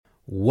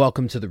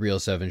Welcome to the Real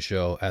 7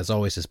 Show. As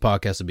always, this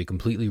podcast will be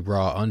completely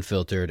raw,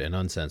 unfiltered, and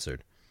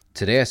uncensored.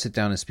 Today I sit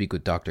down and speak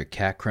with Dr.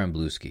 Kat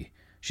Kremblewski.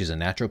 She's a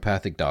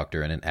naturopathic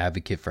doctor and an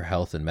advocate for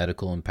health and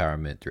medical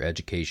empowerment through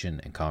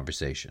education and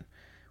conversation.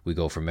 We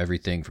go from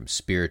everything from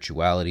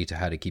spirituality to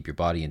how to keep your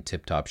body in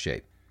tip-top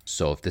shape.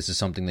 So if this is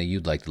something that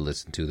you'd like to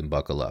listen to, then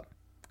buckle up,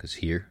 because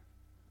here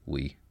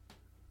we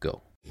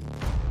go.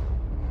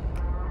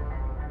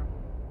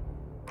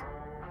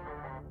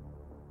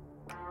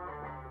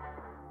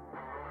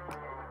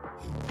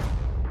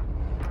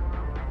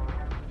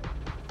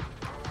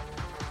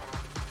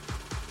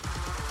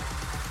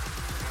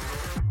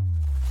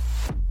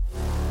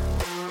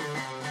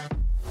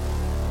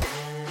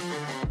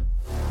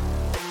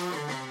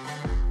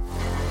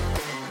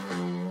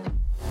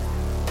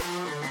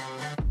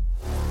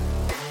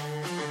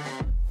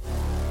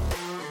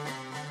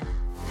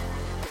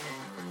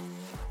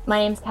 My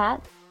name's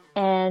Kat,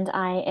 and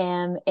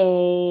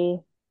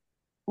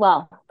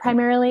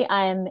primarily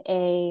I'm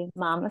a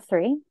mom of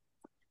three.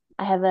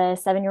 I have a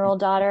 7-year-old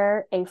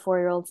daughter, a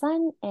 4-year-old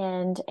son,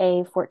 and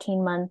a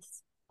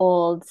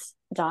 14-month-old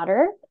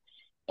daughter.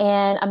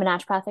 And I'm a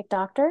naturopathic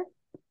doctor.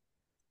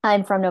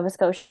 I'm from Nova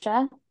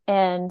Scotia,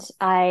 and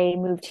I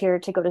moved here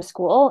to go to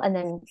school and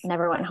then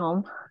never went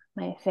home.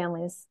 My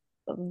family's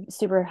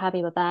super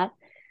happy with that.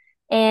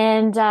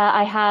 And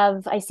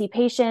I see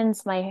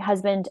patients. My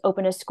husband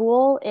opened a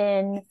school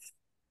in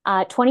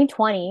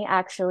 2020,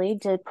 actually,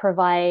 to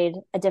provide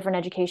a different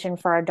education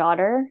for our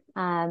daughter,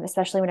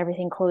 especially when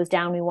everything closed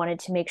down. We wanted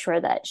to make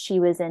sure that she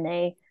was in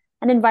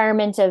an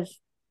environment of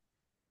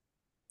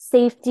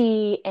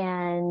safety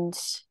and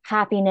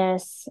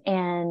happiness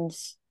and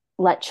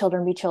let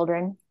children be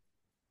children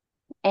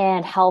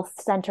and health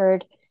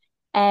centered.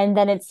 And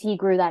then he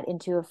grew that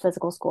into a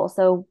physical school.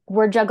 So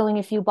we're juggling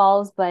a few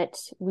balls, but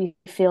we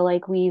feel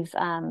like we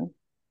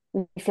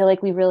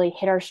really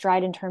hit our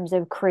stride in terms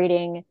of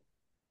creating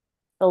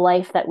the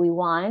life that we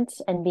want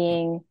and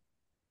being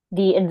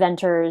the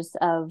inventors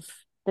of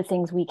the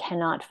things we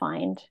cannot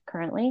find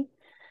currently.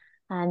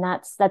 And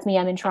that's me.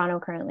 I'm in Toronto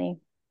currently.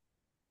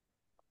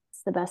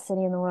 It's the best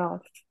city in the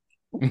world.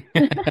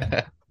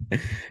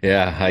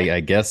 Yeah,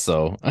 I guess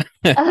so.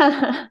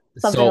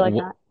 Something like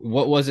that.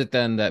 What was it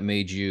then that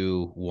made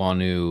you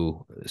want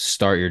to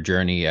start your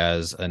journey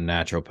as a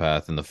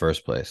naturopath in the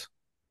first place?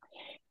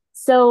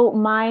 So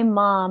my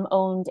mom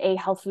owned a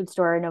health food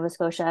store in Nova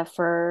Scotia I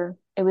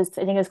think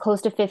it was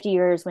close to 50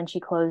 years when she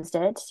closed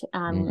it.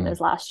 It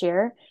was last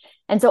year.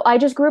 And so I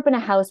just grew up in a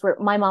house where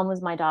my mom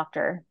was my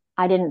doctor.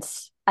 I didn't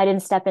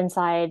step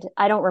inside.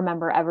 I don't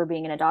remember ever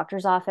being in a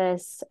doctor's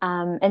office.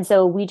 And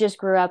so we just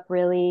grew up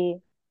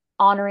really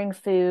honoring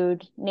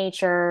food,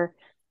 nature,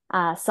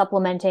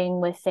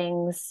 supplementing with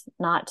things,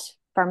 not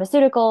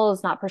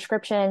pharmaceuticals, not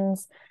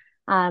prescriptions.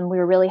 We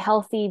were really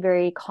healthy,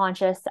 very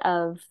conscious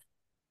of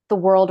the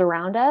world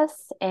around us.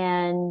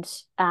 And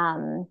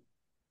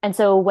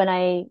so when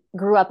I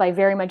grew up, I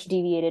very much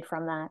deviated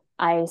from that.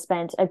 I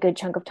spent a good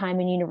chunk of time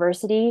in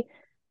university,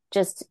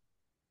 just,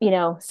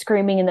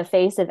 screaming in the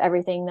face of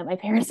everything that my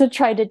parents had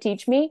tried to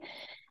teach me.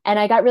 And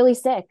I got really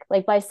sick.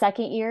 Like by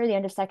the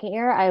end of second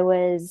year, I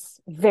was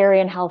very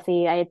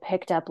unhealthy. I had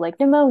picked up like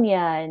pneumonia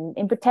and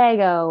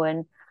impetigo,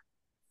 and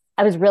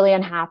I was really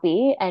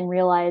unhappy and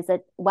realized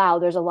that, wow,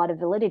 there's a lot of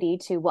validity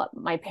to what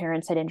my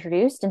parents had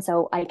introduced. And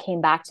so I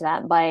came back to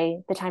that. By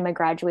the time I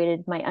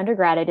graduated my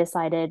undergrad, I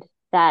decided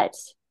that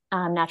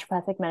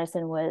naturopathic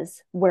medicine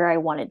was where I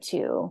wanted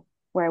to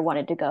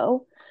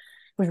go.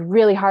 It was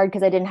really hard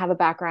because I didn't have a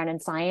background in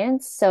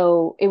science.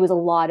 So it was a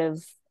lot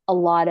of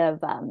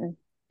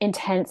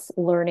intense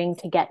learning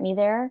to get me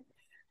there,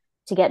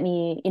 to get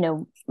me,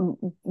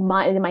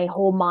 my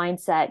whole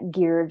mindset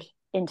geared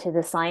into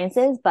the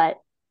sciences. But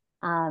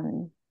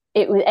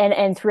it was,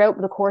 and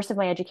throughout the course of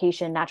my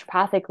education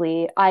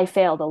naturopathically, I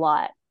failed a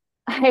lot.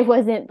 I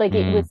wasn't like,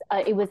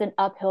 it was an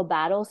uphill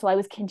battle. So I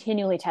was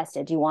continually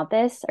tested. Do you want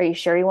this? Are you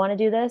sure you want to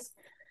do this?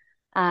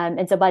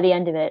 And so by the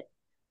end of it,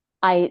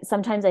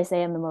 sometimes I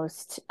say I'm the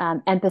most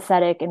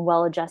empathetic and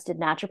well-adjusted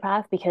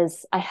naturopath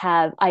because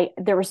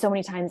there were so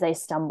many times I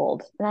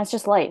stumbled, and that's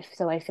just life.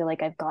 So I feel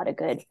like I've got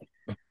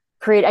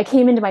I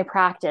came into my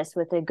practice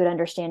with a good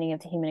understanding of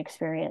the human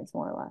experience,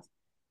 more or less.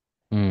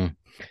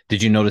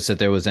 Did you notice that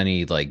there was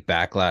any like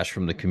backlash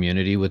from the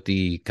community with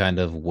the kind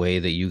of way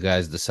that you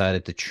guys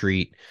decided to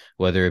treat,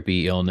 whether it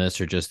be illness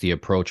or just the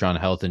approach on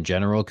health in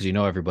general? Because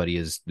everybody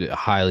is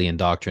highly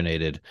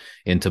indoctrinated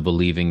into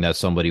believing that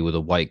somebody with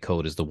a white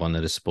coat is the one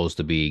that is supposed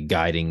to be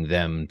guiding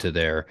them to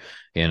their,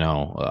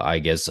 I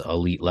guess,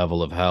 elite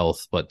level of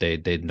health, but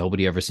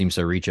nobody ever seems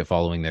to reach it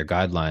following their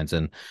guidelines.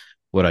 And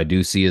what I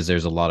do see is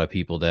there's a lot of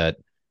people that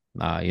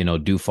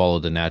do follow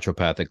the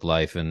naturopathic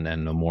life and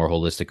a more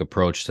holistic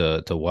approach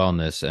to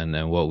wellness.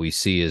 And what we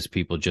see is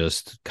people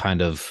just I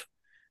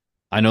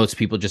know it's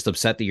people just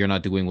upset that you're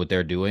not doing what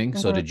they're doing.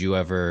 So did you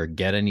ever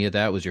get any of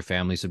that? Was your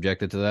family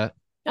subjected to that?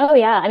 Oh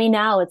yeah. I mean,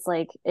 now it's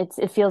like,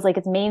 it feels like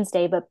it's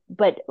mainstay,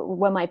 but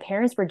when my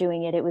parents were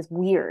doing it, it was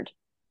weird.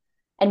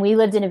 And we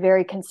lived in a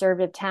very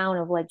conservative town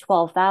of like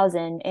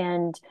 12,000.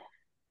 And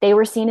they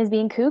were seen as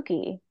being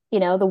kooky, you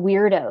know, the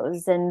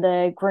weirdos and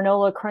the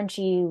granola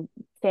crunchy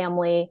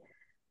family.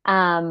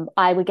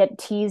 I would get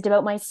teased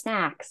about my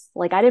snacks.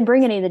 Like I didn't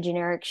bring any of the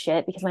generic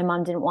shit because my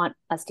mom didn't want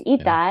us to eat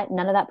Yeah. that,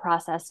 none of that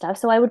processed stuff.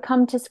 So I would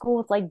come to school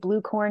with like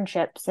blue corn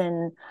chips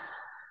and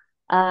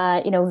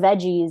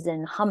veggies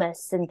and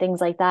hummus and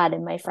things like that,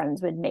 and my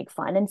friends would make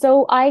fun. And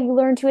so I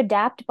learned to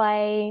adapt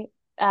by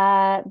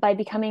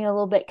becoming a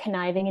little bit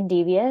conniving and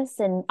devious.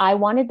 And I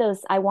wanted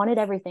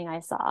everything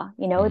I saw.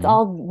 You know, it's Hmm.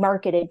 all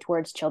marketed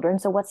towards children.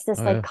 So what's this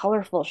Oh like yeah.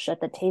 colorful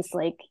shit that tastes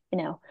like, you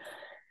know?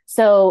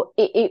 So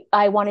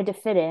I wanted to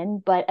fit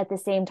in, but at the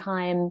same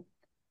time,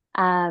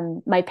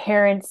 my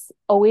parents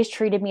always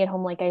treated me at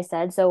home, like I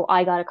said. So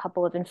I got a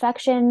couple of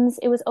infections.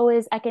 It was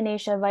always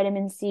echinacea,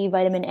 vitamin C,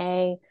 vitamin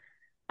A.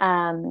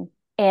 Um,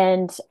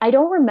 and I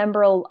don't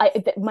remember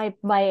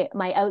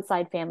my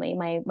outside family,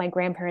 my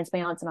grandparents,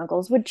 my aunts and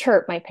uncles would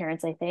chirp my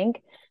parents, I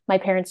think. My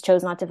parents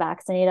chose not to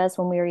vaccinate us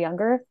when we were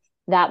younger.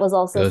 That was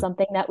also Good.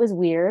 something that was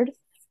weird.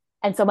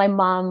 And so my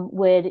mom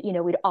would,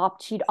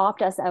 she'd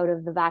opt us out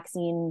of the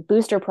vaccine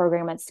booster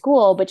program at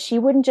school, but she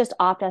wouldn't just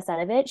opt us out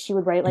of it. She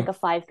would write like a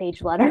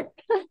 5-page letter.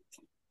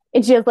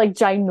 And she has like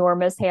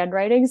ginormous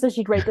handwriting. So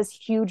she'd write this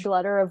huge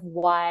letter of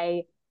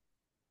why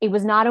it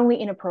was not only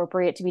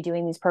inappropriate to be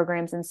doing these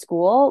programs in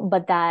school,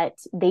 but that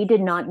they did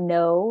not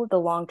know the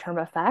long-term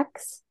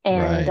effects.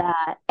 Right.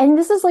 And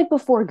this is like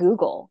before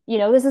Google. You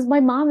know, this is my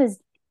mom is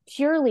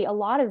purely a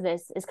lot of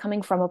this is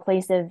coming from a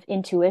place of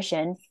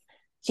intuition.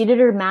 She did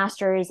her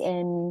master's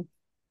in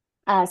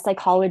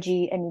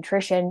psychology and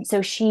nutrition,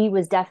 so she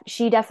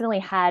definitely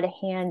had a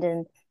hand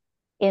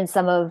in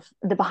some of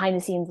the behind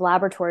the scenes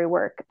laboratory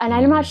work. And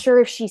I'm not Mm. sure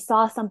if she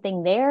saw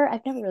something there.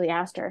 I've never really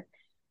asked her,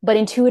 but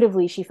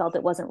intuitively she felt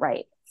it wasn't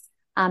right.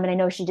 And I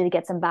know she did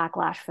get some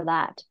backlash for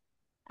that.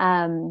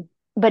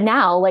 But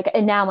now,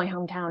 and now my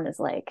hometown is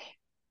like,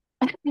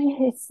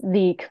 it's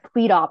the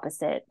complete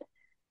opposite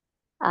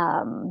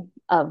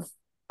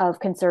of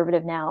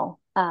conservative now,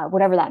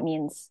 whatever that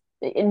means.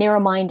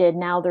 Narrow-minded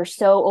now, they're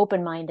so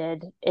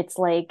open-minded. It's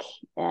like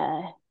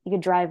you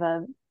could drive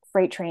a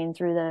freight train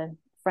through the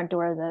front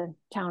door of the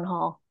town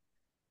hall.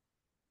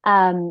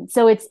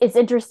 So it's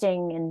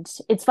interesting, and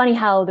it's funny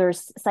how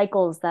there's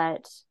cycles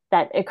that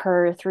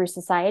occur through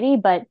society,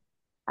 but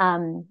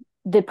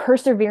the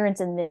perseverance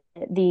and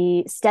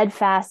the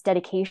steadfast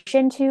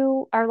dedication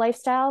to our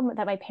lifestyle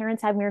that my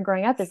parents had when we were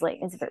growing up is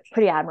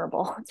pretty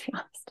admirable, to be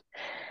honest.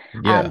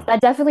 Yeah,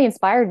 That definitely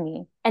inspired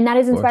me, and that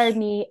has of inspired course.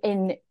 me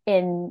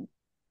in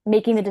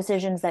making the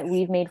decisions that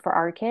we've made for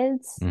our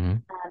kids. Hmm.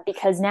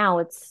 Because now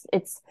it's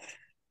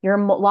you're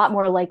a lot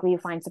more likely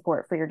to find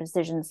support for your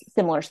decisions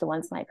similar to the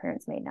ones my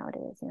parents made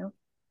nowadays. You know.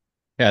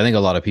 Yeah, I think a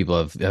lot of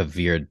people have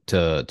veered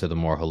to the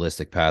more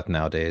holistic path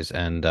nowadays.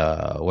 And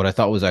what I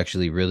thought was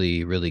actually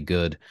really, really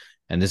good,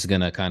 and this is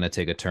gonna kind of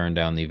take a turn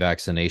down the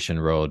vaccination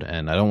road.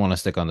 And I don't want to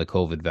stick on the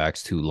COVID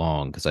vax too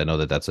long because I know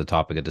that that's a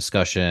topic of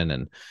discussion,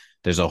 and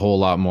there's a whole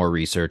lot more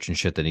research and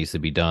shit that needs to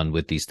be done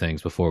with these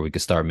things before we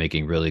could start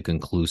making really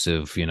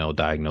conclusive,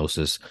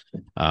 diagnosis.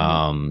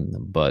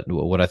 Mhm. But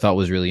what I thought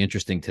was really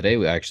interesting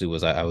today actually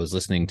was I was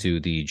listening to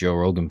the Joe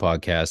Rogan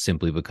podcast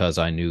simply because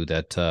I knew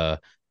that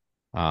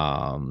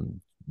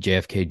um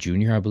JFK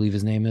Jr., I believe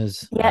his name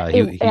is. Yeah.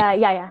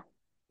 Yeah.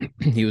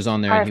 He was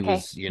on there and he RFK.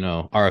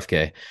 was,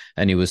 RFK,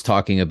 and he was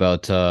talking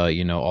about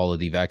all of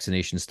the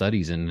vaccination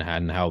studies and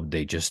how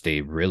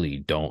they really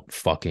don't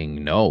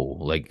fucking know.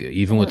 Like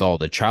even with Mhm. all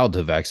the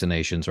childhood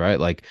vaccinations, right?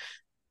 Like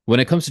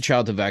when it comes to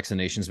childhood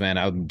vaccinations, man,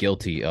 I'm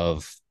guilty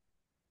of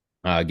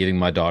giving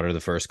my daughter the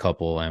first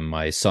couple and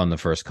my son the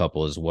first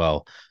couple as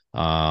well.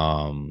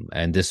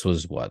 And this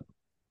was what?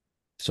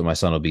 So my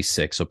son will be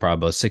 6, so probably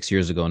about 6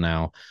 years ago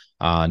now.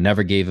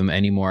 Never gave him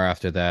any more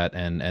after that,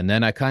 and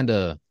then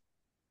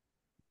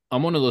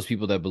I'm one of those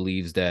people that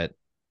believes that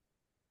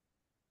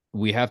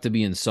we have to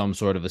be in some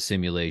sort of a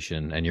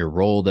simulation, and your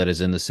role that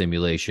is in the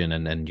simulation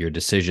and your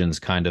decisions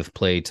kind of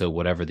play to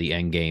whatever the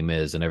end game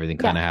is, and everything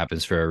kind Yeah. of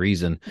happens for a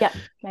reason. Yeah.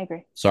 I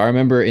agree. So I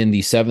remember in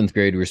the 7th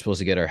grade, we were supposed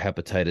to get our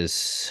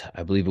hepatitis,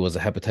 I believe it was a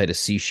hepatitis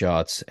C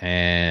shots.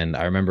 And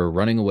I remember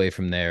running away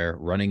from there,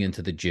 running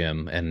into the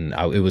gym, and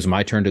it was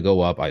my turn to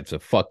go up. I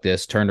said, fuck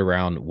this, turned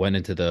around, went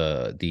into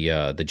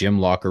the gym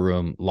locker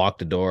room, locked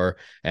the door,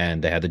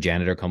 and they had the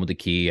janitor come with the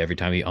key. Every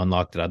time he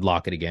unlocked it, I'd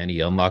lock it again. He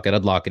unlocked it,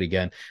 I'd lock it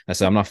again. I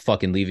said, I'm not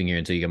fucking leaving here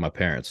until you get my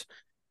parents.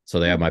 So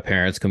they had Hmm. my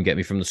parents come get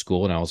me from the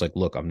school, and I was like,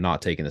 look, I'm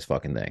not taking this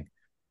fucking thing.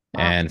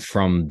 Wow. And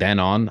from then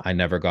on, I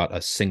never got a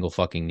single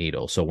fucking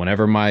needle. So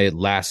whenever my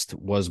last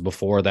was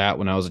before that,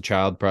 when I was a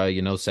child, probably,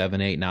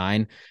 7, 8,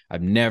 9,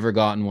 I've never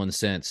gotten one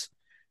since.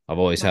 I've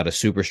always Wow. had a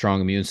super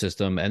strong immune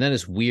system. And then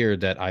it's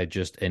weird that I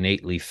just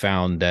innately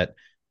found that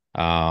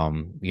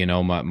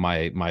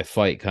my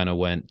fight kind of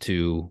went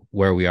to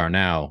where we are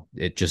now.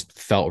 It just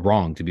felt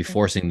wrong to be Mhm.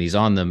 forcing these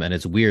on them. And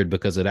it's weird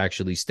because it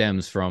actually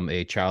stems from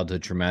a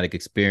childhood traumatic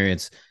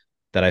experience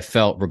that I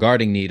felt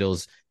regarding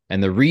needles.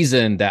 And the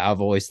reason that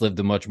I've always lived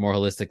a much more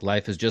holistic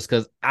life is just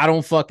because I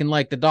don't fucking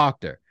like the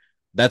doctor.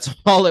 That's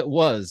all it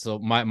was. So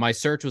my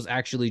search was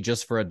actually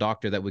just for a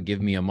doctor that would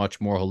give me a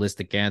much more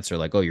holistic answer.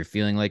 Like, oh, you're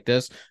feeling like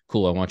this?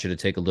 Cool. I want you to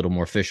take a little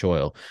more fish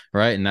oil.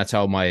 Right. And that's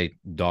how my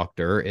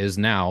doctor is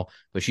now.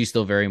 But she's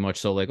still very much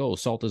so like, oh,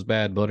 salt is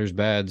bad, butter's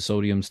bad,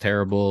 sodium's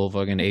terrible,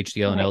 fucking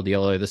HDL and Right.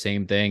 LDL are the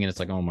same thing. And it's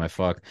like, oh my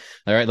fuck.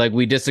 All right. Like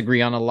we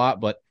disagree on a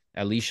lot, but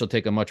at least she'll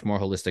take a much more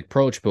holistic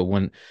approach. But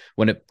when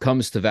it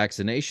comes to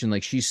vaccination,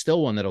 like she's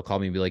still one that'll call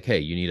me and be like, "Hey,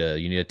 you need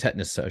a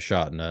tetanus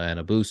shot and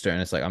a booster,"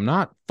 and it's like I'm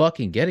not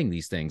fucking getting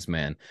these things,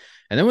 man.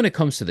 And then when it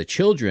comes to the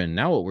children,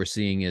 now what we're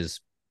seeing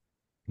is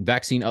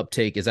vaccine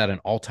uptake is at an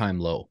all-time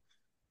low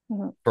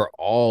Mhm. for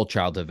all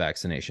childhood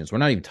vaccinations. We're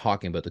not even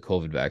talking about the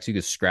COVID vax. You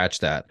could scratch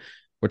that.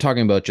 We're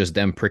talking about just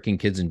them pricking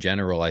kids in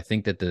general. I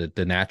think that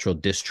the natural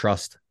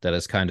distrust that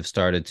has kind of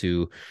started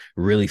to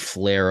really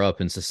flare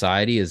up in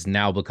society has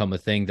now become a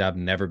thing that I've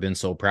never been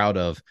so proud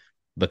of,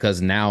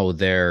 because now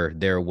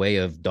their way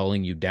of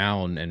dulling you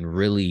down and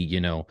really,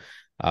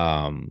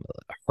 um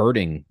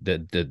hurting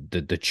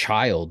the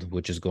child,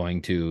 which is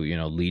going to,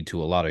 lead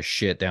to a lot of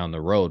shit down the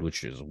road,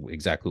 which is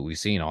exactly what we've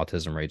seen.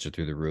 Autism rates are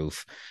through the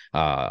roof.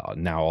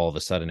 Now all of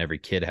a sudden every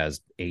kid has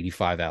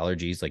 85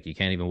 allergies. Like you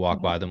can't even walk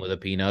Mhm. by them with a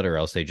peanut or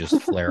else they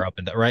just flare up,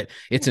 and right,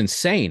 it's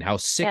insane how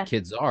sick Yeah.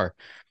 kids are.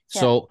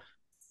 Yeah. So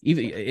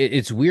even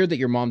it's weird that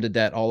your mom did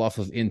that all off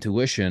of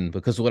intuition,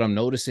 because what I'm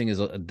noticing is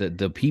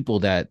the people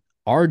that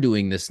are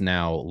doing this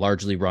now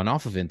largely run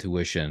off of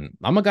intuition.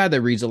 I'm a guy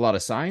that reads a lot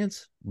of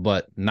science,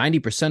 but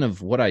 90%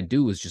 of what I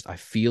do is just I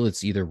feel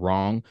it's either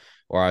wrong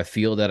or I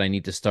feel that I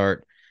need to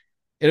start.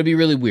 It'll be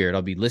really weird.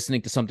 I'll be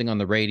listening to something on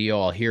the radio.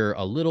 I'll hear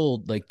a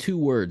little, like two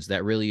words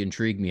that really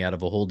intrigue me out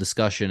of a whole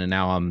discussion. And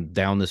now I'm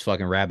down this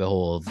fucking rabbit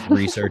hole of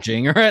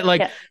researching. Right.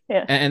 Like, Yeah.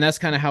 Yeah. and that's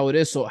kind of how it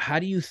is. So, how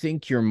do you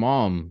think your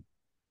mom,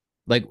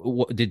 like,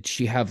 did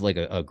she have like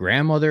a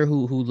grandmother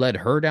who led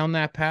her down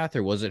that path,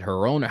 or was it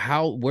her own?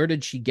 Where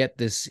did she get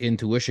this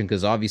intuition?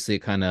 Because obviously it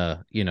kind of,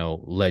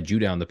 led you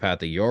down the path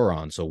that you're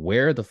on. So,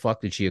 where the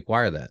fuck did she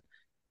acquire that?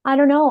 I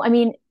don't know. I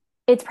mean,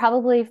 it's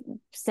probably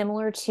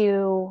similar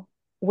to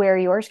where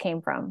yours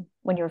came from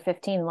when you were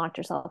 15 and locked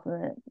yourself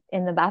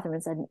in the bathroom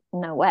and said,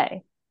 "No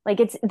way." Like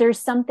it's there's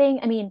something,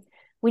 I mean,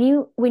 when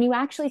you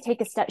actually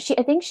take a step,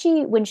 I think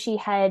she when she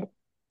had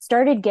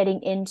started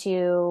getting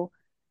into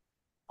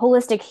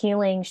holistic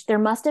healing, there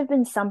must have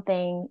been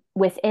something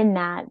within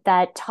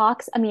that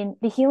talks, I mean,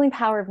 the healing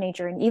power of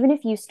nature. And even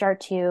if you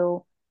start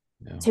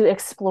Yeah. to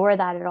explore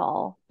that at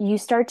all, you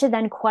start to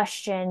then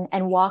question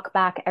and walk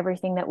back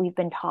everything that we've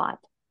been taught.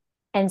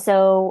 And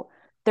so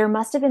there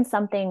must have been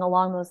something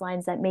along those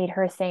lines that made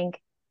her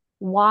think,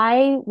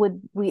 why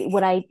would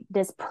I,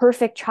 this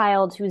perfect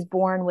child who's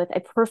born with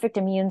a perfect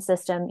immune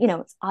system,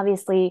 it's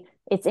obviously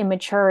it's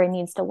immature and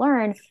needs to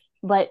learn,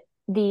 but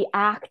the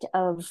act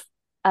of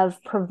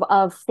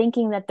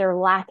thinking that they're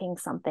lacking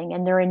something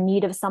and they're in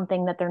need of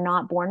something that they're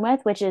not born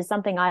with, which is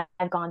something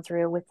I've gone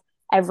through with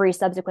every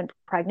subsequent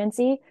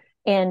pregnancy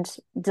and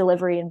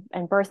delivery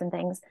and birth and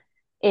things,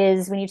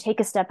 is when you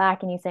take a step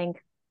back and you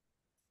think,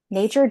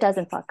 nature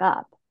doesn't fuck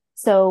up.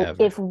 So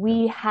Ever. if Yeah.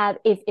 we have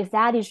if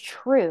that is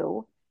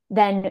true,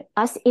 then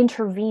us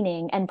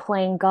intervening and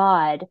playing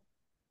God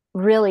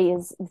really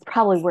is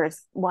probably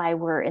why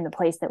we're in the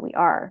place that we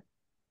are.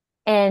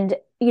 And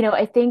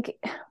I think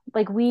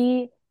like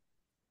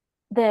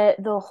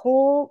the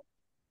whole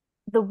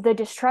the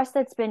distrust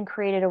that's been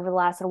created over the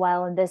last little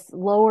while and this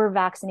lower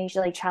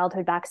vaccination, like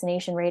childhood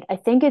vaccination rate, I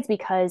think it's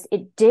because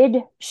it did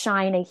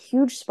shine a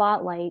huge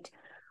spotlight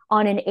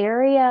on an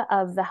area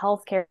of the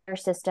healthcare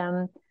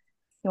system,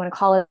 you want to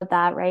call it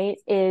that, right?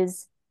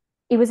 Is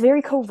it was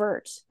very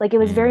covert. Like it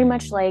was very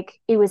much Mm, like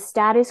it was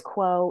status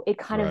quo. It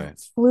kind of right.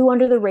 flew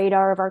under the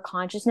radar of our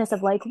consciousness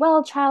of like,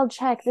 well, child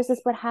check, this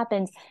is what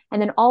happens.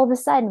 And then all of a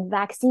sudden,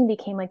 vaccine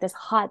became like this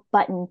hot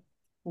button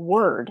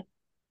word.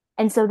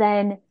 And so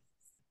then,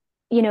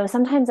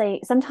 sometimes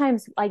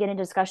I get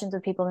into discussions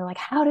with people and they're like,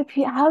 how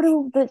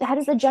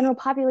does the general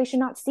population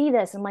not see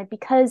this? And like,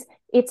 because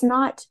it's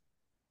not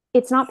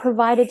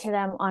provided to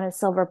them on a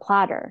silver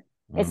platter.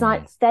 It's Mm,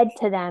 not fed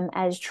to them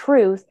as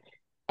truth.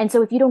 And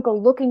so if you don't go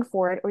looking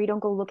for it or you don't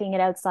go looking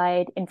at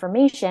outside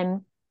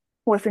information,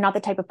 or if you're not the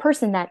type of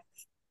person that,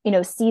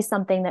 sees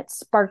something that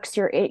sparks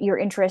your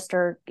interest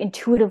or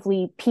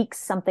intuitively piques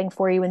something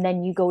for you and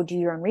then you go do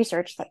your own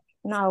research, that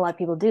not a lot of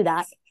people do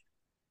that,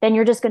 then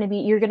you're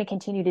going to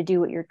continue to do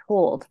what you're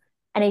told.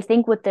 And I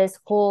think with this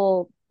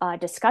whole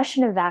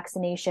discussion of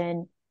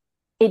vaccination,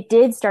 it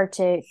did start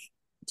to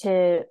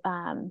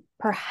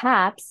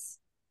perhaps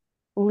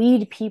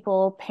lead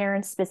people,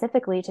 parents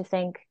specifically, to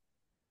think,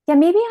 yeah,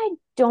 maybe I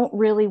don't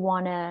really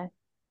want to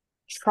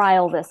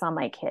trial this on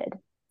my kid,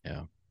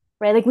 yeah.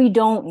 right? Like we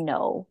don't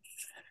know.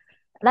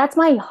 That's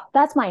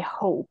my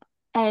hope.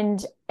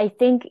 And I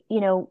think,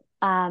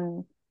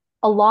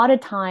 a lot of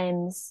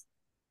times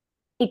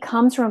it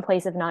comes from a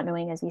place of not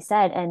knowing, as we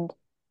said, and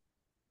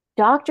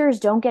doctors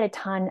don't get a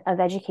ton of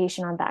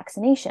education on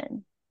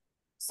vaccination.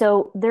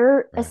 So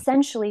they're Right.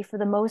 essentially, for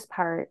the most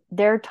part,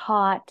 they're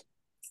taught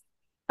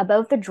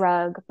about the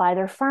drug by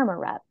their pharma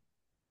rep.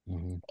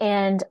 Mm-hmm.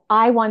 And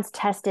I once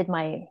tested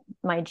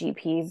my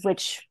GP,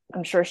 which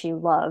I'm sure she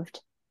loved.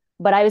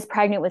 But I was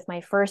pregnant with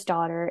my first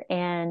daughter,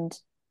 and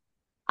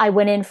I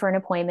went in for an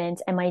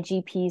appointment, and my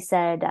GP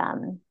said,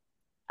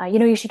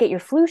 you should get your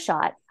flu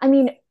shot. I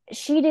mean,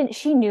 she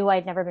knew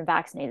I'd never been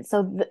vaccinated.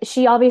 So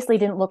she obviously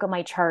didn't look at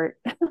my chart.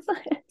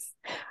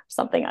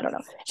 Something, I don't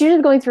know. She was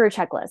just going through a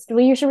checklist. Well,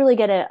 you should really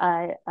get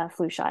a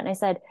flu shot. And I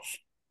said,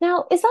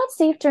 now, is that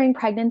safe during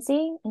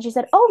pregnancy? And she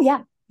said, oh,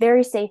 yeah,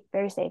 very safe,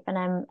 very safe.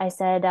 And I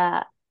said, do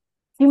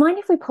you mind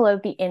if we pull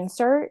out the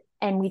insert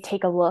and we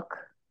take a look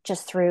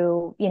just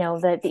through,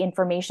 the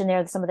information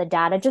there, some of the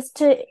data, just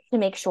to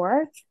make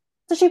sure?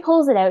 So she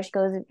pulls it out. She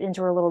goes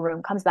into her little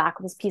room, comes back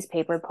with this piece of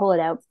paper, pull it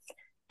out.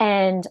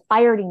 And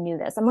I already knew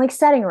this. I'm like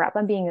setting her up.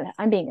 I'm being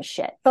a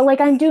shit, but like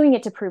I'm doing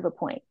it to prove a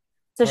point.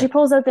 So she Right.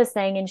 pulls out this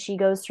thing and she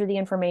goes through the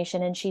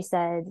information and she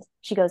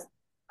goes,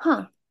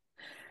 huh?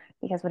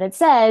 Because what it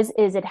says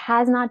is it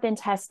has not been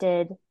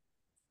tested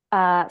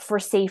for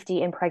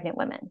safety in pregnant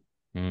women.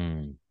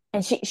 Mm.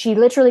 And she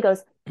literally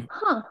goes,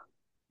 huh?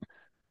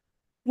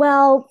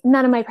 Well,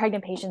 none of my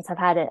pregnant patients have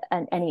had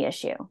any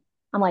issue.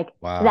 I'm like,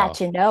 that Wow.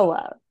 you know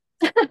of,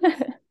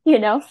 you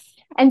know?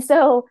 And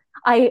so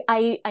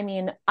I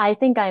mean, I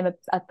think I'm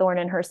a thorn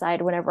in her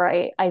side whenever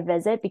I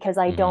visit because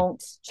I Hmm.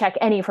 don't check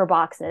any of her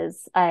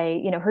boxes.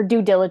 Her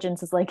due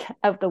diligence is like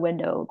out the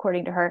window,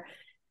 according to her.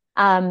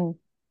 Um,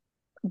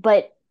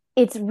 but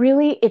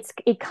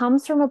it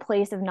comes from a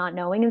place of not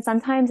knowing. And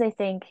sometimes I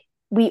think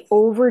we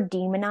over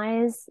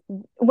demonize.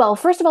 Well,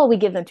 first of all, we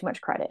give them too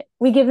much credit.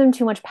 We give them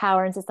too much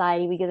power in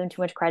society. We give them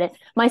too much credit,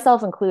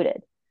 myself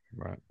included.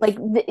 Right. Like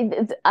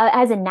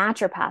as a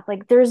naturopath,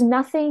 like there's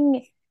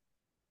nothing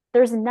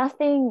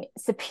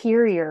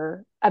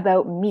superior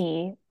about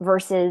me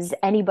versus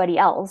anybody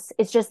else.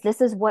 It's just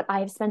this is what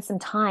I've spent some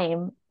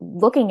time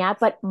looking at,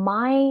 but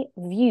my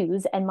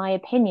views and my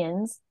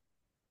opinions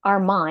are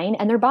mine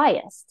and they're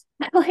biased.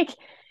 Like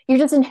you're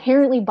just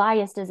inherently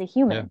biased as a Yeah.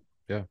 human.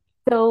 Yeah.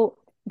 So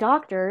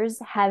doctors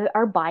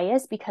are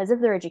biased because of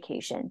their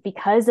education,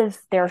 because of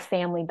their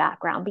family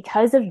background,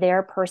 because of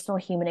their personal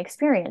human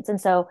experience.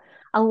 And so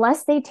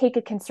unless they take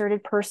a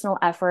concerted personal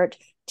effort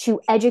to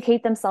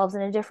educate themselves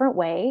in a different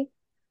way,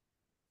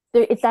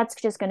 that's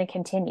just going to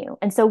continue.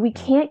 And so we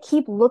Yeah. can't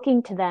keep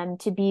looking to them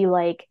to be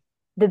like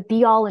the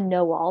be all and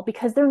know all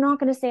because they're not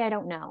going to say I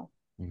don't know.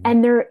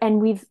 Hmm.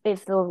 And we've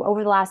if the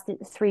over the last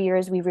 3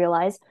 years we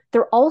realized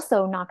they're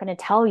also not going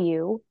to tell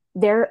you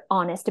their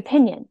honest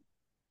opinion.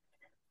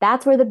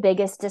 That's where the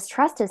biggest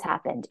distrust has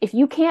happened. If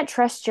you can't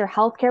trust your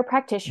healthcare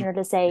practitioner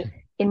to say,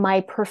 in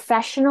my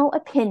professional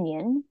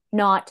opinion,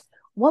 not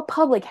what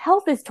public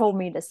health has told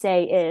me to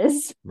say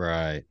is,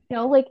 Right.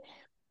 like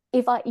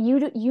if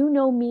you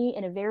know me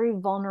in a very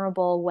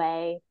vulnerable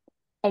way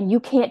and you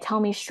can't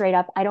tell me straight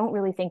up, I don't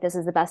really think this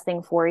is the best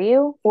thing for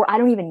you, or I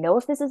don't even know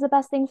if this is the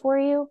best thing for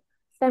you,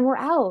 then we're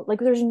out. Like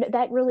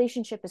that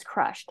relationship is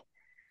crushed.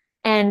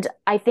 And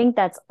I think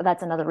that's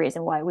another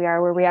reason why we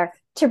are where we are,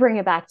 to bring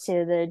it back to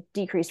the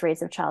decreased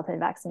rates of childhood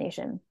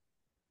vaccination.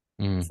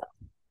 Mm. So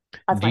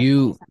that's Do my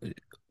you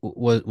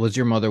was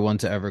your mother one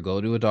to ever go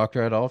to a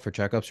doctor at all for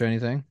checkups or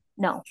anything?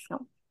 no,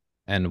 no.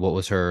 And what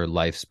was her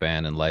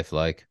lifespan and life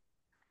like?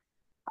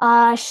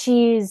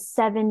 She's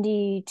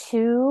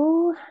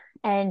 72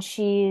 and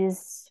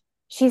she's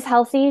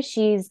healthy.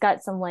 She's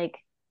got some like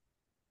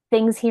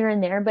things here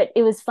and there, but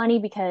it was funny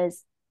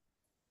because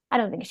I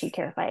don't think she'd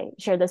care if I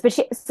shared this,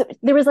 but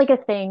there was like a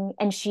thing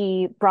and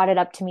she brought it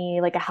up to me,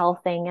 like a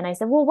health thing. And I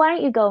said, well, why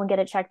don't you go and get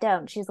it checked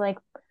out? And she's like,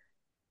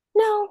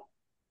 no.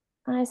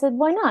 And I said,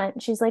 why not?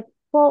 And she's like,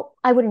 well,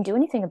 I wouldn't do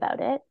anything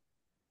about it.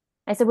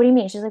 I said, what do you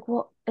mean? She's like,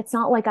 well, it's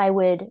not like I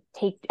would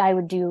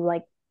do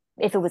like,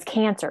 if it was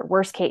cancer,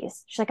 worst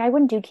case. She's like, I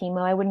wouldn't do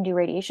chemo. I wouldn't do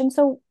radiation.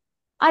 So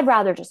I'd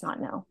rather just not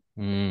know.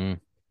 Mm.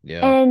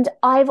 Yeah. And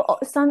I've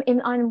some in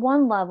on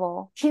one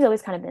level, she's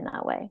always kind of been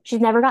that way. She's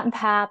never gotten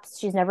PAPs,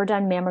 she's never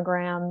done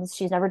mammograms,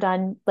 she's never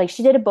done like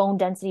she did a bone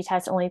density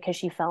test only because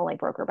she fell like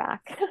broke her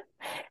back.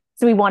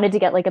 So we wanted to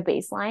get like a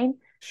baseline.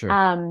 Sure.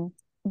 Um,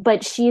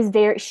 but she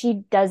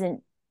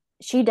doesn't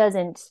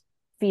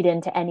feed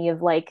into any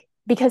of like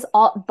because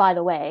all by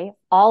the way,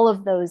 all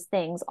of those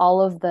things,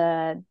 all of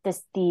the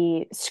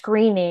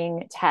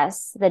screening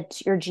tests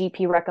that your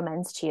GP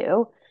recommends to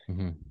you,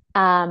 Hmm.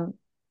 um,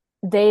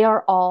 they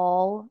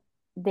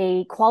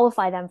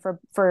qualify them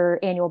for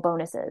annual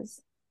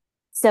bonuses.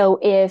 So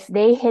if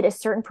they hit a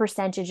certain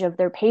percentage of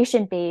their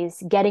patient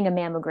base getting a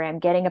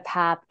mammogram, getting a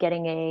PAP,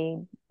 getting a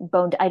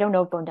I don't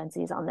know if bone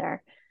density is on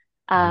there,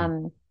 Hmm.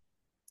 um,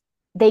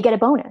 they get a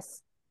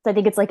bonus. So I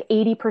think it's like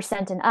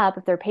 80% and up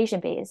of their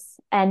patient base.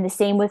 And the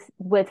same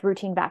with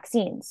routine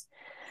vaccines.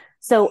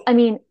 So, I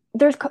mean,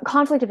 there's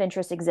conflict of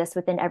interest exists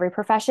within every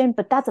profession,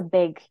 but that's a,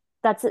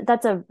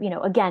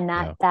 again,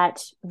 that Yeah.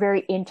 that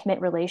very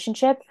intimate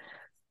relationship,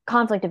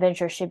 conflict of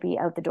interest should be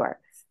out the door.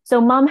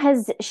 So mom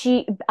has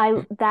she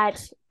I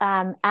that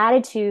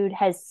attitude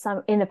has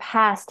some in the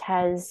past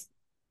has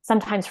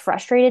sometimes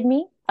frustrated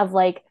me of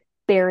like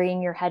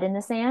burying your head in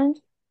the sand.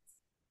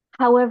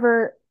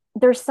 However,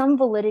 there's some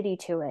validity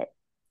to it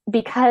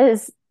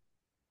because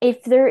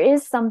if there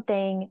is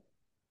something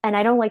and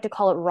I don't like to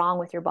call it wrong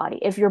with your body.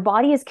 If your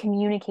body is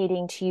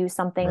communicating to you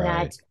something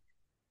Right. that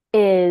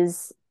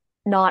is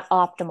not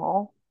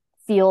optimal,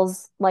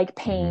 feels like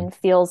Hmm. pain,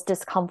 feels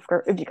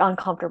discomfort,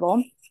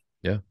 uncomfortable,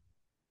 Yeah.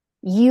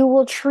 you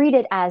will treat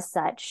it as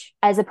such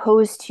as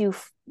opposed to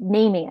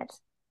naming it,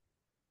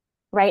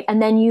 right?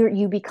 And then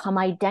you become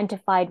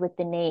identified with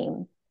the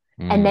name.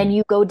 And then Mm.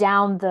 you go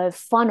down the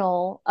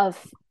funnel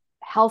of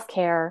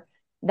healthcare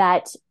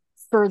that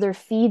further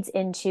feeds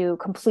into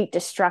complete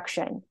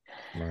destruction.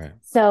 Right.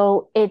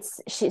 So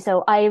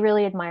I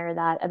really admire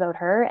that about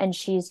her, and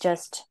she's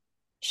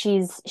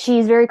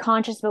very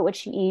conscious about what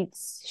she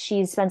eats.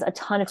 She spends a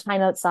ton of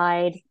time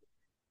outside.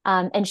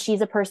 And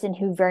she's a person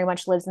who very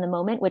much lives in the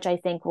moment, which I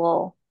think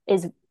will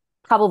is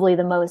probably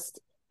the most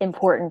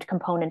important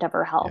component of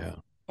her health Yeah.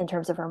 in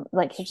terms of her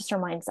like just her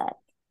mindset.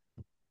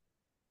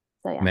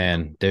 So yeah.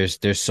 Man,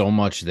 there's so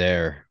much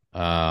there.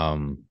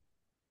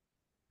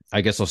 I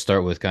guess I'll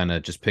start with kind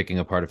of just picking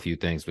apart a few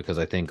things because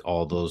I think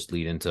all those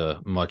lead into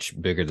much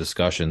bigger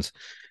discussions.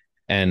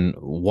 And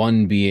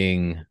one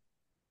being,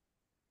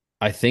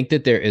 I think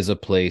that there is a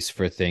place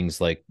for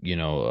things like,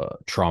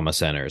 trauma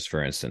centers,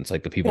 for instance,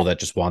 like the people Yeah. that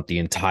just want the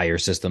entire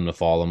system to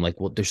fall. I'm like,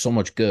 well, there's so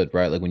much good,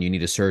 right? Like when you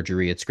need a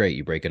surgery, it's great.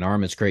 You break an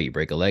arm, it's great. You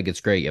break a leg, it's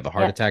great. You have a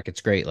heart Yeah. attack,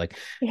 it's great. Like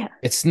Yeah.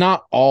 it's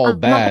not all I'm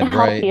not going bad, to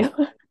help right?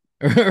 you.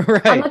 I'm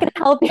Right. not going to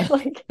help you.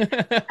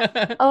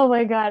 Like, oh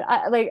my God.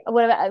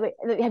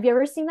 Have you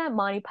ever seen that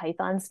Monty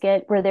Python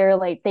skit where they're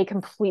like, they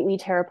completely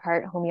tear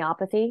apart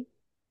homeopathy?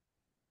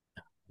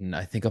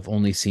 I think I've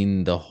only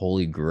seen the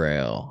Holy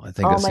Grail. I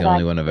think Oh that's my the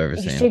only God. one I've ever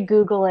You seen. should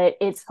Google it.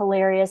 It's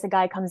hilarious. A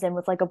guy comes in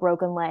with like a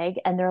broken leg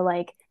and they're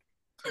like,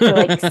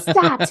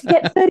 stat,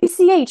 get 30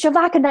 CH of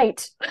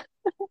aconite.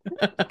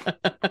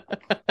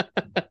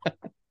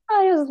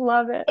 I just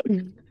love it.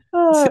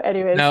 Oh,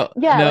 anyways, Now,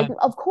 yeah, like now,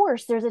 of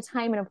course there's a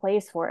time and a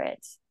place for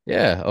it.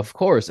 yeah, of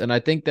course. And I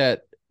think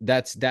that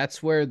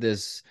that's where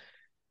this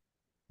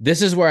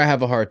is where I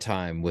have a hard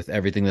time with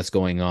everything that's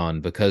going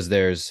on because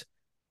there's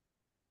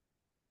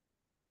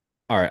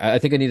all right, I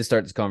think I need to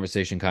start this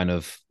conversation kind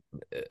of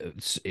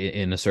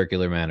in a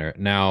circular manner.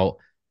 Now,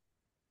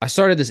 I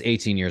started this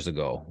 18 years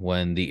ago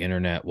when the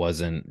internet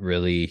wasn't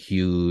really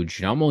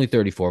huge. I'm only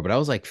 34, but I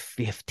was like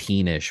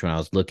 15-ish when I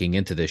was looking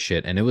into this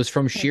shit. And it was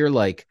from Hmm. sheer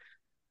like,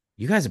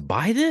 you guys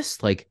buy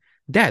this? Like,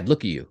 Dad,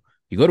 look at you.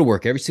 You go to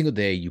work every single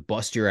day, you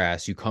bust your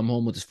ass, you come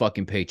home with this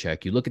fucking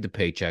paycheck, you look at the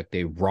paycheck,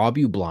 they rob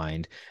you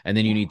blind, and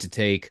then you Yeah. need to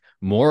take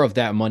more of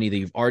that money that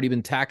you've already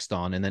been taxed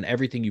on, and then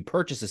everything you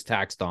purchase is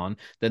taxed on,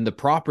 then the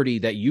property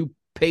that you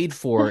paid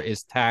for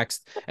is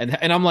taxed. And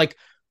I'm like,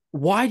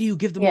 why do you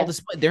give them all Yeah.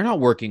 this money? They're not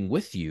working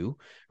with you,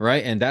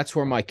 right? And that's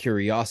where my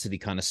curiosity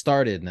kind of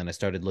started. And then I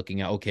started looking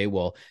at, okay,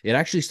 well, it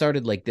actually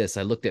started like this.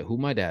 I looked at who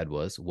my dad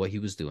was, what he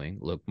was doing,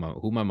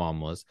 who my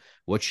mom was,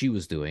 what she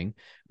was doing.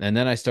 And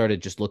then I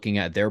started just looking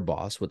at their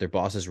boss, what their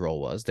boss's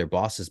role was, their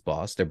boss's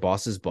boss, their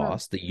boss's Hmm.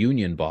 boss,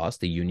 boss,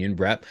 the union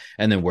rep,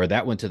 and then where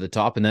that went to the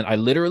top. And then I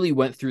literally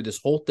went through this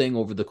whole thing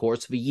over the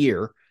course of a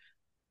year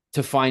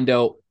to find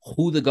out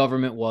who the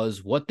government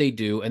was, what they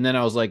do. And then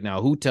I was like,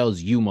 now who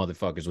tells you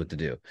motherfuckers what to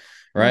do?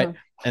 Right. Hmm.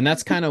 And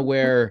that's kind of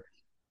where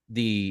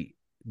the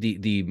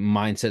the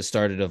mindset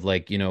started of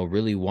like,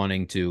 really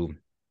wanting to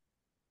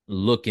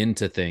look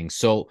into things.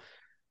 So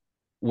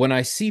when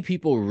I see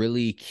people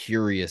really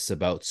curious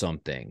about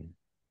something,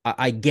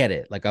 I get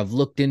it. Like I've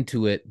looked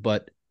into it,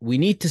 but we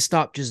need to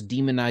stop just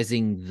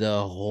demonizing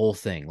the whole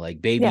thing. Like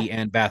Yeah. baby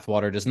and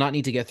bathwater does not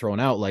need to get thrown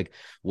out. Like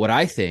what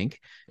I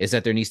think is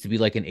that there needs to be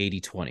like an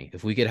 80-20.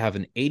 If we could have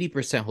an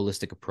 80%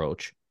 holistic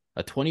approach,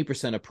 a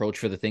 20% approach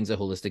for the things that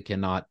holistic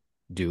cannot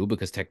do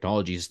because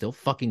technology is still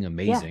fucking Yeah.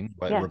 amazing,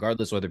 but Yeah.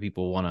 regardless whether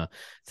people want to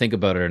think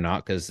about it or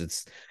not, because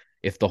it's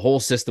if the whole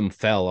system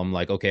fell, I'm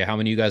like, okay, how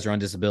many of you guys are on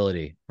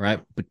disability?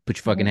 Right? Put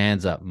your fucking Hmm.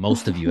 hands up.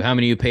 Most of you. How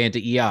many of you pay into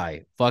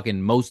EI? Fucking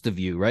most of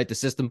you, right? The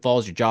system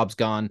falls, your job's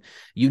gone.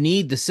 You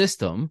need the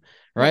system,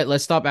 Yeah. right?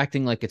 Let's stop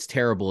acting like it's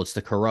terrible. It's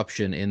the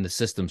corruption in the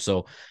system.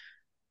 So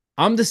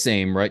I'm the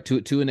same, right?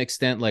 To an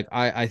extent, like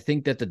I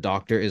think that the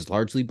doctor is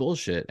largely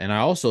bullshit. And I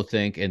also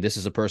think, and this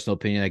is a personal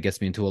opinion that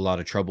gets me into a lot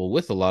of trouble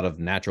with a lot of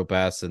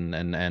naturopaths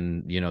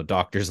and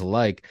doctors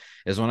alike,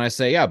 is when I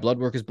say, yeah, blood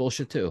work is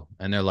bullshit too.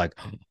 And they're like,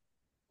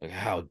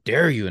 how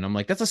dare you? And I'm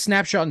like, that's a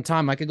snapshot in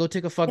time. I could go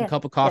take a fucking Yeah.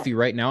 cup of Yeah. coffee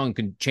right now and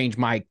can change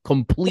my Yeah.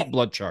 complete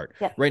blood chart.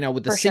 Yeah. Right now,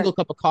 with a For single sure.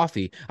 cup of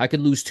coffee, I could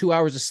lose 2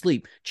 hours of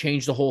sleep,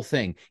 change the whole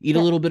thing, eat a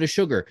Yeah. little bit of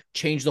sugar,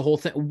 change the whole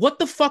thing. What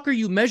the fuck are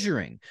you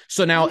measuring?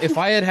 So now, if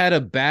I had had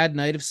a bad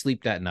night of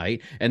sleep that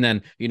night, and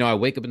then, I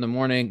wake up in the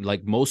morning,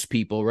 like most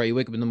people, right? You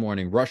wake up in the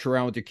morning, rush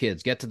around with your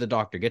kids, get to the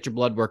doctor, get your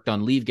blood work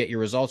done, leave, get your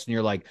results, and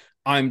you're like,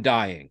 I'm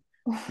dying,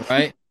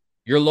 right?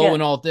 You're low Yeah.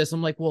 in all of this.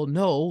 I'm like, well,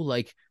 no,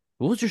 like,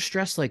 what was your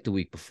stress like the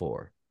week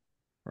before?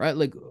 Right,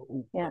 like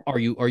Yeah. are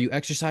you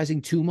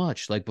exercising too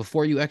much? Like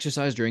before you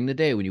exercise during the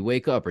day when you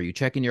wake up, are you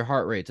checking your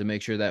heart rate to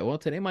make sure that, well,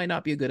 today might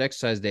not be a good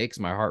exercise day because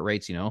my heart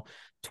rate's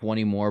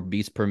 20 more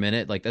beats per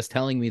minute? Like that's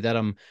telling me that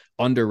I'm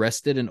under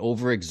rested and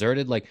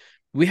overexerted. Like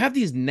we have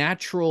these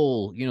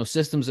natural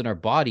systems in our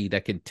body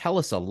that can tell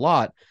us a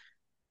lot,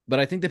 but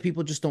I think that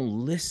people just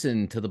don't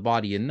listen to the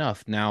body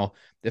enough. Now,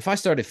 if I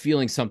started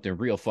feeling something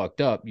real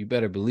fucked up, you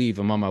better believe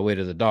I'm on my way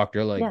to the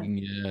doctor. Like, Yeah.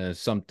 yeah,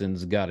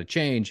 something's got to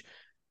change.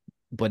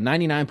 But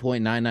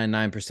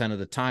 99.999% of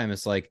the time,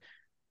 it's like,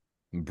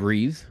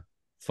 breathe,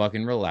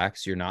 fucking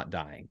relax. You're not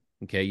dying.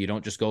 Okay. You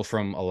don't just go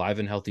from alive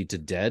and healthy to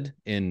dead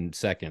in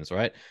seconds,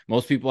 right?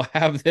 Most people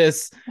have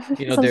this, Some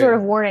sort they're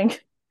of warning.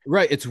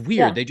 right. It's weird.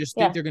 Yeah. They just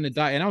think Yeah. they're going to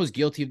die. And I was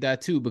guilty of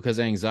that too, because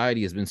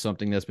anxiety has been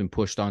something that's been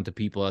pushed onto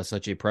people as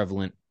such a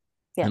prevalent.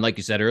 Yeah. And like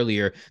you said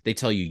earlier, they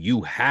tell you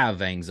you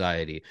have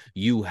anxiety,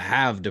 you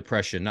have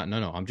depression. Not, no,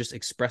 no. I'm just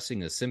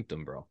expressing a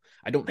symptom, bro.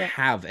 I don't Yeah.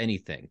 have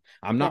anything.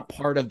 I'm Yeah. not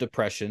part of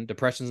depression.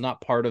 Depression's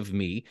not part of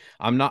me.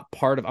 I'm not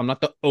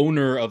the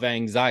owner of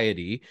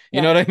anxiety.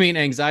 You know Yeah. what I mean?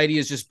 Anxiety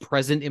is just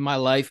present in my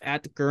life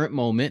at the current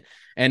moment.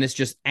 And it's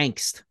just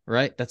angst,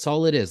 right? That's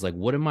all it is. Like,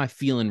 what am I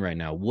feeling right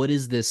now? What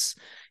is this,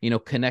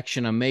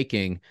 connection I'm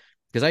making?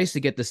 Because I used to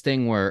get this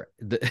thing where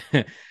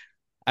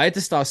I had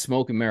to stop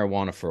smoking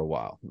marijuana for a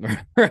while,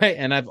 right?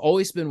 And I've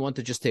always been one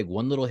to just take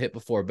one little hit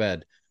before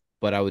bed,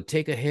 but I would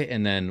take a hit,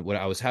 and then when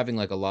I was having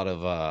like a lot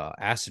of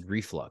acid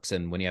reflux,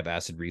 and when you have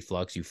acid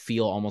reflux, you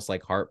feel almost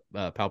like heart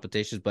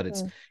palpitations, but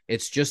it's Mm.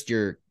 it's just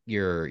your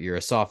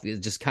esophagus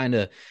just kind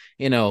of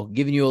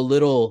giving you a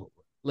little,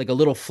 like a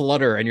little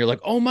flutter, and you're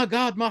like, oh my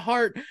god, my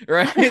heart,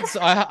 right? So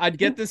I'd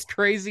get this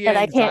crazy That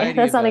I can't, anxiety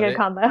that's not a about good it.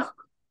 combo.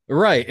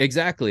 Right,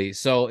 exactly.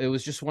 So it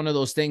was just one of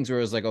those things where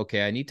it was like,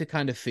 okay, I need to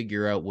kind of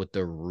figure out what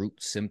the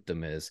root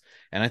symptom is.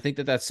 And I think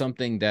that that's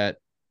something that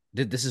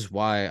this is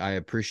why I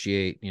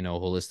appreciate,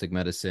 holistic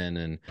medicine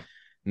and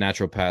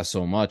naturopaths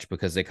so much,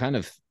 because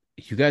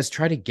you guys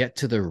try to get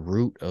to the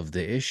root of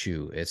the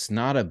issue. It's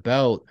not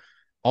about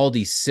all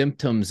these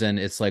symptoms and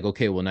it's like,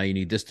 okay, well, now you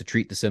need this to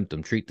treat the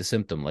symptom, treat the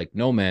symptom. Like,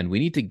 no, man, we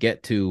need to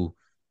get to.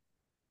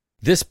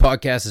 This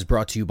podcast is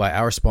brought to you by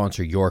our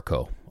sponsor,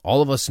 Yorko.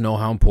 All of us know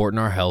how important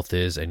our health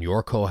is, and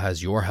Yorko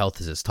has your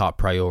health as its top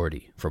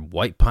priority. From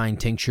white pine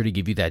tincture to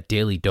give you that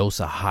daily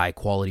dose of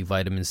high-quality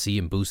vitamin C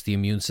and boost the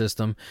immune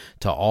system,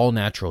 to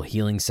all-natural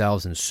healing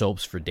salves and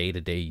soaps for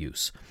day-to-day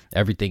use.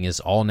 Everything is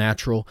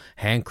all-natural,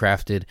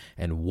 handcrafted,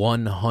 and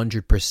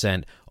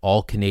 100%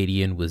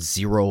 all-Canadian with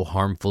zero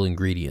harmful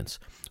ingredients.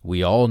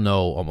 We all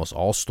know almost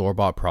all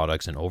store-bought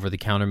products and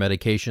over-the-counter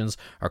medications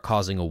are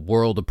causing a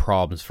world of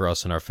problems for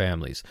us and our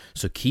families.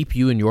 So keep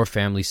you and your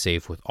family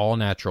safe with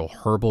all-natural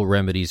herbal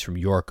remedies from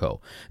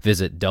Yorko.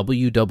 Visit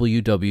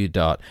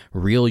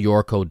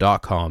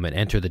www.realyorko.com and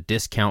enter the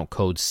discount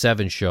code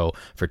 7show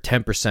for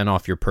 10%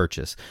 off your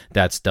purchase.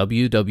 That's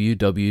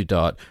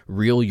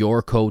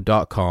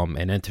www.realyorko.com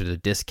and enter the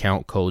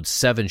discount code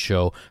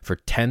 7show for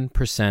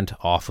 10%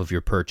 off of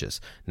your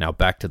purchase. Now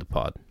back to the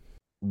pod.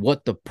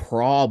 What the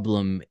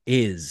problem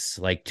is,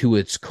 like, to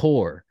its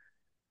core.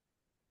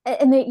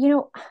 And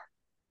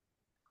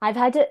I've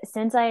had to,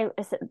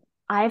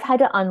 I've had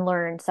to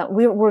unlearn. So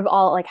we've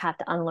all like have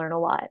to unlearn a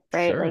lot,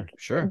 right? Sure, Like,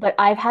 sure. but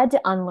I've had to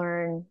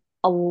unlearn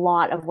a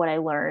lot of what I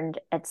learned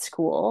at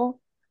school.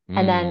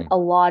 And then Mm, a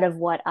lot of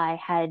what I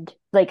had,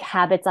 like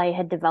habits I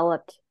had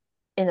developed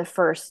in the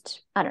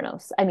first, I don't know.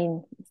 I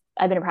mean,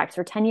 I've been in practice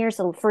for 10 years,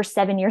 so the first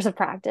 7 years of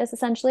practice,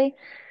 essentially,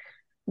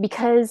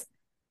 because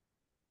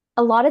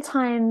a lot of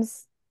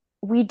times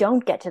we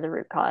don't get to the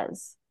root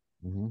cause.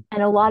 mhm,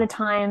 And a lot of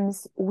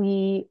times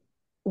we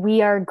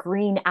are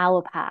green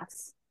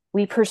allopaths.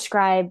 We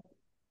prescribe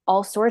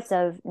all sorts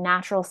of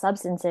natural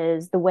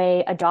substances the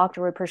way a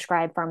doctor would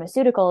prescribe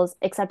pharmaceuticals,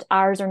 except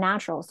ours are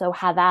natural. So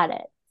have at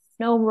it.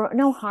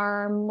 No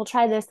harm. We'll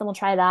try this, then we'll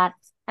try that.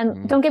 And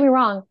mm, don't get me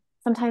wrong,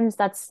 sometimes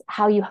that's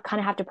how you kind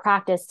of have to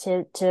practice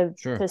to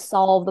sure.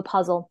 solve the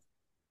puzzle.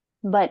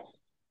 But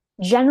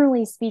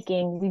generally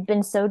speaking, we've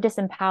been so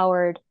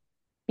disempowered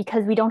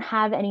because we don't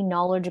have any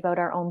knowledge about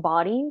our own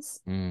bodies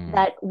Mm,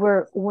 that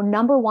we're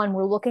number one,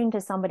 we're looking to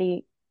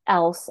somebody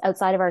else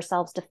outside of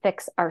ourselves to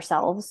fix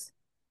ourselves.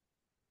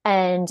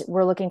 And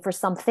we're looking for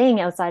something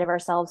outside of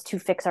ourselves to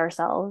fix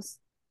ourselves.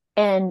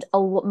 And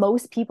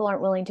most people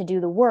aren't willing to do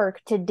the work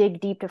to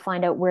dig deep to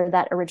find out where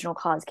that original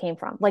cause came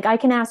from. Like, I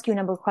can ask you a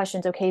number of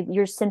questions. Okay,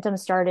 your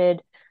symptoms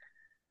started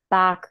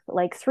back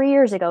like 3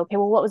 years ago. Okay,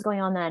 well, what was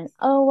going on then?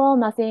 Oh, well,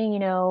 nothing, we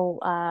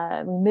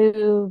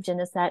moved and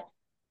this, that.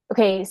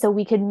 Okay, so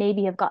we could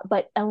maybe have got,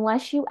 but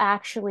unless you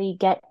actually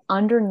get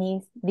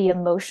underneath the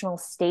emotional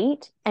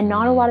state, and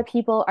not a lot mm, of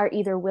people are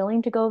either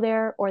willing to go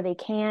there or they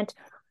can't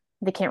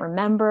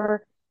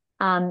remember.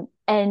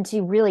 And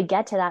to really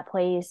get to that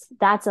place,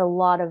 that's a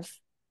lot of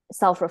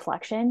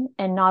self-reflection,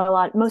 and not a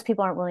lot, most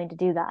people aren't willing to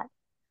do that.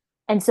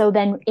 And so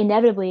then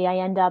inevitably I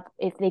end up,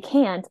 if they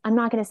can't, I'm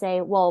not going to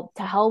say, well,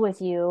 to hell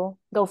with you,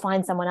 go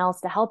find someone else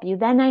to help you.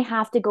 Then I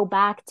have to go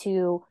back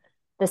to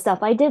the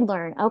stuff I did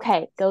learn.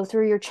 Okay, go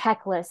through your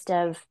checklist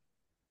of,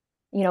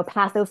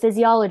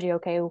 pathophysiology.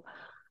 Okay,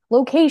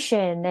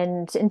 location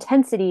and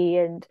intensity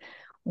and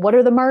what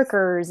are the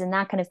markers and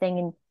that kind of thing.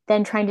 And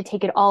then trying to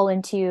take it all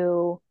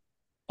into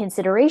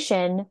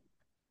consideration,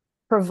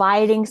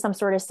 providing some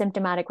sort of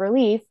symptomatic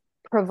relief,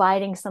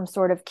 providing some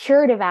sort of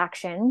curative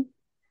action,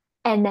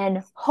 and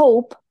then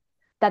hope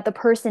that the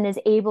person is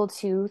able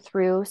to,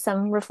 through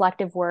some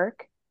reflective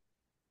work,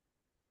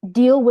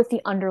 deal with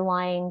the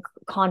underlying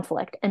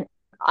conflict. And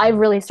I Yeah.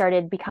 really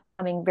started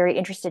becoming very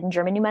interested in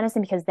German new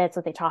medicine because that's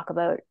what they talk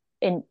about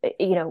in,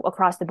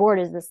 across the board,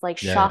 is this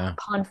like Yeah. shock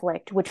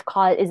conflict, which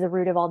is the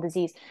root of all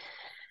disease.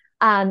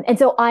 And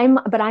so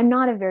but I'm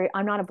not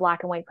a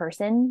black and white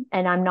person,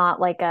 and I'm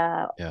not like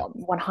a Yeah.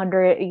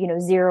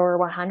 100, 0 or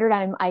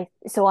 100.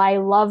 So I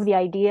love the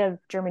idea of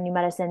German new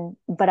medicine,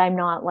 but I'm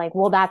not like,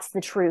 well, that's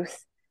the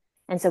truth.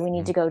 And so we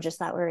need Mhm. to go just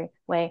that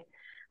way.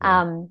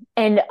 Yeah.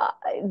 And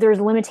there's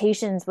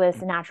limitations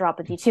with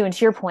naturopathy too. And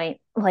to your point,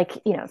 like,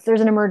 if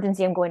there's an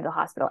emergency, I'm going to the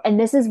hospital. And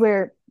this is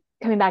where,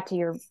 coming back to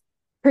your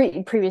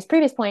previous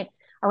point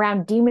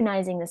around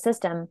demonizing the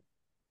system,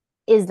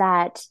 is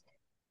that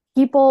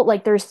people,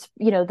 like, there's,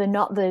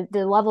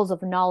 the levels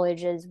of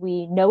knowledge is,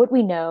 we know what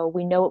we know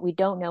what we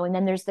don't know, and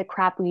then there's the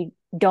crap we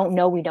don't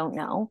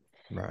know.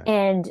 Right.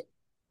 And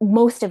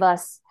most of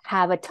us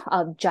have a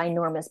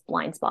ginormous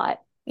blind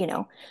spot.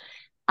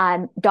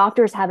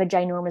 Doctors have a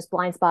ginormous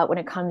blind spot when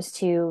it comes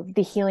to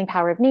the healing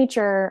power of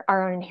nature,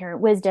 our own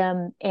inherent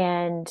wisdom,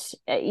 and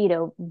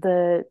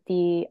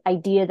the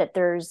idea that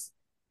there's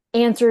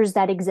answers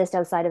that exist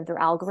outside of their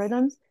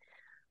algorithms.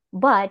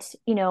 But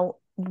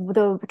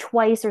the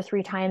twice or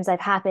three times I've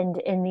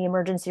happened in the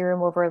emergency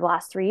room over the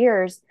last 3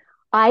 years,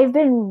 I'll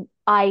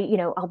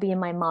be in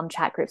my mom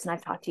chat groups, and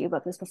I've talked to you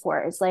about this before.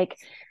 It's like,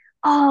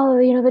 oh,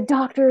 the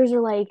doctors are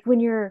like, when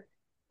you're,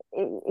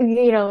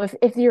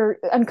 if you're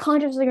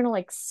unconscious, they're gonna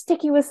like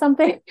stick you with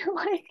something.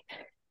 Like,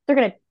 they're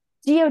gonna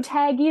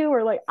geotag you,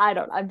 or like, I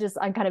don't,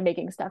 I'm kind of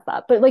making stuff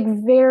up, but like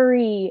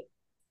very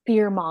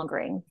fear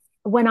mongering.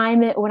 When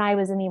I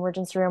was in the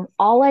emergency room,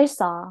 all I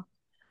saw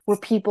were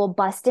people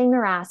busting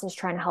their asses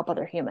trying to help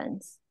other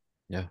humans.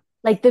 Yeah.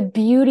 Like, the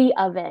beauty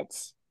of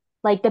it,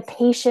 like the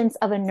patience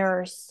of a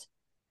nurse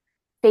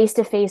face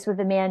to face with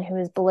a man who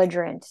is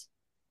belligerent.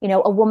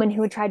 A woman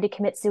who had tried to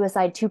commit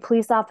suicide, two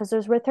police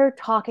officers with her,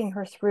 talking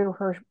her through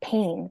her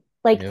pain.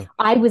 Like, Yeah.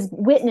 I was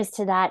witness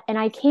to that. And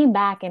I came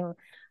back and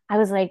I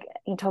was like,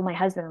 I told my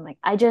husband, I'm like,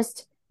 I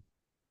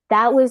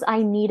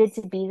needed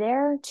to be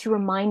there to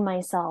remind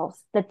myself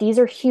that these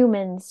are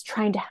humans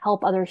trying to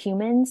help other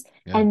humans,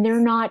 Yeah. and they're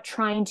not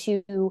trying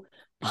to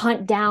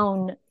hunt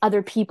down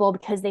other people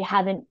because they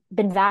haven't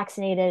been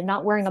vaccinated,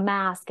 not wearing a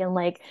mask, and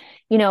like,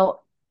 you know,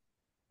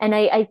 and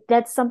I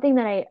that's something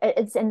that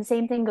it's, and the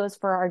same thing goes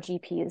for our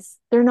GPs.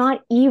 They're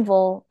not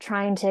evil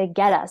trying to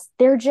get us.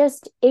 They're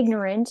just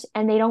ignorant,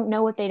 and they don't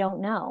know what they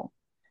don't know.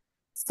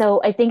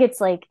 So I think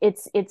it's like,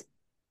 it's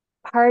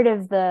part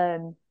of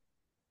the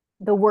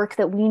work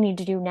that we need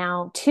to do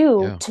now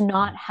too, Yeah. to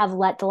not have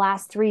let the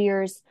last 3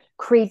 years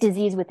create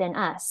disease within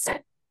us,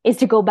 is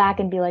to go back Mhm.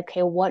 and be like,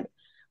 okay, what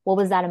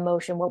was that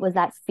emotion? What was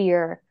that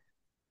fear?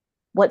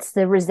 What's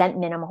the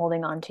resentment I'm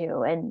holding on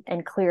to,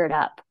 and clear it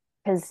up.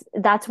 Because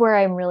that's where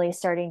I'm really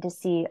starting to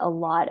see a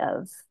lot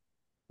of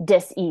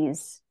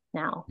dis-ease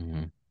now.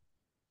 Mhm.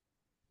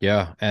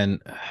 Yeah.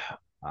 And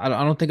I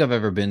don't think I've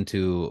ever been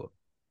to,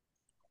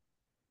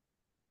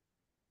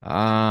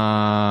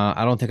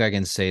 I don't think I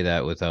can say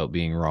that without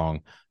being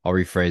wrong. I'll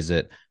rephrase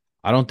it.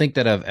 I don't think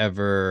that I've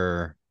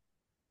ever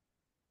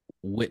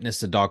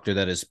witnessed a doctor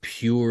that is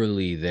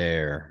purely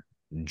there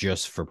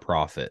just for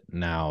profit.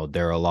 Now,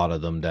 there are a lot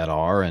of them that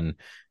are, and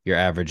your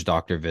average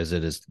doctor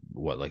visit is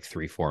what, like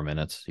 3 4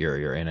 minutes.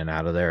 You're in and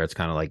out of there. It's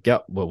kind of like,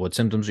 yep, what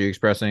symptoms are you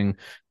expressing?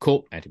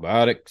 Cool,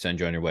 antibiotic, send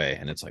you on your way.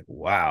 And it's like,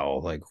 wow,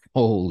 like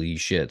holy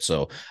shit.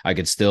 So I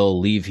could still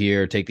leave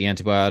here, take the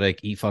antibiotic,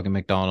 eat fucking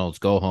McDonald's,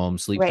 go home,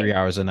 sleep Right. 3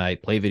 hours a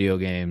night, play video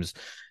games,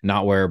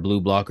 not wear blue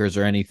blockers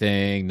or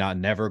anything, not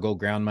never go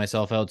ground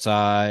myself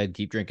outside,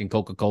 keep drinking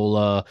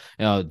Coca-Cola,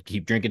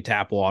 keep drinking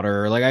tap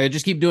water. Like, I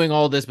just keep doing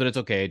all this, but it's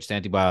okay. Just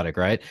antibiotic,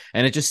 right?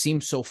 And it just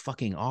seems so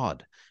fucking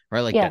odd,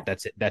 right? Like Yeah.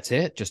 that's it. That's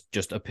it.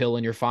 Just a pill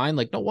and you're fine.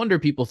 Like, no wonder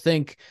people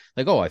think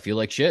like, oh, I feel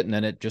like shit, and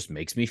then it just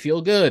makes me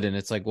feel good. And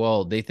it's like,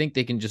 well, they think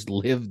they can just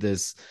live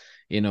this,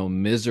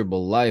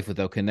 miserable life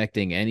without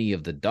connecting any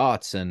of the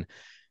dots. And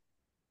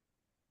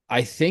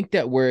I think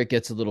that where it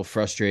gets a little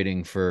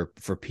frustrating for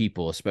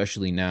people,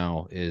 especially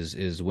now,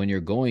 is when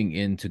you're going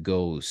in to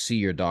go see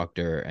your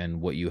doctor,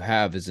 and what you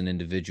have is an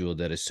individual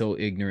that is so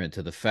ignorant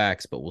to the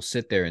facts, but will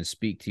sit there and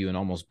speak to you and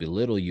almost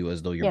belittle you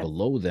as though you're Yeah.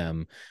 below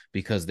them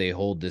because they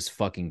hold this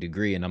fucking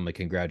degree. And I'm like,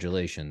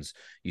 congratulations,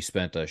 you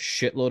spent a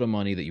shitload of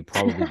money that you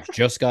probably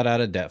just got out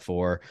of debt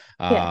for,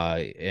 Yeah.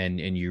 and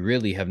you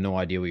really have no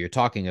idea what you're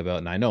talking about.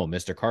 And I know,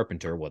 Mr.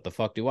 Carpenter, what the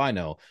fuck do I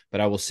know?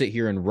 But I will sit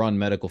here and run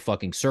medical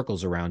fucking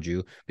circles around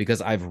you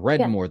because I've read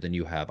Yeah. more than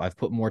you have. I've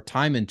put more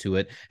time into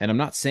it. And I'm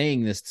not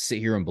saying this to sit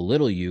here and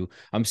belittle you.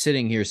 I'm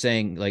sitting here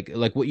saying like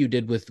what you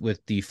did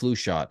with the flu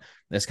shot.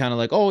 That's kind of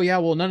like, oh yeah,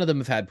 well, none of them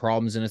have had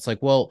problems. And it's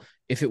like, well,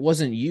 if it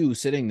wasn't you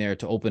sitting there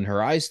to open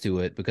her eyes to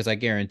it, because I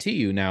guarantee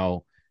you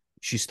now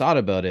she's thought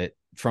about it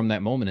from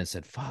that moment and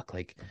said, fuck,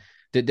 like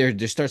there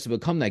starts to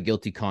become that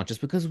guilty conscience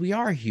because we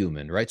are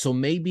human, right? So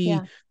maybe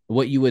Yeah.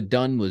 what you had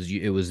done was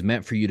it was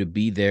meant for you to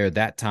be there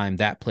that time,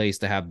 that place,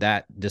 to have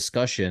that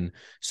discussion,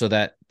 so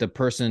that the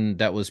person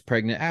that was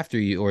pregnant after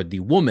you, or the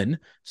woman,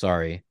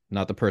 sorry,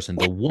 not the person,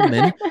 the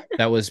woman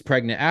that was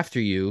pregnant after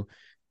you,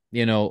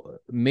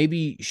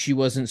 maybe she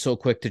wasn't so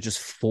quick to just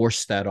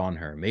force that on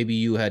her. Maybe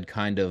you had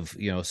kind of,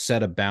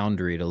 set a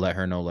boundary to let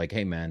her know, like,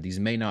 hey, man, these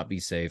may not be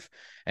safe,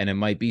 and it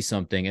might be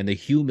something. And the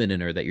human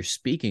in her that you're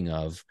speaking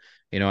of,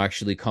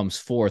 actually comes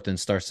forth and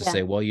starts to Yeah.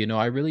 say, well,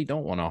 I really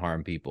don't want to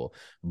harm people.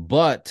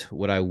 But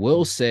what I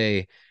will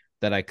say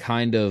that I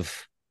kind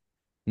of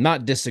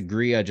not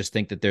disagree, I just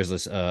think that there's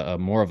this a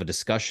more of a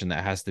discussion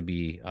that has to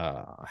be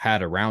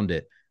had around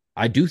it.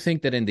 I do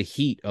think that in the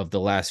heat of the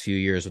last few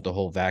years with the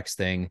whole vax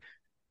thing,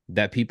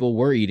 that people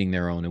were eating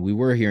their own, and we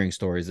were hearing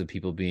stories of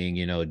people being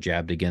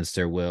jabbed against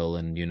their will,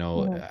 and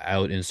Mhm.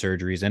 out in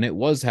surgeries, and it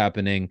was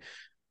happening.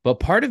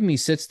 But part of me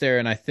sits there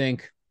and I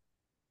think,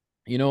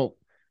 you know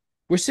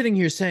we're sitting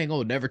here saying,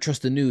 oh, never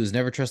trust the news,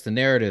 never trust the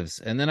narratives,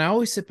 and then I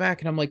always sit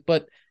back and I'm like,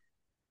 but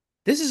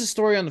this is a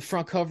story on the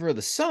front cover of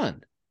the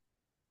Sun,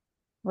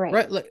 Right.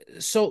 right? Like,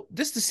 so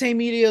this is the same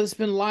media that's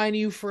been lying to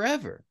you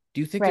forever.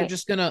 Do you think they're Right.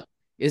 just gonna,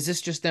 is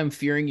this just them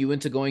fearing you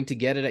into going to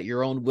get it at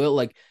your own will?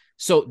 Like,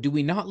 so do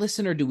we not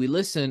listen, or do we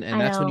listen? And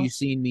I that's when you know.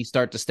 seen me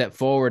start to step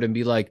forward and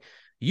be like,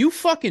 you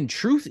fucking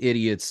truth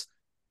idiots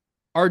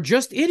are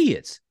just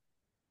idiots.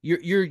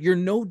 You're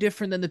no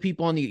different than the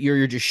people on the,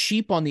 you're just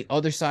sheep on the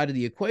other side of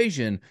the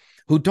equation,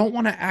 who don't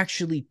want to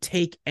actually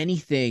take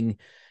anything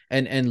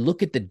and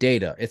look at the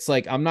data. It's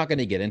like, I'm not going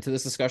to get into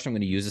this discussion. I'm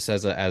going to use this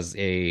as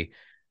a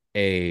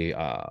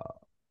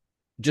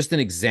just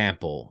an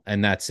example,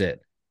 and that's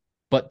it.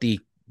 But the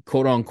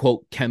quote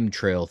unquote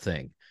chemtrail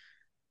thing.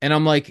 And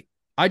I'm like,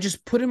 I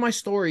just put in my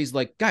stories,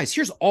 like, guys,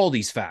 here's all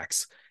these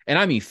facts. And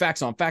I mean,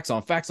 facts on facts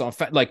on facts on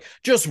facts, like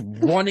just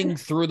running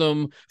through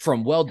them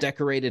from well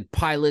decorated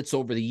pilots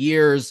over the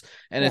years.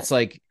 And Yeah. it's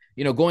like,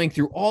 going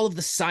through all of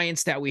the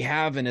science that we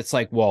have. And it's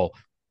like, well,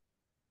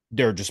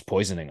 they're just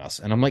poisoning us.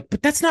 And I'm like,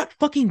 but that's not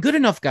fucking good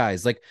enough,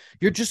 guys. Like,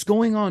 you're just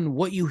going on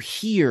what you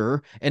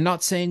hear and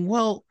not saying,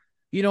 well,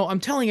 I'm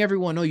telling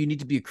everyone, oh, you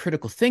need to be a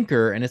critical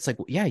thinker. And it's like,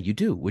 well, yeah, you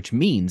do, which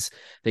means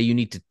that you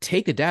need to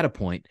take a data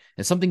point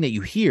and something that you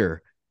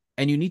hear,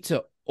 and you need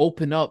to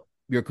open up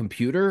your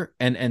computer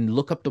and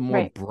look up the more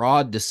Right.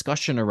 broad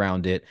discussion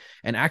around it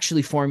and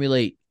actually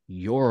formulate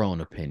your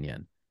own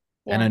opinion.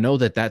 And I Yeah. know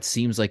that that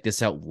seems like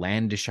this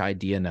outlandish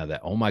idea now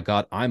that, oh my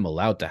God, I'm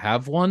allowed to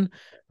have one,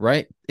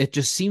 right? It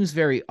just seems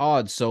very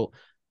odd. So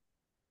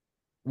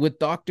with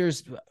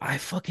doctors, I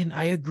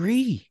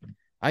agree.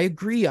 I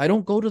agree. I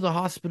don't go to the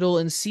hospital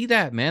and see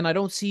that, man. I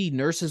don't see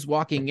nurses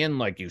walking in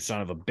like, you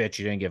son of a bitch,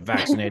 you didn't get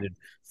vaccinated,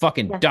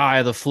 fucking Yeah. die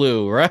of the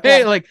flu, right?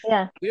 Yeah. Like,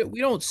 Yeah.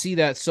 we don't see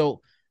that.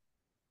 So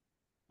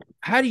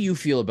how do you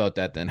feel about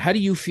that then? How do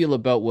you feel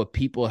about what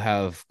people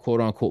have,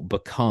 quote unquote,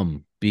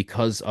 become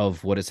because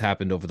of what has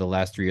happened over the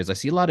last 3 years? I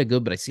see a lot of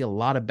good, but I see a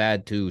lot of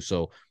bad too.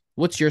 So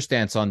what's your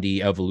stance on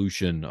the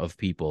evolution of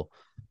people?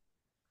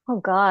 Oh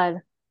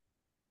God.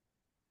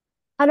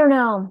 I don't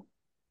know.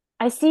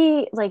 I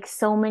see like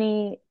so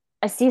many,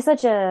 I see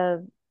such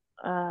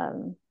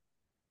um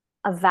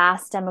a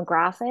vast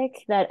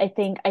demographic that I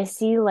think I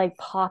see like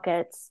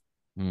pockets.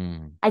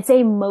 Hmm. I'd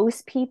say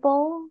most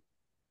people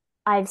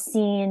I've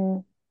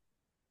seen,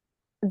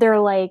 they're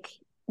like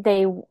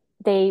they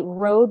they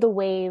rode the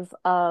wave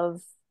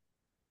of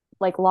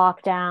like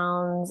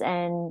lockdowns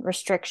and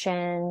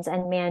restrictions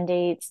and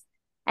mandates,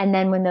 and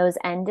then when those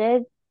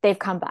ended, they've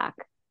come back.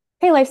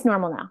 Hey, life's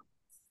normal now.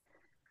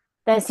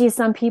 That I see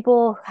some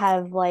people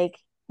have like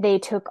they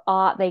took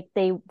off, like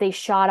they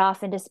shot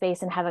off into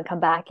space and haven't come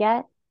back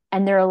yet,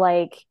 and they're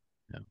like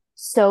Yeah.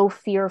 so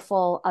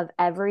fearful of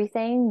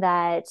everything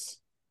that,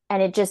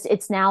 and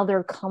it's now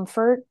their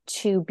comfort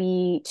to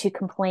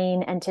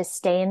complain and to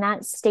stay in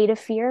that state of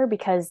fear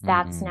because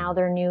that's now Mm-mm.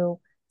 their new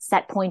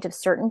set point of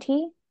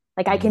certainty.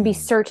 Like I can be Mm.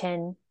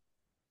 certain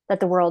that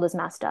the world is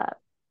messed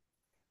up.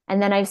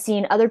 And then I've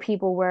seen other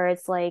people where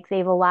it's like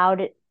they've allowed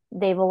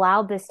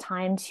this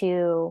time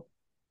to,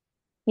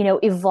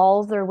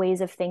 evolve their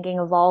ways of thinking,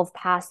 evolve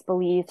past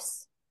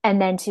beliefs,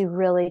 and then to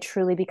really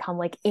truly become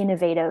like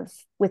innovative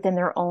within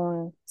their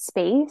own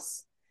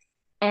space.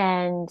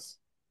 And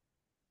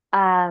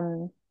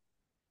um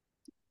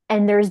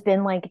and there's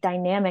been like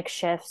dynamic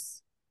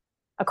shifts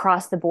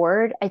across the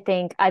board. I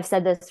think I've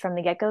said this from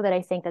the get-go that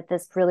I think that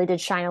this really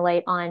did shine a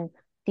light on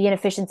the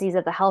inefficiencies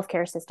of the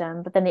healthcare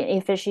system, but then the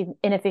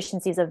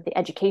inefficiencies of the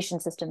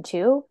education system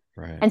too.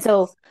 Right. And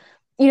so,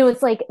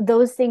 it's like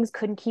those things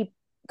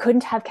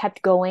couldn't have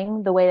kept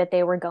going the way that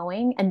they were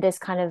going, and this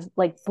kind of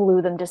like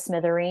blew them to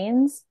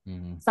smithereens.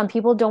 Mm. Some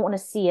people don't want to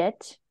see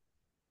it,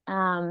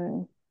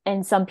 and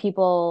some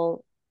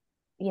people,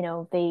 but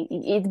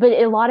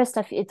a lot of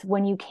stuff, it's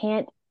when you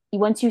can't,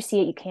 once you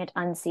see it, you can't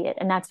unsee it,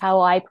 and that's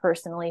how I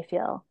personally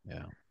feel.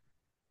 Yeah.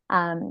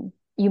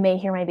 You may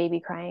hear my baby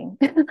crying.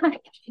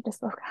 She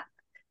just woke up.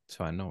 It's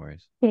fine. No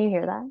worries. Can you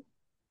hear that?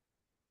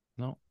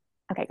 No.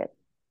 Okay, good.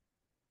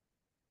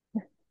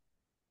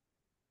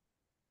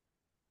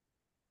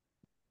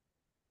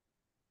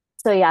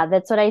 So yeah,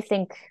 that's what I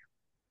think.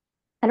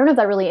 I don't know if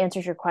that really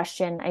answers your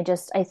question. I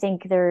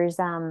think there's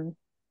I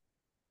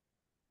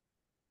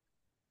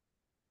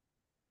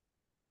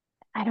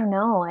don't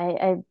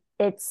know.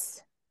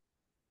 It's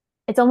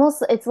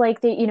almost it's like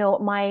the,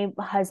 my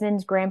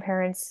husband's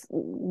grandparents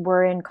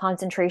were in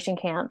concentration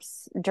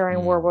camps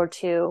during World Mm, War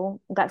II,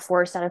 got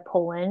forced out of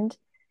Poland.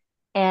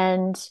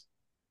 And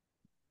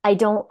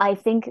I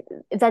think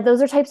that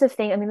those are types of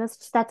things. I mean,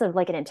 that's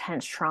like an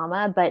intense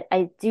trauma, but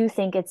I do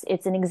think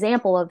it's an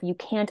example of you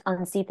can't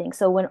unsee things.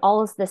 So when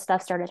all of this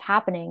stuff started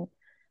happening,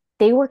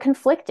 they were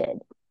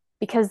conflicted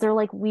because they're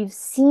like, we've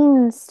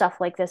seen stuff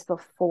like this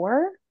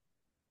before,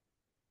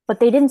 but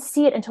they didn't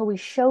see it until we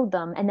showed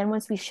them. And then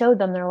once we showed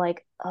them, they're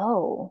like,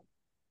 oh,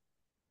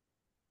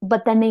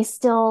 but then they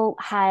still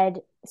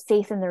had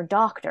faith in their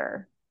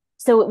doctor.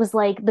 So it was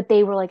like, but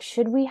they were like,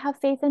 should we have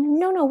faith in him?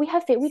 No, no, we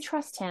have faith. We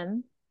trust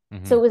him.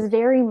 So hmm it was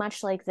very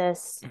much like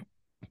this,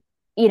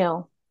 you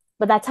know,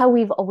 but that's how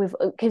we've,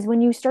 because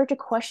when you start to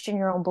question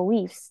your own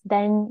beliefs,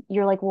 then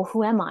you're like, well,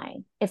 who am I?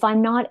 If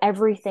I'm not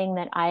everything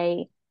that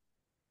I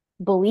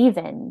believe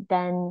in,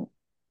 then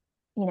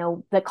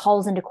that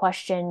calls into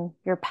question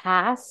your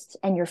past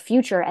and your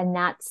future, and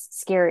that's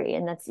scary.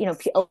 And that's,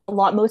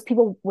 most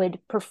people would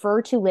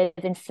prefer to live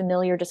in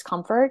familiar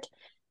discomfort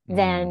hmm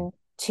than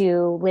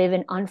to live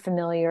in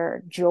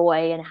unfamiliar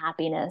joy and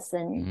happiness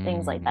and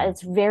things like that. hmm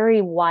It's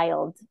very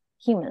wild.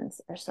 Humans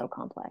are so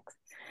complex.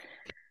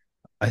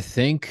 I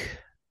think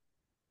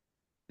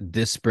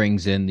this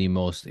brings in the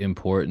most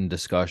important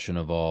discussion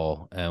of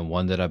all, and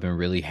one that I've been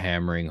really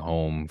hammering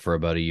home for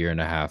about a year and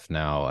a half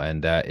now,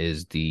 and that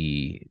is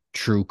the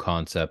true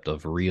concept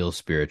of real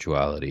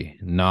spirituality,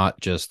 not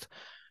just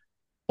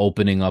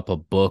opening up a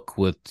book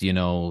with,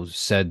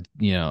 said,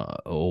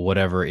 or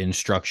whatever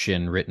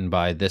instruction written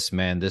by this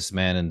man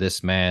and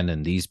this man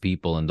and these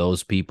people and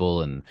those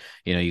people, and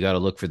you got to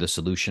look for the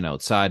solution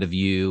outside of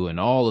you and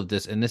all of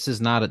this. And this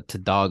is not to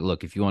dog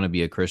look, if you want to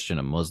be a Christian,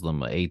 a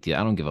Muslim, a atheist,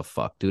 I don't give a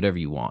fuck, do whatever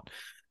you want.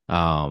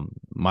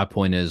 My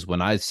point is,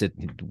 when I sit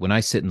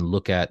and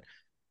look at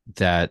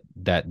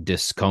that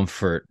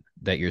discomfort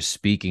that you're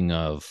speaking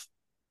of,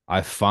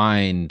 I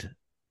find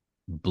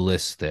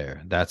bliss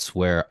there. That's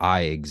where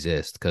I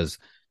exist, because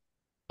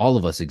all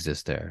of us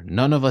exist there.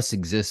 None of us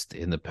exist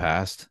in the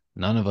past.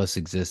 None of us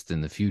exist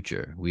in the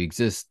future. We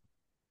exist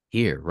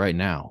here right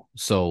now.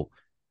 So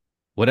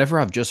whatever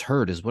I've just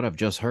heard is what I've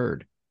just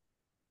heard.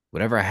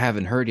 Whatever I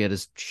haven't heard yet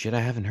is shit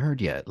I haven't heard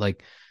yet.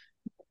 Like,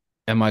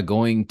 am I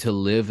going to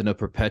live in a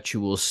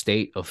perpetual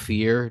state of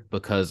fear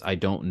because I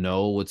don't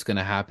know what's going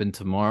to happen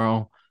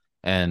tomorrow?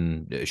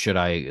 And should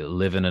I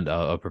live in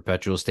a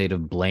perpetual state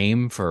of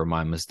blame for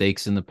my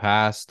mistakes in the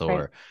past Right.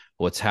 or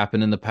what's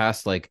happened in the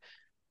past? Like,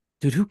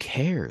 dude, who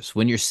cares?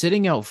 When you're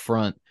sitting out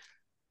front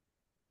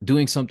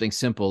doing something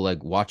simple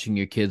like watching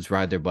your kids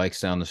ride their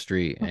bikes down the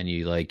street, and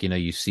you, like,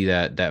 you see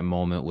that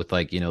moment with,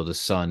 like, the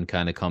sun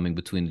kind of coming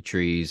between the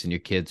trees and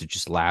your kids are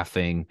just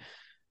laughing.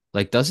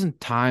 Like, doesn't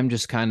time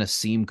just kind of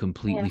seem Yeah.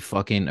 completely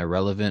fucking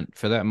irrelevant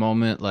for that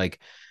moment? Like,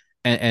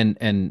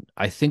 and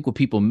I think what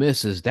people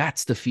miss is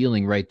that's the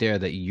feeling right there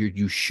that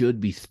you should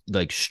be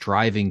like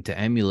striving to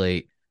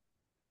emulate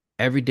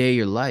every day of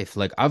your life.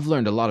 Like, I've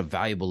learned a lot of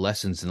valuable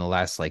lessons in the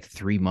last like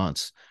 3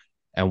 months,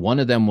 and one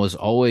of them was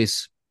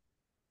always,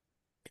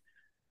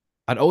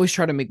 I'd always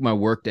try to make my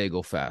workday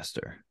go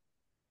faster.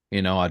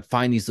 I'd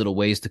find these little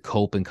ways to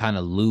cope and kind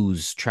of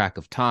lose track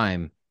of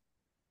time.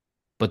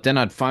 But then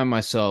I'd find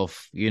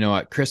myself,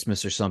 at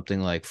Christmas or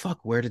something, like, fuck,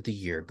 where did the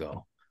year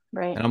go?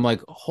 Right. And I'm like,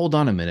 hold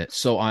on a minute.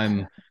 So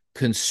I'm I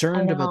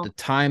concerned about the know.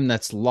 time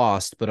that's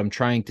lost, but I'm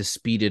trying to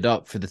speed it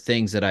up for the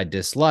things that I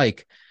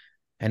dislike.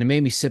 And it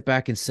made me sit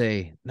back and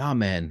say, nah,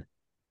 man,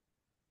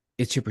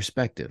 it's your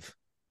perspective.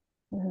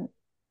 Mhm.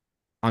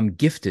 I'm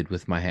gifted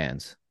with my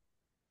hands.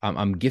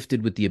 I'm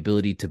gifted with the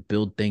ability to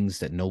build things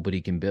that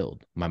nobody can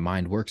build. My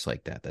mind works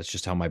like that. That's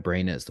just how my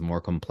brain is. The more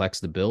complex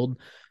the build,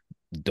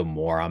 the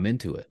more I'm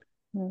into it.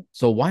 Mhm.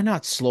 So why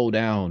not slow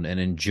down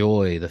and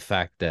enjoy the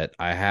fact that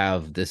I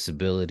have this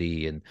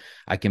ability and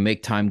I can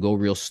make time go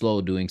real slow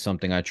doing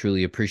something I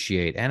truly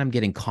appreciate, and I'm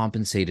getting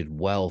compensated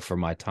well for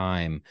my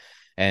time.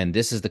 And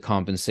this is the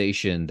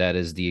compensation, that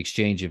is the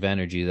exchange of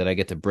energy that I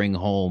get to bring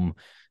home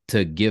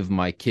to give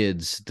my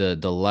kids the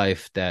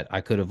life that I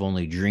could have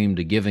only dreamed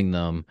of giving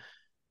them.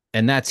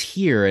 And that's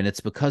here, and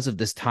it's because of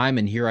this time,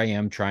 and here I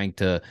am trying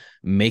to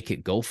make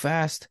it go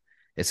fast.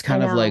 It's I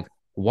kind of like, know.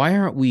 why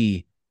aren't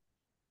we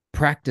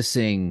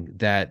practicing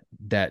that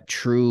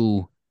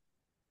true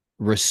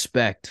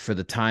respect for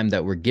the time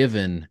that we're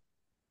given,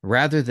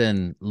 rather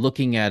than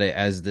looking at it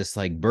as this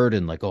like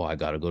burden, like, oh, I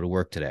got to go to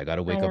work today, I got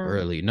to I wake up know.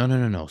 early. No, no,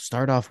 no, no.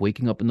 Start off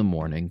waking up in the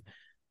morning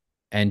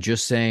and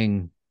just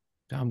saying,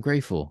 I'm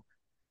grateful.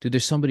 Dude,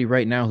 there's somebody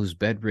right now who's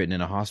bedridden in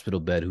a hospital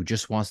bed who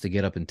just wants to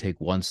get up and take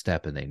one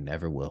step, and they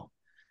never will.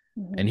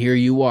 Mhm. And here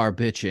you are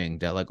bitching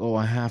that, like, oh,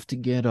 I have to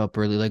get up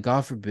early. Like,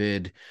 God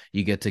forbid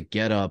you get to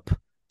get up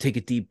take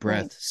a deep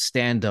Right. breath,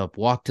 stand up,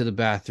 walk to the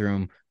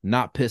bathroom,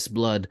 not piss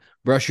blood,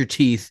 brush your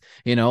teeth,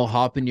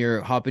 hop in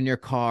your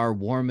car,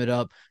 warm it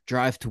up,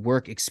 drive to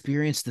work,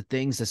 experience the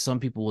things that some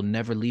people will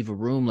never leave a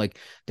room. Like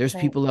there's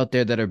Right. people out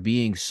there that are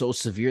being so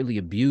severely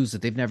abused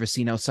that they've never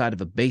seen outside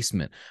of a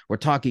basement. We're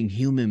talking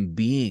human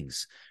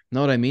beings. You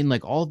know what I mean?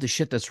 Like all of the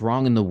shit that's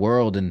wrong in the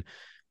world, and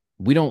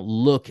we don't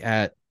look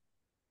at,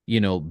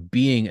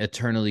 being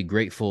eternally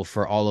grateful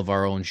for all of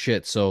our own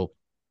shit. So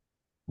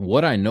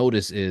what I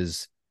notice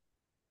is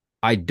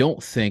I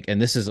don't think,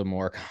 and this is a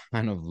more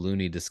kind of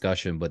loony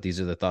discussion, but these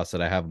are the thoughts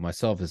that I have of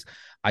myself, is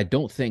I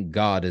don't think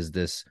God is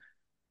this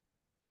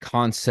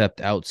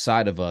concept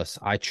outside of us.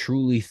 I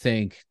truly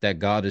think that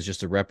God is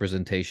just a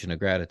representation of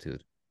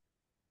gratitude.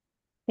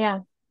 Yeah.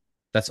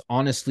 That's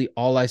honestly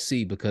all I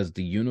see, because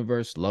the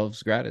universe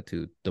loves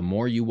gratitude. The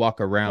more you walk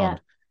Yeah.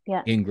 around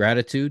Yeah. in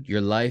gratitude,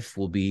 your life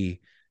will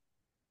be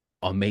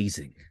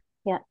amazing,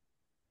 Yeah. And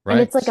right?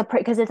 it's like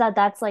because it's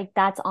that's like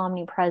that's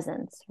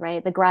omnipresence,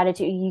 right? The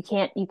gratitude, you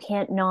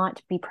can't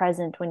not be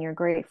present when you're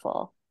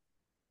grateful.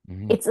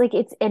 Mm-hmm. It's like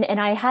and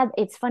I had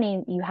it's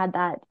funny you had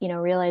that,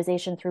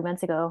 realization 3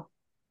 months ago.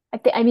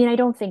 I mean, I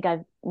don't think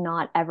I've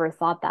not ever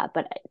thought that,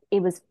 but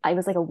I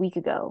was like a week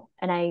ago,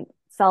 and I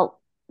felt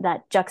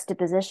that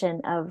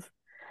juxtaposition of,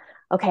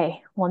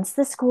 okay, once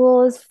the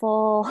school is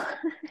full,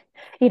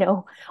 you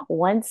know,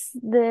 once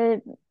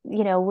when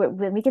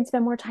we can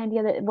spend more time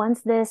together,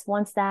 once this,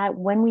 once that,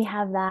 when we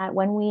have that,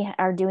 when we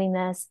are doing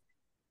this,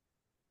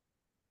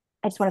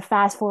 I just want to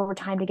fast forward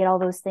time to get all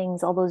those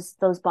things, all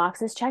those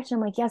boxes checked. And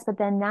I'm like, yes, but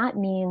then that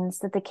means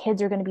that the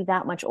kids are going to be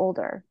that much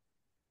older,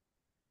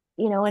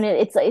 and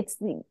it's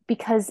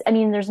because I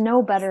mean, there's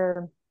no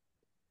better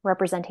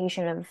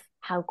representation of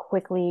how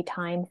quickly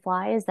time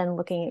flies than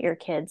looking at your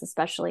kids,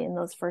 especially in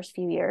those first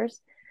few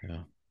years.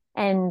 Yeah.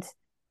 And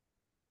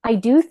I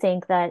do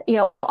think that,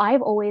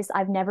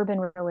 I've never been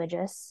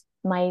religious.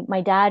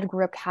 My dad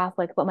grew up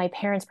Catholic, but my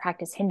parents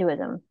practiced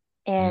Hinduism.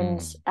 And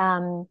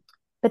Mm.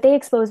 but they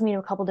exposed me to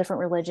a couple different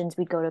religions.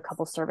 We'd go to a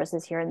couple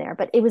services here and there,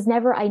 but it was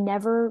never I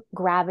never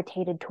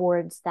gravitated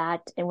towards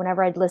that. And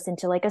whenever I'd listen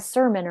to like a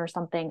sermon or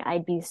something,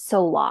 I'd be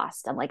so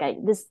lost. I'm like, I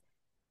this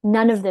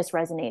none of this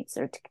resonates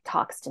or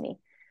talks to me.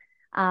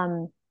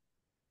 Um,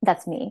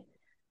 that's me.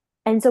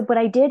 And so, but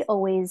I did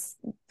always,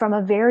 from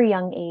a very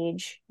young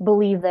age,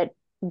 believe that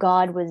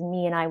God was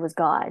me and I was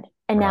God.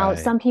 And now Right.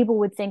 some people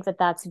would think that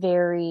that's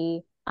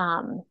very,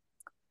 I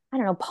don't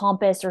know,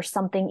 pompous or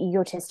something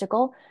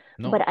egotistical.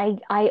 No. But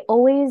I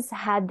always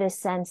had this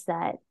sense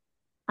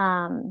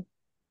um,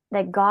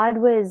 that God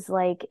was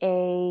like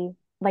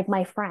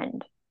my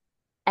friend,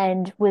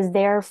 and was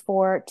there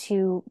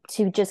to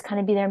just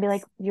kind of be there and be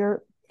like,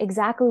 you're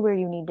exactly where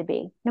you need to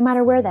be, no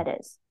matter where Mm-hmm. that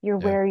is. You're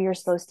Yeah. where you're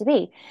supposed to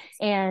be.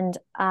 And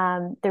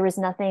there was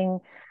nothing,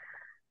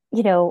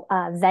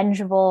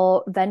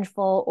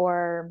 vengeful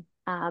or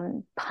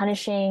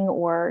punishing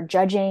or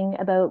judging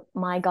about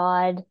my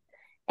God.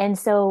 And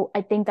so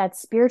I think that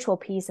spiritual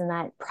piece and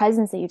that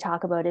presence that you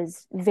talk about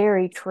is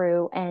very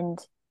true. And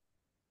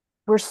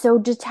we're so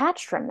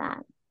detached from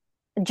that.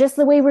 Just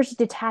the way we're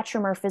detached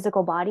from our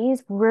physical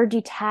bodies, we're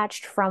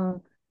detached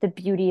from the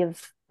beauty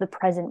of the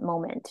present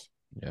moment.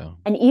 Yeah.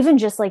 And even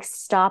just like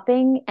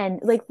stopping and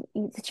like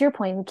to your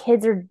point,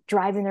 kids are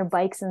driving their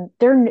bikes and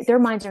their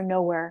minds are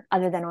nowhere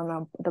other than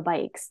on the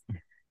bikes.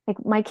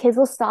 Like my kids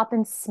will stop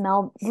and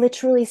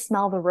literally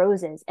smell the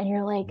roses, and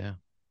you're Yeah.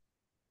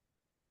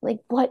 like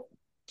what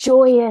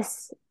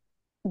joyous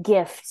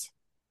gift.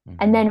 And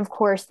Mm-hmm. then of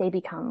course they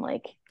become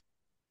like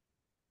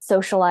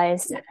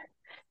socialized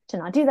to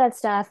not do that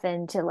stuff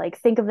and to like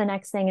think of the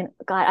next thing. And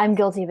God, I'm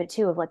guilty of it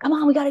too, of like, come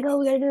on, we gotta go,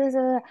 we gotta do this.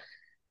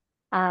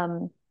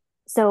 Um,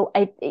 so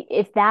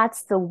if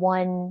that's the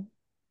one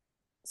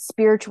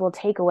spiritual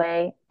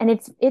takeaway, and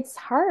it's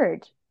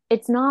hard.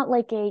 It's not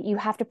like you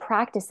have to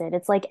practice it.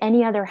 It's like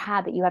any other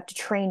habit. You have to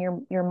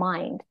train your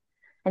mind.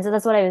 And so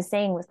that's what I was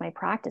saying with my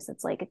practice.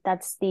 It's like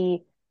that's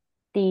the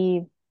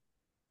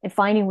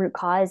finding root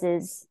cause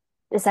is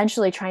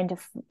essentially trying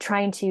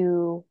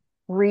to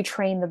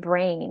retrain the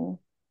brain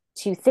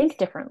to think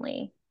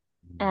differently.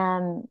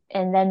 And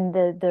then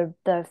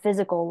the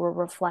physical will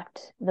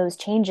reflect those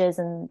changes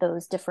and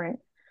those different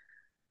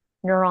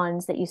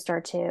neurons that you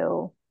start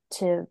to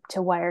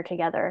wire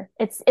together.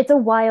 It's a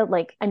wild,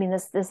 like, I mean,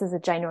 this is a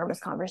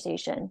ginormous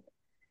conversation.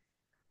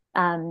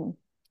 Um,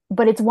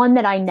 but it's one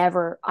that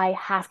I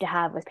have to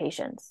have with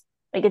patients.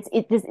 Like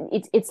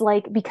it's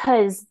like,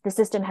 because the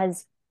system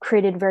has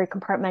created a very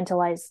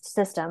compartmentalized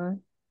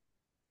system.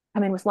 I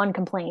mean, with one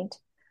complaint.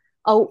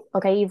 Oh,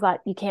 okay,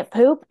 you can't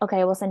poop.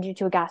 Okay, we'll send you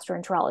to a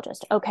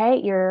gastroenterologist.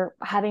 Okay, you're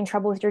having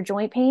trouble with your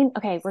joint pain.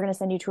 Okay, we're going to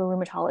send you to a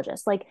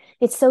rheumatologist. Like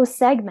it's so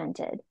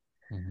segmented.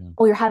 Mm-hmm.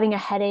 Oh, you're having a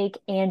headache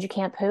and you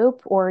can't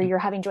poop, or you're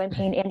having joint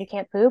pain and you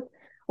can't poop.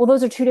 Well,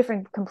 those are two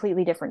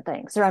completely different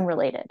things. They're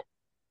unrelated,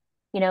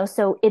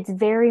 So it's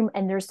very,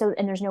 and there's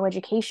no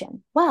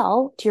education.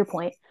 Well, to your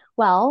point,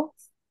 well,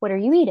 what are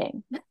you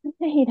eating?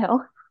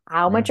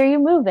 How much Right. are you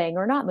moving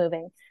or not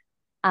moving?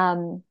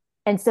 Um,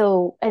 and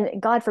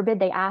God forbid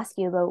they ask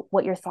you about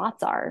what your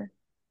thoughts are.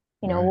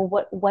 You know,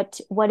 Right. well,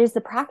 what is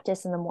the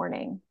practice in the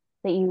morning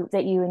that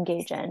you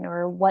engage in,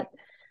 or what,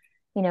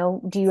 you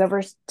know, do you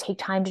ever take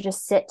time to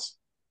just sit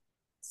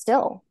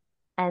still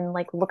and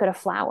like look at a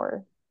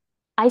flower?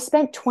 I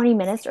spent 20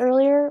 minutes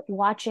earlier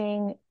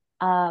watching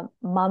Mama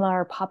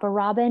or Papa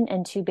Robin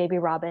and two baby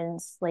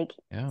robins like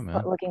Yeah,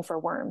 man. looking for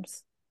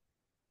worms.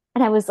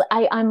 And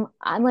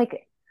I'm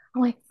like,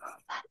 oh,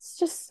 that's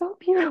just so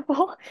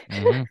beautiful.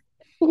 Mm-hmm.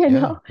 You Yeah,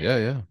 know? yeah,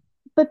 yeah.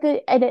 But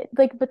the and it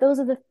like but those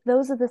are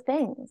the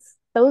things.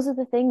 Those are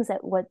the things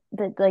that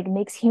like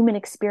makes human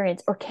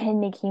experience or can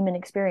make human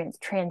experience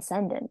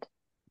transcendent,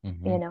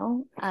 Mm-hmm. you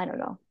know? I don't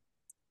know.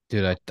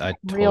 Dude, I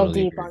Real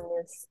totally deep agree. on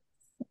this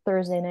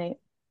Thursday night.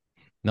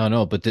 No,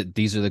 no, but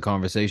these are the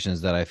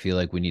conversations that I feel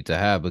like we need to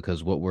have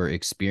because what we're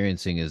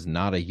experiencing is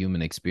not a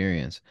human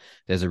experience.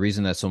 There's a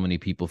reason that so many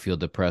people feel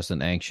depressed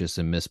and anxious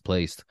and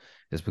misplaced.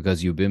 It's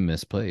because you've been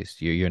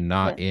misplaced. You're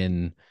not Yeah.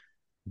 in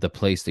the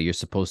place that you're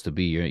supposed to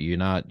be. You're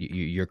not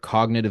you're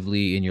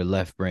cognitively in your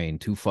left brain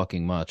too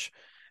fucking much.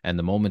 And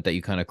the moment that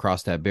you kind of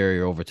cross that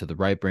barrier over to the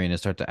right brain and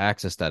start to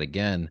access that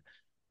again,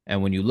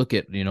 and when you look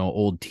at,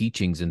 old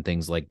teachings and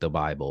things like the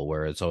Bible,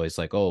 where it's always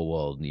like, oh,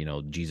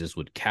 well, Jesus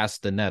would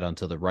cast the net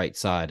onto the right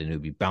side and it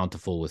would be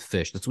bountiful with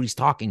fish. That's what he's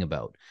talking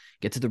about.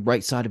 Get to the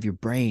right side of your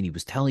brain. He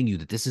was telling you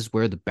that this is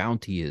where the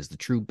bounty is, the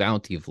true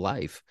bounty of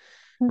life,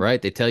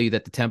 right? They tell you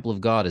that the temple of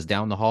God is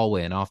down the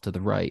hallway and off to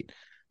the right.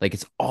 Like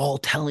it's all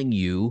telling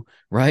you,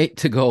 right,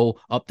 to go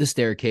up the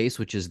staircase,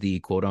 which is the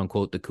quote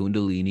unquote the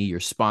Kundalini, your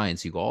spine.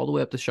 So you go all the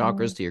way up the Mm.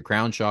 chakras to your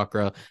crown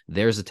chakra.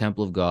 There's the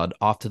temple of God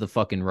off to the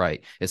fucking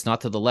right. It's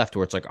not to the left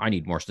where it's like, I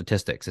need more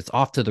statistics. It's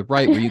off to the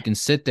right where you can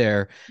sit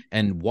there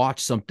and watch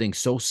something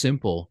so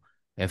simple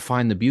and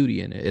find the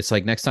beauty in it. It's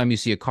like next time you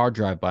see a car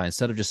drive by,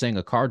 instead of just saying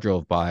a car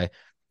drove by,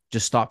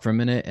 just stop for a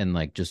minute and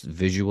like just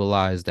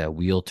visualize that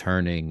wheel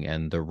turning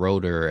and the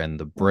rotor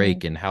and the Mm.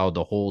 brake and how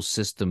the whole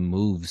system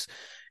moves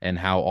and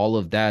how all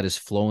of that is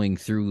flowing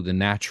through the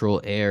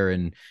natural air,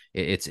 and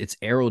it's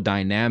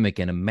aerodynamic,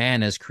 and a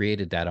man has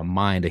created that,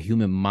 a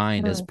human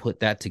mind has Mm. put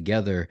that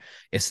together.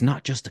 It's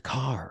not just a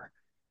car.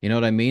 You know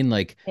what I mean?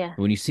 Like Yeah.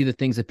 when you see the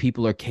things that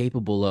people are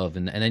capable of,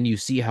 and then you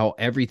see how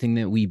everything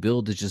that we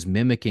build is just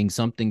mimicking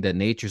something that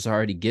nature's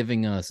already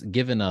given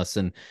us,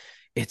 and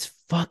it's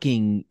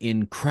fucking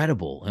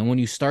incredible. And when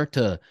you start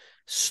to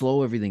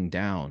slow everything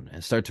down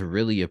and start to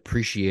really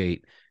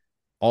appreciate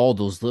all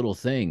those little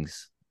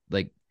things,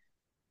 like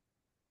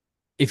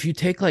if you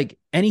take like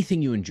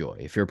anything you enjoy,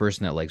 if you're a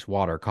person that likes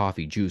water,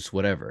 coffee, juice,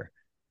 whatever,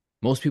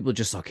 most people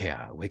just, okay,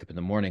 I wake up in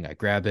the morning, I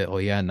grab it. Oh,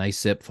 yeah, nice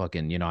sip.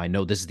 Fucking, I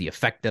know this is the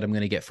effect that I'm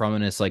going to get from it.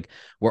 And it's like,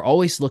 we're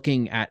always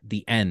looking at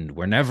the end.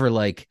 We're never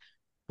like,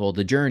 well,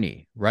 the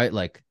journey, right?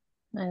 Like,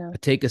 I I know.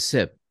 take a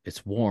sip,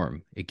 it's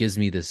warm, it gives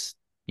me this,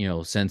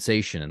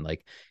 sensation. And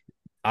like,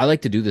 I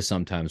like to do this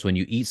sometimes when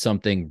you eat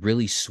something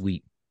really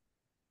sweet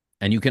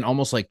and you can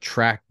almost like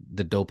track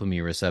the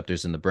dopamine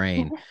receptors in the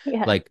brain.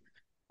 Yeah. Like,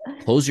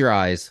 close your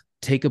eyes,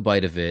 take a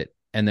bite of it,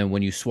 and then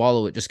when you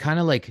swallow it, just kind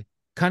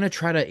of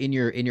try to in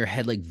your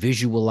head like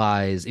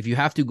visualize. If you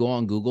have to, go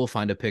on Google,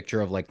 find a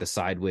picture of like the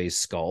sideways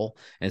skull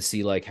and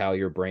see like how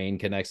your brain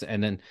connects,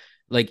 and then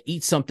like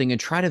eat something and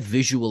try to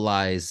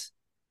visualize,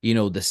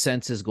 the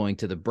senses going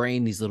to the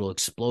brain, these little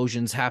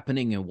explosions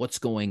happening and what's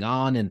going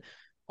on, and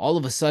all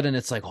of a sudden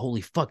it's like,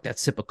 holy fuck, that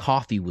sip of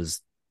coffee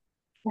was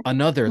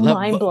another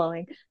level. Mind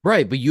blowing.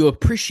 Right, but you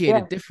appreciate Yeah.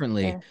 it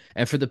differently. Yeah.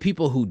 And for the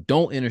people who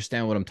don't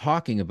understand what I'm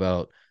talking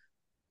about,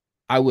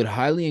 I would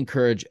highly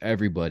encourage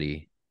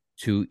everybody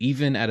to,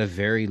 even at a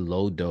very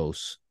low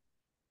dose,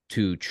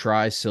 to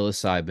try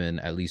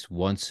psilocybin at least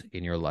once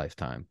in your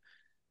lifetime.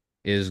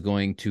 It is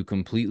going to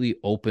completely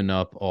open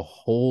up a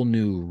whole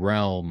new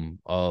realm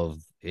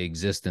of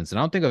existence. And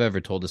I don't think I've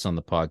ever told this on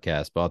the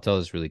podcast, but I'll tell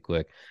this really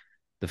quick.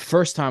 The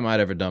first time I'd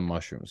ever done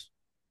mushrooms,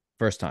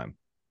 first time,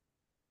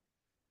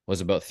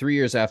 was about 3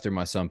 years after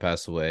my son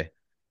passed away.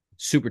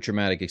 Super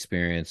traumatic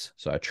experience.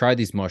 So I tried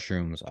these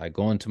mushrooms. I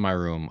go into my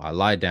room, I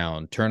lie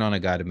down, turn on a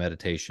guided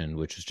meditation,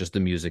 which is just the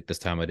music. This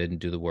time I didn't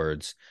do the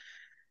words.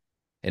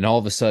 And all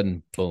of a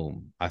sudden,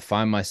 boom, I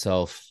find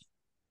myself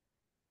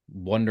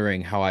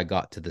wondering how I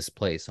got to this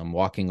place. I'm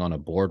walking on a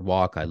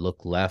boardwalk. I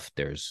look left.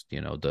 There's,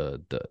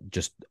 the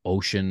just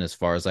ocean as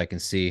far as I can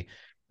see.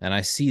 And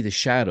I see the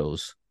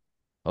shadows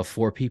of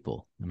four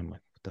people. And I'm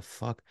like, what the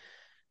fuck?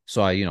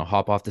 So I,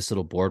 hop off this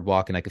little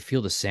boardwalk and I could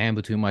feel the sand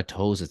between my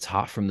toes. It's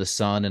hot from the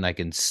sun and I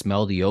can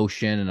smell the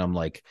ocean. And I'm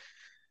like,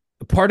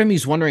 part of me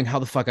is wondering how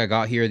the fuck I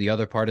got here. The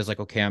other part is like,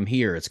 okay, I'm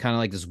here. It's kind of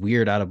like this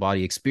weird out of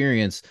body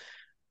experience.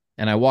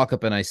 And I walk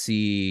up and I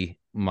see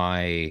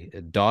my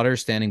daughter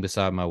standing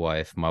beside my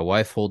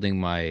wife holding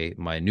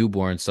my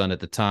newborn son at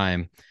the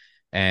time.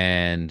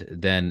 And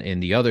then in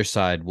the other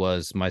side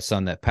was my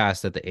son that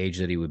passed at the age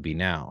that he would be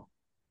now.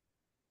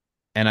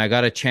 And I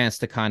got a chance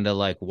to kind of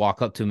like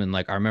walk up to him and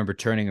like I remember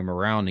turning him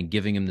around and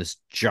giving him this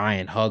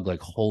giant hug,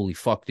 like, holy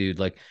fuck, dude.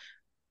 Like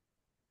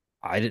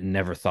I didn't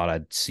never thought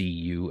I'd see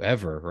you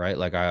ever, right?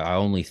 Like I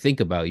only think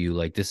about you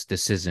like this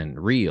isn't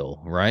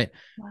real, right?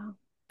 Wow.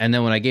 And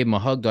then when I gave him a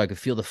hug, though, I could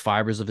feel the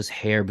fibers of his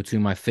hair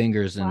between my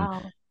fingers, and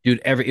Wow.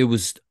 dude, it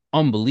was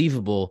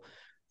unbelievable.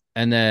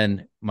 And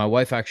then my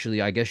wife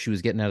actually, I guess she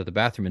was getting out of the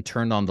bathroom and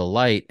turned on the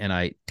light, and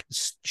I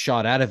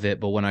shot out of it.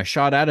 But when I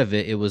shot out of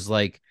it, it was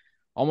like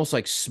almost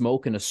like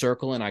smoke in a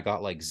circle, and I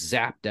got like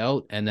zapped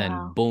out. And then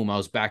Wow. boom, I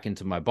was back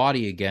into my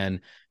body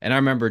again. And I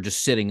remember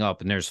just sitting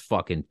up, and there's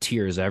fucking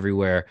tears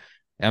everywhere.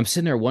 And I'm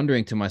sitting there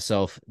wondering to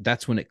myself,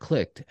 that's when it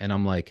clicked. And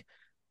I'm like,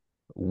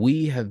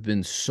 we have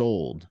been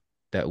sold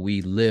that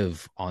we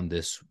live on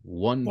this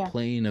one Yeah.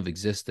 plane of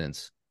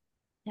existence,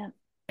 Yeah.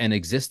 and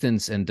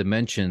existence and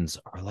dimensions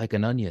are like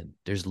an onion.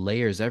 There's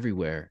layers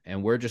everywhere,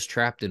 and we're just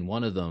trapped in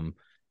one of them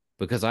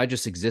because I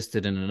just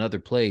existed in another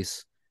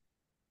place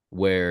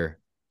where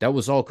that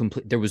was all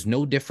complete. There was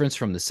no difference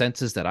from the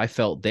senses that I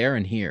felt there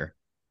and here.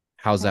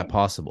 How's that Right.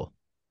 possible?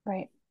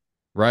 Right.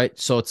 Right.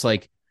 So it's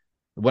like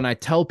when I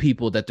tell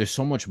people that there's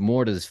so much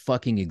more to this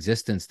fucking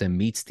existence than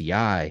meets the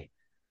eye,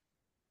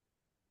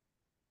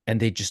 and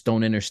they just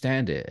don't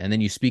understand it. And then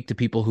you speak to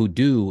people who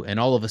do, and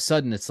all of a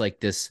sudden it's like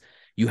this,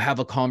 you have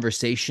a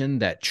conversation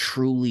that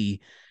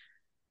truly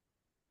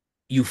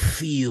you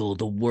feel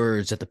the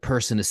words that the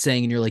person is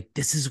saying, and you're like,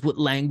 this is what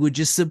language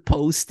is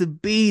supposed to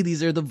be.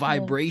 These are the Yeah.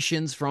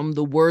 vibrations from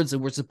the words that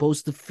we're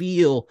supposed to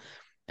feel,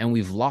 and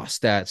we've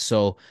lost that.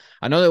 So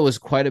I know that was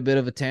quite a bit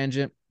of a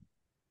tangent.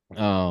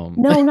 No,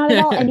 not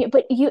at all.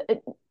 But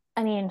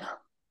I mean,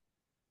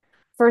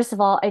 first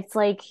of all, it's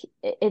like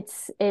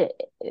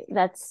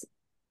that's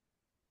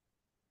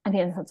I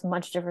mean, that's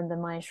much different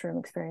than my shroom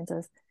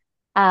experiences.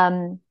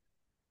 Um,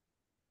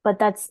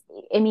 but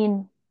I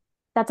mean,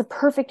 that's a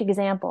perfect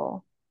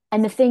example.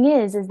 And the thing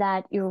is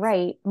that you're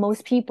right.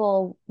 Most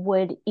people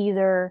would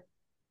either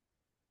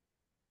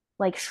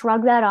like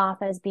shrug that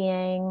off as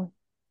being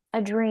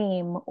a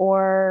dream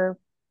or,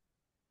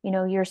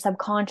 your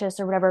subconscious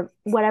or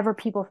whatever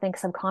people think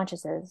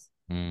subconscious is.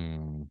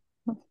 Hmm.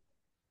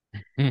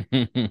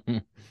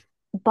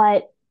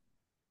 But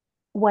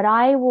what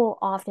I will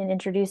often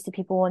introduce to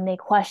people when they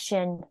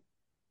question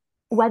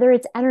whether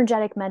it's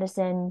energetic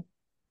medicine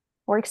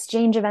or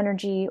exchange of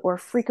energy or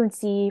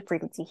frequency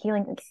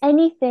healing, like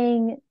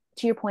anything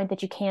to your point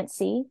that you can't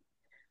see.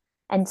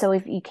 And so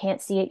if you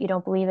can't see it, you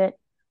don't believe it.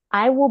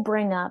 I will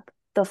bring up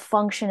the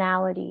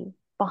functionality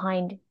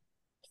behind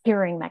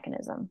hearing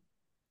mechanism.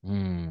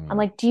 I'm Hmm.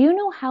 like, do you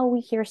know how we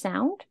hear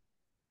sound?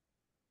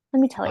 Let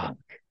me tell Ah.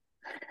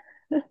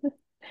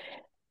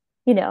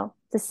 you.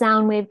 The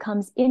sound wave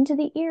comes into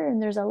the ear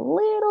and there's a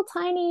little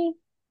tiny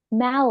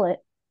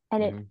mallet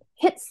and it Mhm.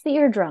 hits the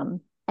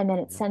eardrum and then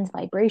it sends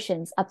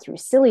vibrations up through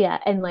cilia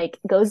and like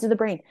goes to the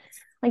brain.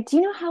 Like, do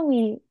you know how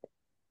we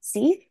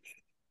see?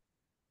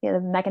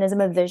 The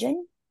mechanism of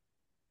vision?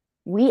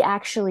 We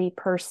actually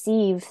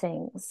perceive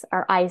things.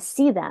 Our eyes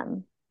see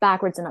them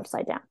backwards and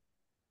upside down.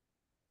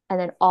 And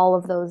then all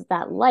of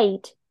that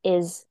light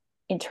is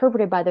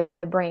interpreted by the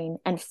brain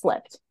and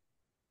flipped.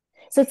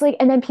 So it's like,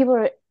 and then people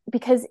are,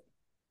 because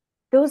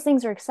those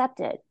things are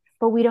accepted,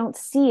 but we don't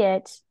see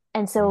it.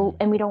 Mhm.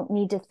 And we don't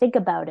need to think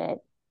about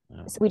it.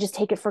 Yeah. So we just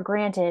take it for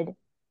granted.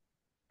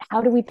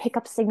 How do we pick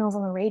up signals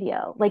on the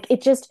radio? Like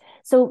it just,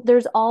 so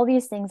there's all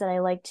these things that I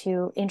like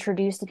to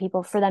introduce to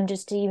people for them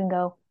just to even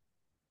go,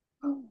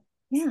 oh,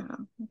 yeah,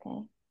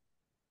 okay.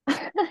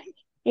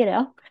 you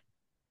know,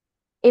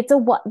 it's a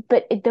what,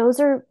 but those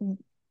are,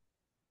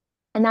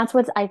 and that's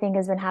what I think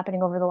has been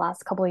happening over the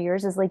last couple of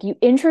years is like you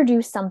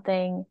introduce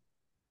something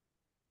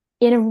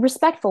in a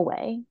respectful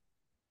way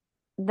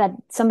that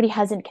somebody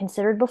hasn't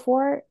considered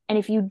before. And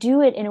if you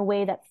do it in a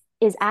way that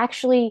is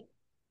actually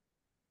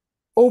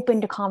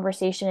open to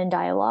conversation and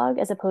dialogue,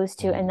 as opposed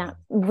to, and that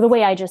Mhm. the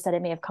way I just said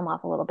it may have come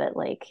off a little bit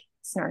like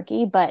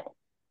snarky, but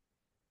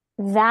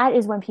that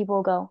is when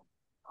people go,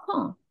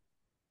 huh,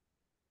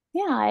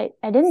 yeah,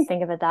 I didn't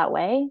think of it that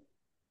way.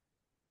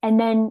 And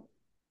then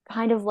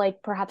kind of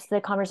like perhaps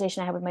the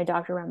conversation I had with my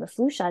doctor around the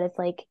flu shot, it's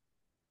like,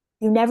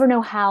 you never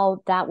know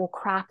how that will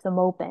crack them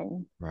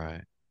open,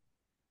 Right.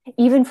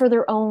 even for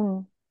their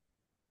own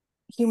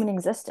human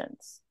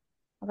existence.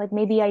 Like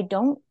maybe I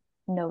don't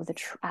know the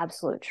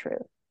absolute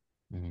truth.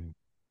 Mhm.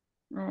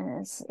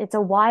 It's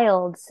a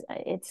wild.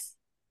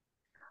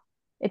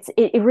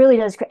 It really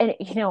does. And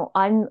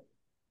I'm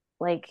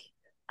like,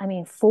 I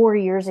mean, 4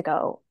 years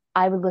ago,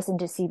 I would listen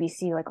to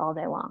CBC like all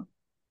day long.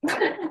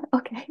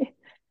 Okay,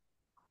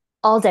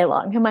 all day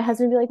long. And my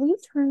husband would be like, "Will you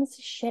turn this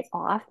shit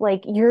off?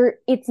 Like,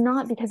 It's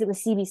not because it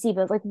was CBC,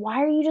 but like,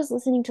 why are you just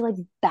listening to like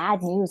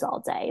bad news all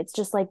day? It's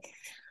just like."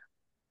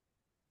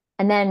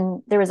 And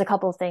then there was a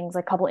couple of things,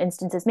 like a couple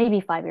instances, maybe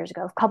 5 years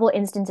ago, a couple of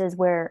instances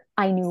where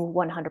I knew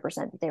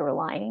 100% that they were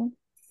lying.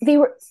 They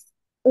were,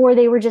 or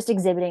they were just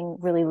exhibiting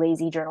really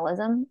lazy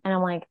journalism. And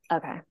I'm like,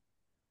 okay,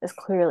 this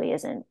clearly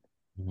isn't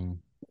Mhm.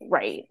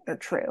 right or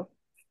true.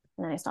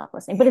 And then I stopped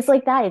listening. But it's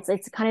like that.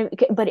 It's kind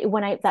of, but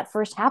when that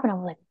first happened, I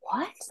was like,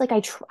 what? Like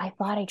I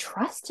thought I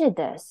trusted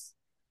this.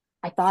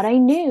 I thought I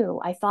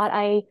knew. I thought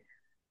I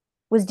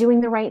was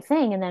doing the right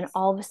thing. And then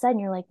all of a sudden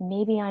you're like,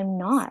 maybe I'm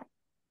not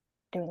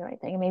doing the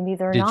right thing. And maybe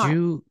they're Did not.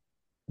 you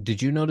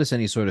did you notice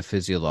any sort of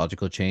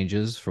physiological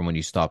changes from when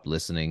you stopped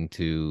listening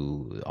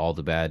to all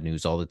the bad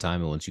news all the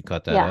time and once you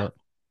cut that Yeah. out?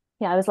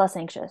 Yeah, I was less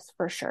anxious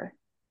for sure.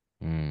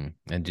 And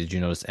did you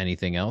notice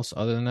anything else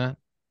other than that?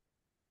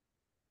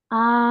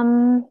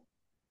 Um,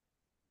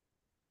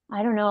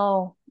 I don't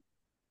know.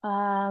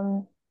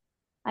 Um,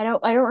 I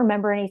don't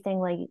remember anything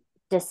like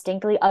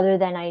distinctly other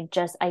than I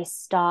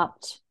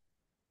stopped.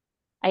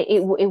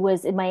 It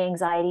was my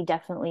anxiety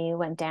definitely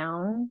went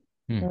down.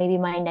 Hmm. Maybe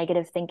my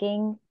negative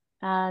thinking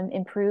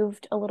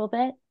improved a little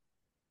bit.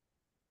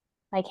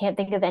 I can't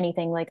think of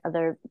anything like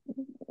other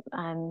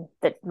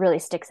that really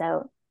sticks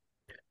out.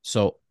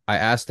 So I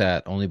asked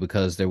that only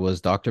because there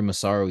was Dr.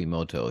 Masaru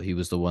Emoto. He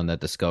was the one that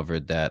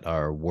discovered that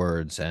our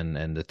words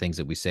and the things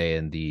that we say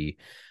and the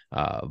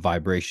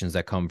vibrations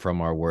that come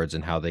from our words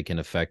and how they can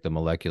affect the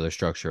molecular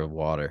structure of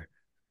water.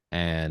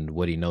 And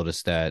what he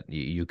noticed that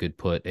you could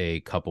put a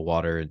cup of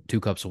water, 2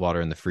 cups of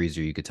water in the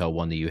freezer. You could tell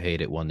one that you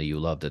hate it, one that you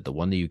loved it. The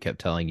one that you kept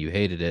telling you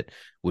hated it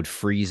would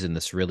freeze in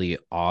this really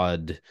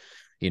odd,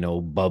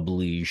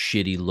 bubbly,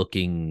 shitty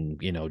looking,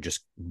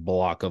 just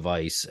block of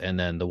ice. And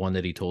then the one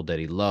that he told that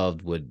he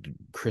loved would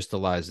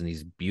crystallize in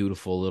these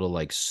beautiful little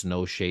like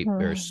snow shape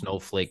or Hmm.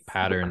 snowflake So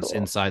patterns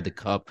cool. inside the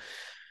cup.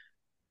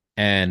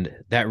 And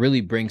that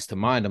really brings to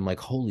mind, I'm like,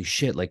 holy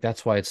shit, like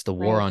that's why it's the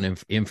war Right. on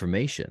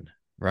information,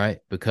 right?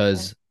 Yeah.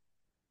 Because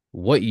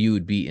what you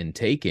would be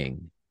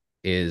intaking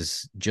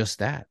is just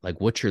that, like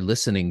what you're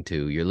listening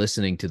to. You're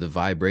listening to the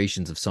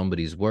vibrations of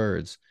somebody's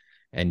words,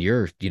 and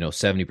you're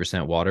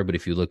 70% water. But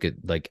if you look at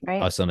like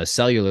Right. us on a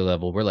cellular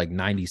level, we're like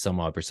 90 some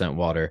odd percent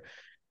water.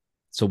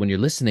 So when you're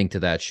listening to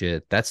that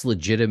shit, that's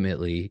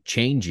legitimately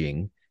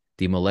changing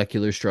the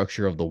molecular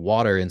structure of the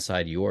water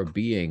inside your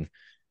being.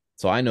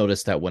 So I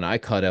noticed that when I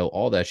cut out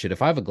all that shit,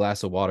 if I have a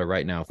glass of water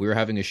right now, if we were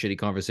having a shitty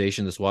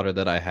conversation, this water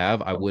that I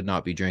have, I would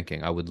not be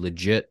drinking. I would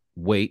legit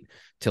wait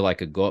till I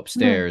could go Hmm.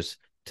 upstairs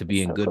to be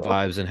It's in so good cool.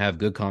 vibes and have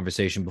good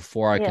conversation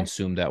before I Yeah.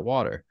 consume that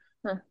water.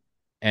 Huh.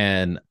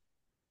 And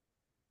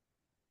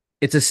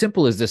it's as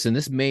simple as this, and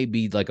this may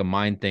be like a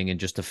mind thing, and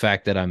just the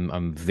fact that I'm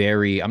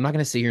not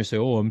gonna sit here and say,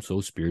 oh, I'm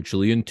so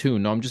spiritually in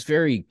tune. No, I'm just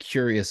very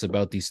curious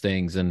about these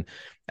things. And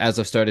as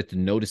I've started to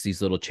notice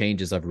these little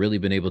changes, I've really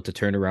been able to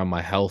turn around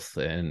my health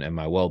and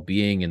my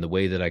well-being and the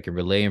way that I can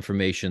relay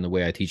information, the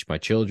way I teach my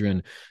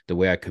children, the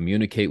way I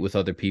communicate with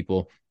other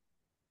people.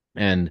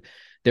 And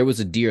there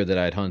was a deer that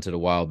I had hunted a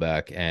while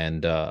back,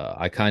 and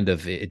I kind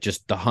of it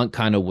just the hunt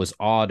kind of was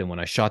odd. And when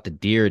I shot the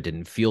deer, it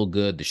didn't feel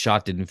good. The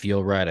shot didn't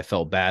feel right. I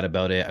felt bad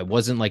about it. I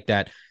wasn't like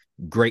that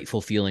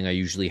grateful feeling I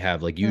usually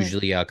have. Like Hmm.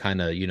 usually I'll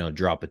kind of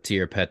drop a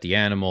tear, pet the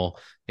animal.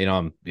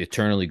 I'm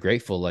eternally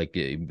grateful. Like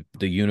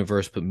the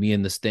universe put me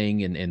in this thing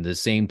in the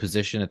same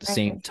position at the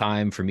same Right.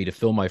 time for me to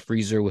fill my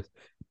freezer with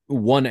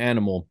one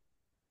animal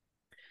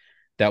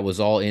that was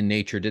all in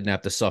nature, didn't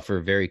have to suffer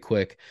very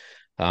quick.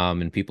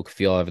 And people could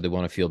feel however they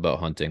want to feel about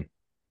hunting.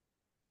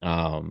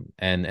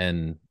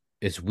 And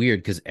it's weird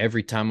because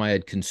every time I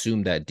had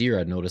consumed that deer,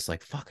 I'd notice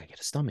like, fuck, I get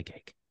a stomach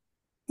ache.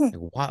 Hmm.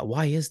 Like,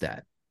 why is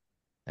that?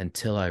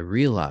 Until I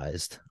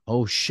realized,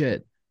 oh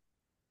shit,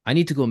 I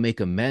need to go make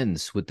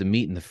amends with the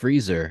meat in the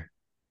freezer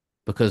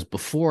because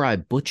before I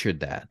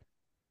butchered that,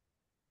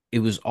 it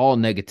was all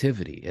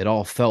negativity. It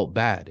all felt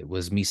bad. It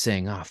was me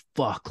saying, ah,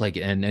 fuck, like,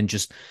 and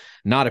just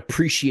not Hmm.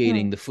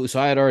 appreciating the food. So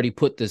I had already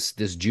put this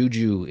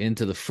juju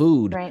into the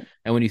food. Right.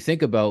 And when you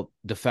think about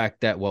the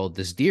fact that, well,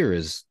 this deer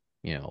is,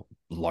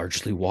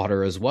 largely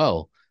water as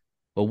well.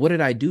 But what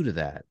did I do to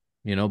that?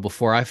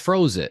 Before I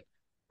froze it,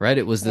 right?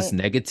 It was this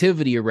Right.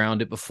 negativity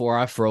around it before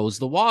I froze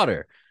the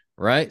water,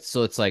 right?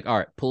 So it's like, all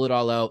right, pull it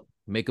all out,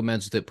 make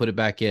amends with it, put it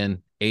back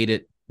in, ate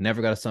it,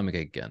 never got a stomach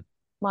ache again.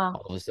 Wow.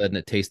 All of a sudden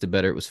it tasted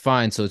better. It was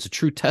fine. So it's a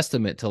true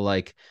testament to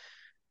like,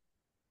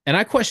 and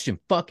I question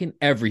fucking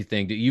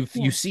everything. You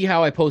Yeah. see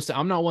how I post it?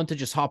 I'm not one to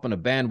just hop on a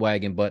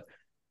bandwagon, but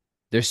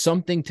there's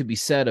something to be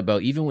said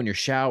about even when you're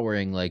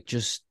showering, like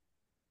just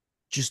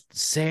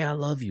say I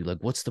love you. Like,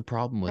 what's the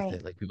problem with Right.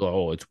 it? Like people are,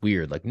 oh, it's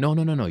weird. Like, no,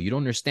 no, no, no. You don't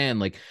understand.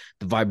 Like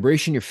the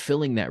vibration you're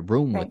filling that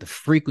room with, Right. the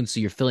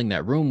frequency you're filling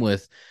that room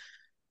with,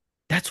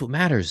 that's what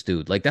matters,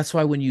 dude. Like that's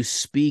why when you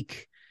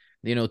speak,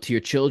 to your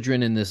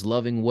children in this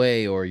loving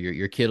way, or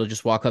your kid will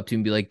just walk up to you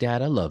and be like,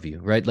 Dad, I love you,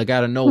 right? Like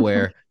out of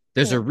nowhere,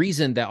 there's Yeah. a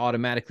reason that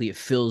automatically it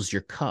fills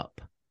your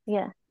cup.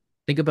 Yeah.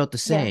 Think about the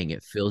Yeah. saying,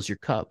 it fills your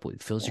cup.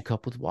 It fills Yeah. your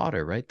cup with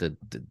water, right? The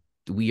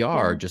we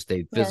are Yeah. just a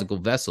Yeah. physical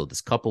vessel,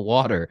 this cup of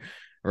water,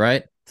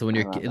 right? So when I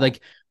you're love that.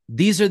 like,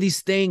 these are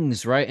these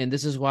things, right? And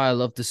this is why I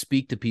love to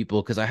speak to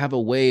people because I have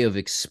a way of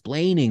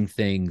explaining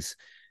things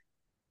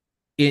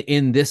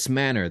in this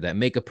manner that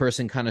make a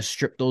person kind of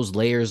strip those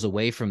layers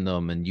away from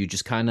them, and you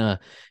just kind of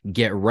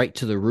get right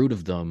to the root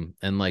of them.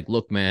 And like,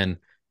 look, man,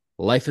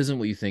 life isn't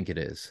what you think it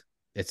is.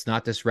 It's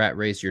not this rat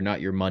race. You're not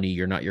your money,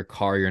 you're not your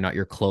car, you're not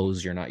your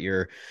clothes, you're not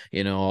your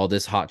all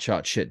this hot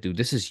shot shit, dude.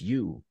 This is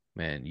you,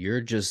 man. You're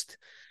just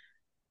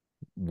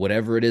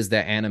whatever it is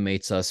that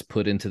animates us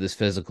put into this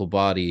physical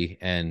body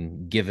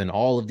and given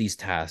all of these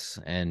tasks,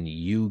 and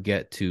you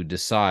get to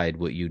decide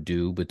what you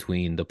do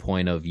between the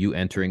point of you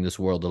entering this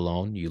world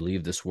alone, you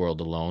leave this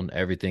world alone,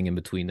 everything in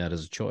between that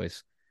is a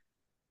choice.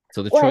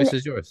 So the Well, choice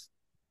is yours.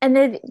 and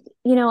then,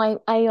 I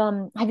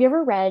have you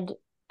ever read?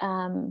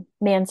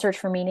 Man's Search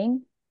for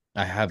Meaning.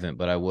 I haven't,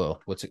 but I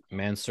will. What's it?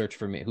 Man's Search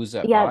for Me. Who's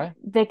that Yeah, by?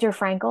 Viktor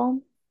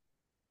Frankl.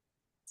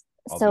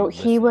 I'll be So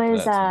he listening to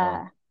was that to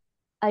know.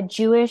 a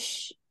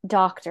Jewish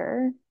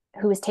doctor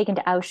who was taken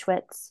to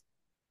Auschwitz.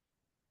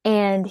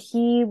 And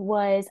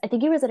I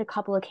think he was at a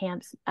couple of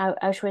camps,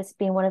 Auschwitz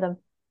being one of them.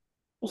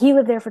 He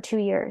lived there for 2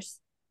 years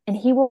and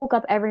he woke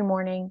up every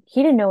morning.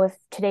 He didn't know if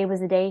today was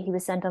the day he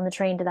was sent on the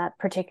train to that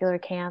particular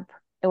camp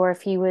or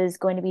if he was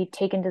going to be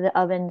taken to the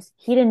ovens.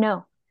 He didn't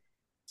know.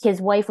 His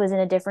wife was in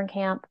a different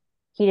camp.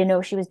 He didn't know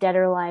if she was dead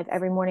or alive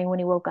every morning when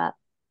he woke up.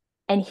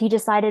 And he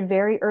decided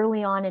very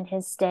early on in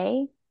his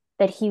stay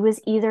that he was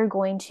either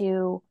going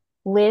to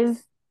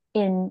live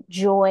in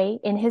joy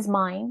in his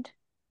mind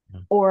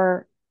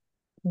or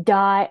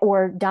die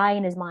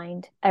in his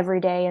mind every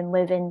day and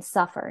live in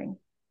suffering.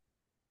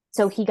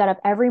 So he got up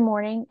every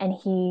morning and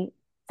he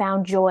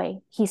found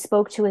joy. He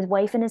spoke to his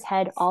wife in his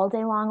head all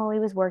day long while he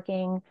was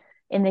working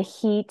in the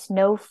heat,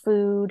 no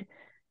food,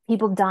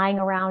 people dying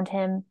around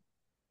him.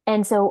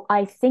 And so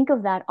I think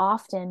of that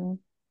often,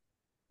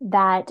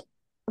 that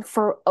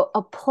for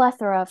a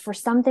plethora, for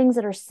some things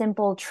that are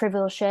simple,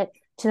 trivial shit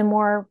to the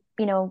more,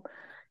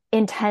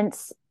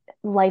 intense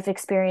life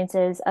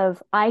experiences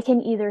of I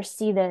can either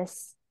see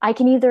this, I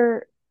can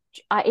either,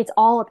 it's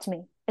all up to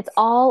me. It's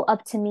all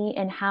up to me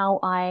and how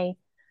I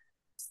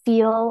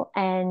feel.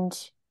 And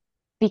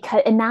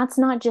that's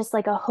not just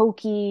like a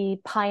hokey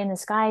pie in the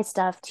sky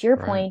stuff. To your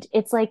Right. point,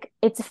 it's like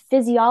it's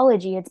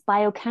physiology, it's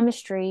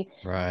biochemistry.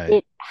 Right.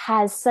 It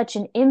has such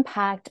an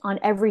impact on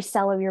every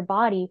cell of your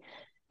body.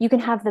 You can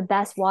have the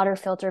best water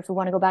filter, if we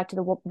want to go back to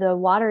the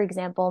water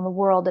example, in the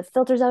world. It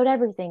filters out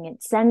everything.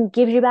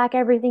 Gives you back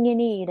everything you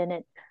need, and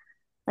it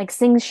like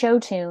sings show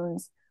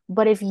tunes.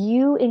 But if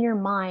you in your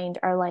mind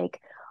are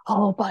like,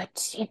 oh,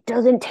 but it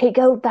doesn't take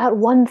out that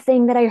one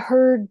thing that I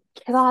heard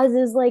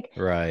causes, like,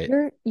 Right.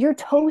 you're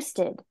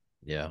toasted.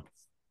 Yeah.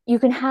 You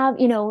can have,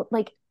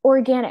 like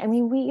organic. I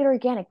mean, we eat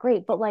organic,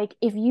 great, but like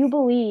if you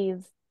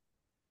believe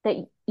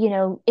that,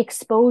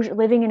 exposure,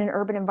 living in an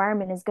urban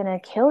environment is gonna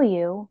kill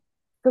you,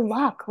 good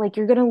luck. Like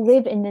you're gonna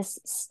live in this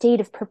state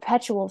of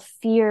perpetual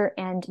fear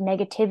and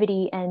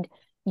negativity, and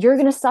you're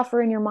gonna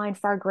suffer in your mind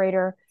far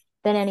greater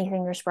than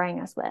anything you're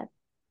spraying us with.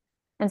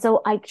 And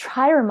so I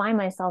try to remind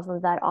myself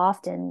of that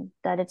often,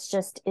 that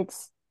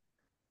it's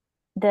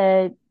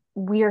the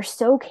we are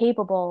so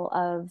capable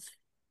of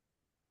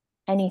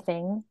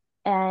anything,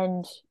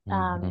 and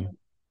um Hmm.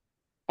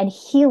 and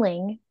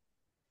healing,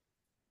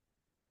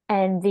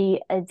 and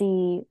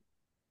the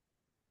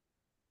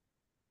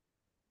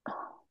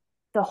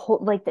whole,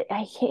 like,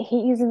 I hate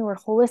using the word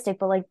holistic,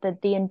 but like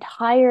the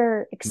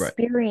entire Right.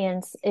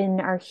 experience in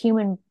our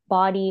human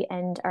body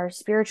and our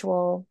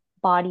spiritual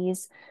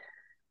bodies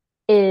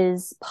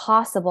is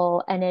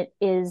possible, and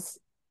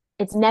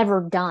it's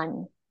never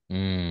done.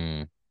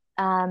 Mm.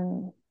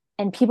 um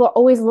and people are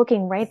always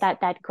looking, right,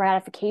 that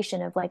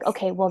gratification of like,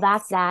 okay, well,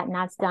 that's that and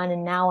that's done,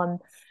 and now I'm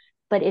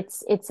but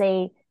it's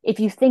a if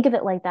you think of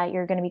it like that,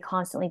 you're going to be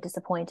constantly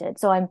disappointed.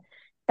 So I'm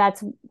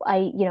that's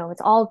I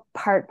it's all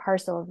part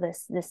parcel of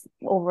this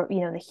over,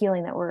 the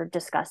healing that we're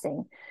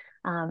discussing,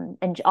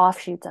 and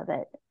offshoots of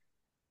it.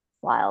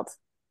 Wild.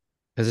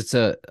 Because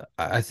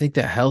I think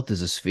that health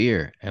is a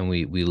sphere, and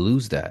we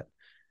lose that.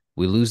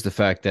 We lose the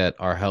fact that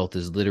our health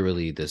is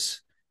literally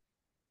this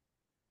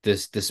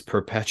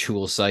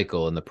perpetual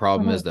cycle, and the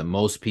problem Mm-hmm. is that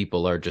most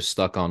people are just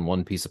stuck on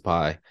one piece of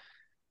pie,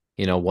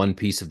 one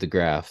piece of the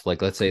graph.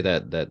 Like let's say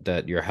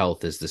that your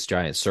health is this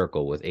giant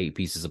circle with eight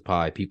pieces of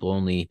pie. People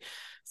only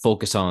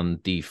focus on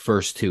the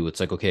first two. It's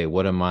like, okay,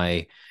 what am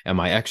I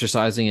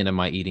exercising and am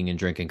I eating and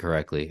drinking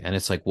correctly? And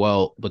it's like,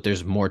 well, but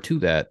there's more to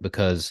that,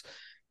 because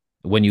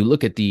when you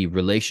look at the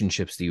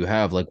relationships that you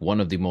have, like one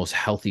of the most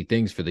healthy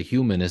things for the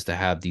human is to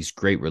have these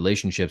great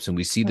relationships. And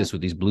we see Mm-hmm. this with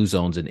these blue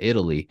zones in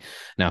Italy.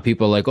 Now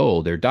people are like,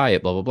 oh, their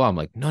diet, blah, blah, blah. I'm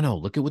like, no,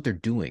 look at what they're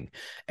doing.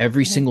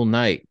 Every Mm-hmm. single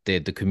night, the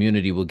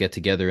community will get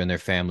together in their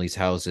families'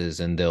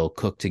 houses and they'll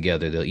cook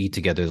together, they'll eat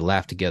together, they'll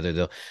laugh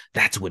together.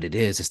 That's what it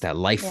is. It's that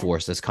life Yeah.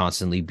 force that's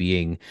constantly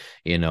being,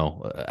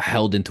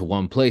 held into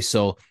one place.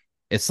 So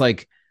it's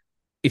like,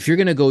 if you're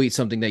going to go eat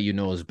something that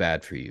is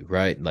bad for you,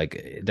 right?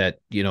 Like that,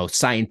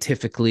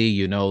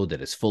 scientifically, that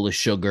it's full of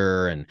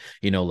sugar and,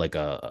 like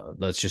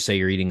let's just say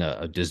you're eating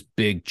this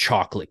big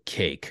chocolate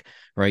cake,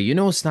 right?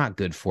 It's not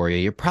good for you.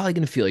 You're probably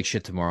going to feel like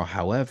shit tomorrow.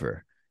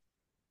 However,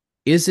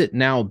 is it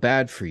now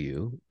bad for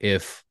you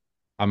if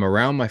I'm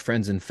around my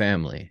friends and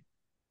family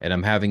and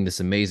I'm having this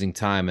amazing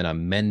time and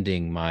I'm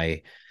mending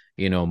my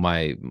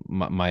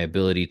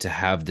ability to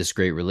have this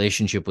great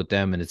relationship with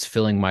them, and it's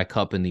filling my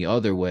cup in the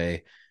other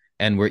way,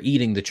 and we're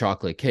eating the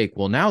chocolate cake?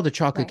 Well, now the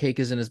chocolate Right. cake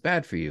isn't as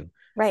bad for you.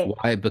 Right.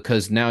 Why?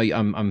 Because now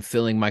I'm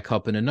filling my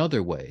cup in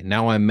another way.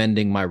 Now I'm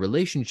mending my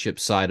relationship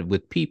side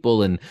with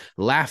people and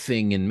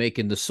laughing and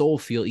making the soul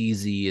feel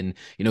easy, and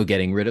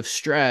getting rid of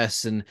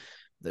stress. And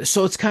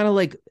so it's kind of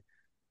like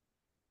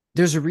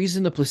there's a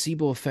reason the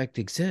placebo effect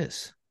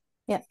exists.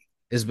 Yeah.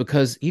 is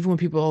because even when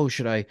people, oh,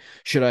 should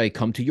I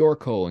come to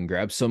Yorko and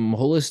grab some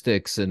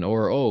holistics, and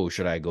or oh,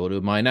 should I go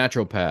to my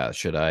naturopath?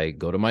 Should I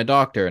go to my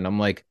doctor? And I'm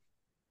like,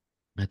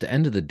 at the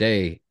end of the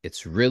day,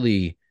 it's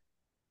really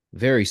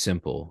very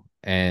simple.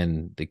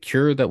 And the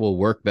cure that will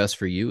work best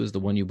for you is the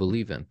one you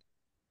believe in.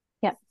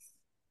 Yep.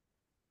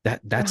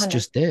 That's 100.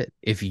 just it.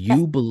 If Yep.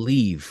 you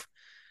believe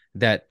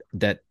that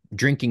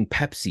drinking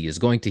Pepsi is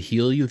going to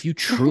heal you, if you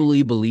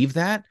truly believe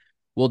that,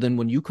 well, then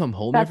when you come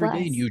home God every day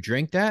and bless. you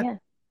drink that, Yeah.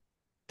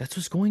 that's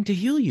what's going to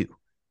heal you Yeah.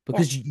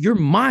 because your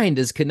mind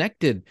is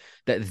connected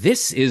that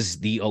this is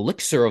the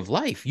elixir of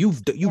life. Yeah.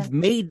 You've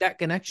made that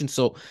connection.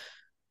 So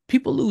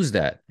people lose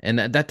that. And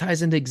that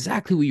ties into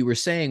exactly what you were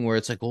saying, where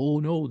it's like, oh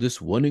no, this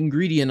one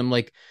ingredient. I'm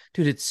like,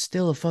 dude, it's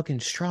still a fucking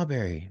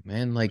strawberry,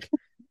 man. Like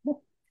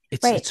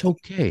Right. it's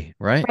okay,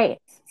 right?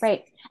 Right.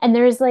 Right. And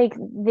there's like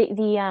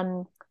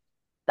the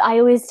I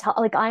always tell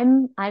like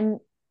I'm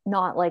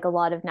not like a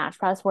lot of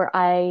naturopaths where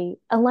I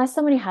unless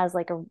somebody has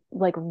like a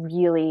like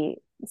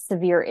really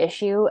severe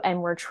issue and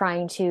I'm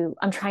trying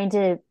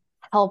to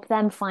help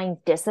them find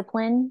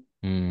discipline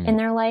in Mm,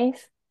 their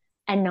life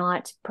and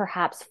not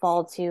perhaps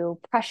fall to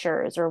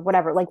pressures or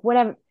whatever like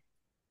whatever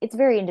it's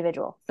very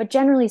individual but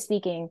generally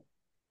speaking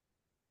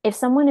if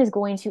someone is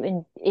going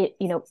to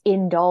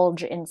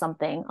indulge in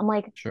something I'm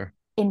like sure.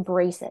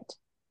 embrace it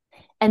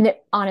and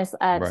honest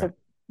Right. so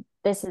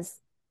this is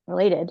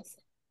related.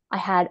 I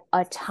had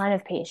a ton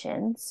of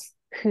patients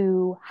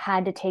who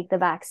had to take the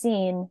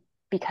vaccine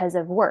because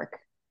of work.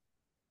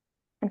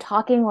 I'm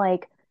talking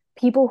like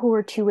people who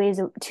were 2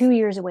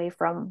 years away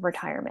from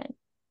retirement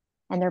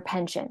and their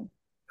pension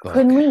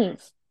couldn't Fuck.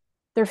 leave.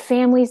 Their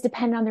families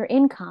depend on their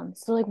income.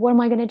 So, like, what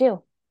am I going to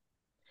do?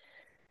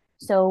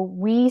 So,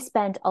 we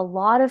spent a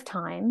lot of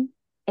time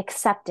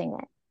accepting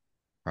it,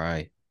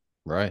 Right.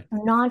 Right.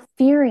 not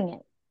fearing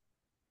it,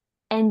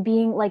 and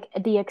being like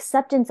the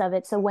acceptance of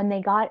it. So, when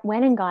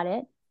went and got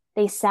it,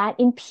 they sat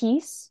in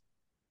peace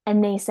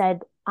and they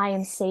said, I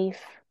am safe,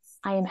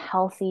 I am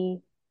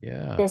healthy.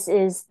 Yeah. This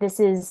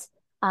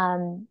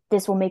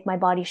will make my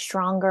body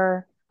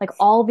stronger. Like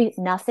all be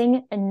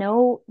nothing and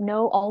no,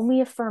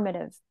 only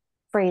affirmative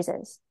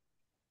phrases.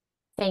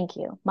 Thank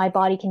you. My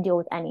body can deal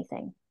with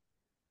anything.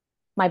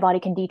 My body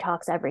can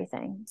detox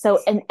everything. So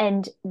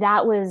and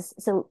that was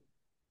so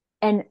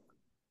and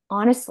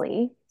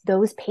honestly,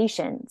 those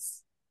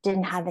patients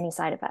didn't have any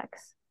side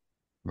effects.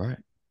 Right.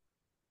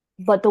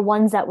 But the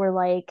ones that were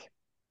like,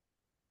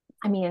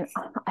 I mean,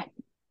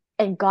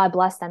 and God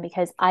bless them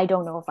because I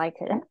don't know if I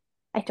could.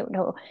 I don't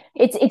know.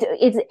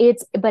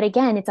 But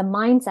again, it's a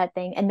mindset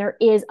thing, and there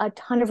is a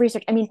ton of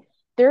research. I mean,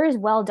 there is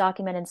well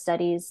documented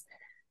studies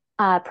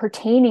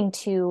pertaining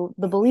to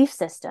the belief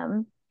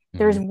system.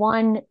 There's Hmm.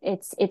 one.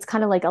 It's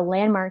kind of like a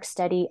landmark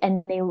study,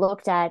 and they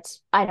looked at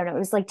I don't know. It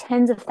was like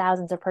tens of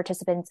thousands of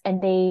participants,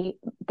 and they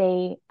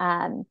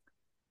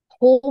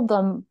told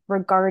them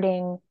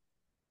regarding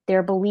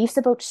their beliefs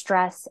about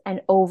stress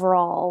and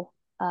overall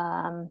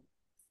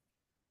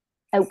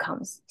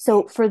outcomes.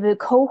 So for the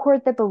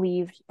cohort that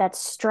believed that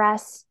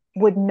stress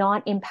would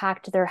not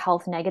impact their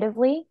health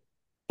negatively,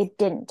 it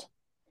didn't.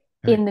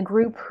 Right. In the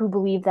group who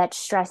believed that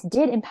stress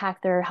did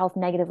impact their health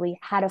negatively,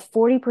 had a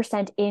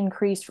 40%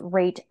 increased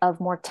rate of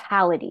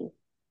mortality.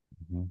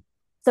 Hmm.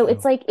 So Yeah.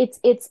 it's like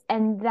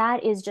and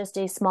that is just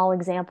a small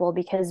example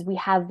because we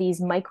have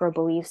these micro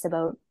beliefs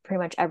about pretty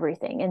much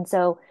everything. And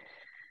so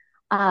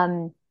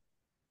um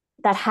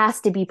that has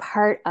to be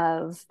part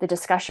of the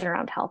discussion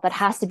around health. That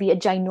has to be a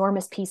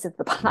ginormous piece of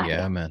the pie.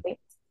 Yeah, man. Right?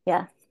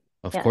 Yeah.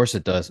 Of Yeah. course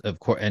it does. Of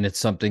course, and it's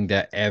something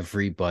that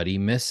everybody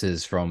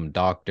misses, from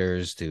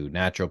doctors to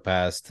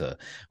naturopaths to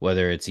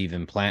whether it's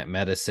even plant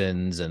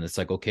medicines. And it's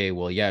like, okay,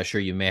 well, yeah,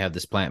 sure, you may have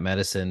this plant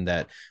medicine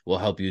that will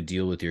help you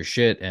deal with your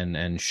shit,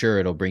 and sure,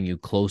 it'll bring you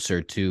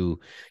closer to,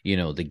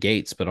 the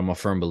gates. But I'm a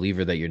firm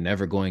believer that you're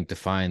never going to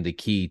find the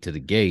key to the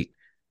gate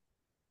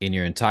in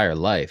your entire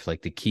life.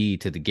 Like the key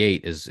to the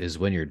gate is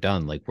when you're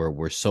done. Like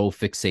we're so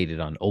fixated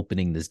on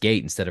opening this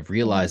gate instead of Mhm.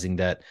 realizing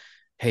that,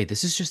 hey,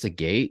 this is just a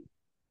gate,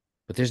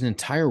 but there's an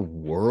entire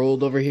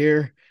world over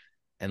here,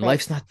 and Right.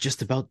 life's not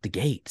just about the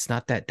gate. It's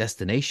not that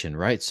destination,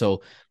 right?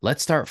 So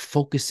let's start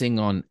focusing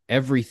on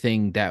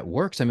everything that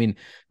works. I mean,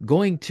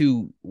 going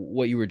to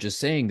what you were just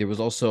saying, there was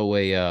also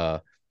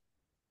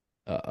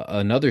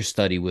another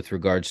study with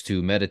regards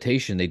to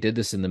meditation. They did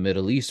this in the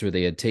Middle East, where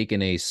they had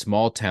taken a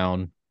small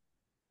town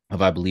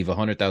of, I believe,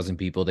 100,000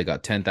 people. They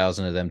got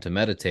 10,000 of them to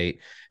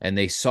meditate, and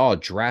they saw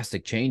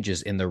drastic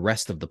changes in the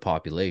rest of the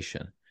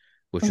population,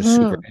 which was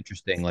super Hmm.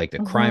 interesting. Like the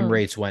crime Hmm.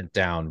 rates went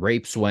down,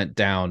 rapes went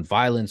down,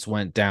 violence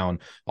went down.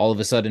 All of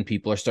a sudden,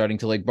 people are starting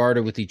to like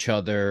barter with each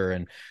other,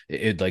 and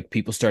like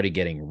people started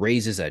getting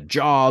raises at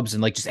jobs,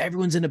 and like just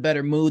everyone's in a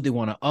better mood. They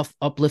want to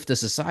uplift the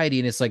society,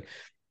 and it's like,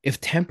 if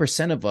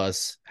 10% of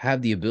us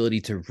have the ability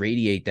to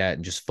radiate that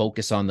and just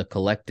focus on the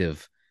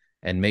collective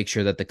and make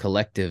sure that the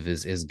collective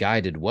is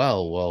guided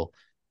well,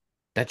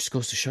 that just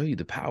goes to show you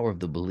the power of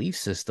the belief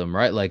system,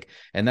 right? Like,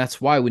 and that's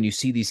why when you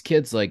see these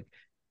kids, like,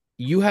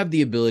 you have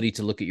the ability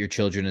to look at your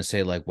children and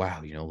say, like,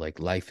 wow, like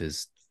life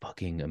is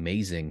fucking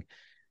amazing.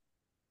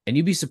 And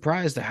you'd be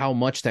surprised at how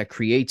much that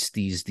creates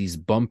these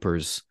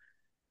bumpers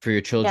for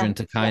your Yeah. children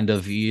to Yeah. kind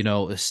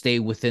of, stay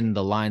within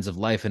the lines of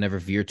life and never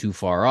veer too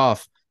far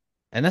off.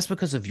 And that's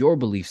because of your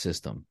belief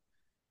system,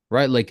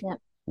 right? Like Yeah.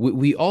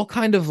 we all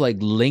kind of like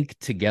link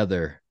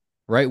together,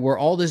 right? We're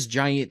all this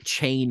giant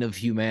chain of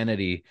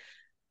humanity,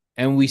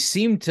 and we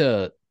seem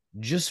to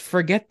just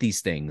forget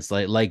these things.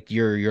 Like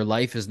your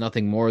life is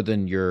nothing more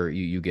than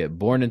you get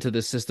born into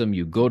the system,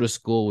 you go to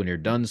school, when you're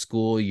done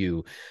school,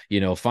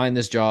 find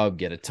this job,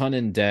 get a ton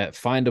in debt,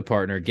 find a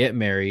partner, get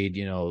married,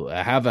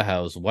 have a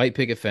house, white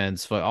picket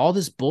fence, all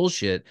this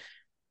bullshit.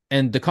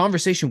 And the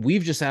conversation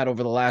we've just had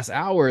over the last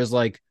hour is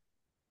like,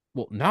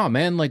 well, nah,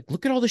 man, like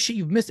look at all the shit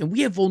you've missed. And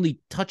we have only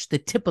touched the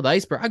tip of the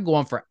iceberg. I go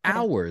on for Yeah.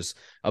 hours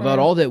I about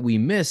know. all that we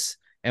miss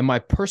and my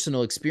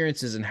personal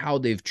experiences and how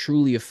they've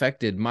truly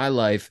affected my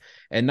life.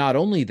 And not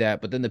only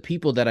that, but then the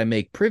people that I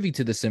make privy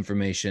to this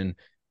information,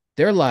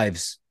 their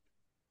lives,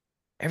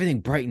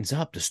 everything brightens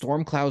up. The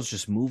storm clouds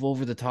just move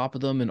over the top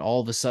of them. And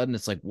all of a sudden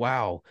it's like,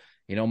 wow,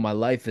 my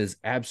life is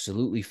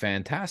absolutely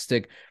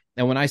fantastic.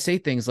 And when I say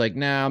things like,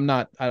 nah, I'm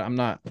not,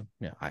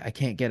 I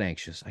can't get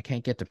anxious. I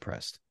can't get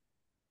depressed.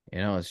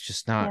 It's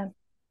just not. Yeah.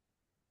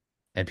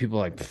 And people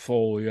are like,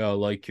 oh yeah,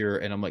 like you're,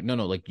 and I'm like, no,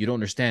 like you don't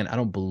understand. I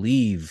don't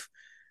believe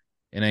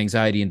in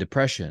anxiety and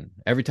depression.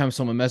 Every time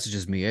someone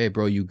messages me, hey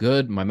bro, you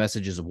good? My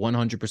message is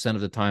 100% of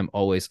the time,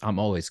 always, I'm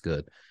always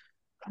good.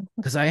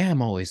 Because I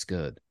am always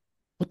good.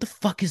 What the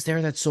fuck is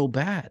there that's so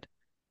bad?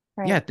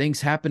 Yeah, Right.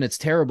 things happen, it's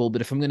terrible.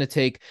 But if I'm gonna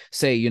take,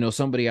 say,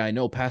 somebody I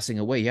know passing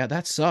away, yeah,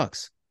 that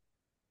sucks.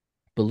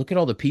 But look at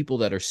all the people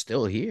that are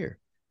still here.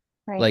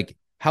 Right. Like,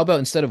 how about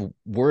instead of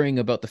worrying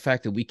about the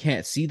fact that we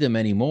can't see them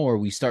anymore,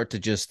 we start to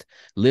just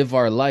live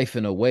our life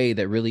in a way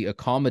that really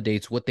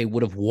accommodates what they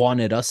would have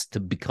wanted us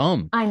to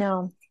become, I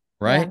know.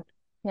 Yeah. right?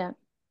 Yeah.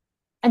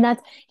 And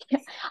that's,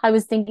 I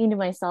was thinking to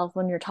myself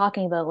when you're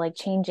talking about like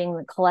changing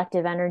the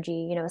collective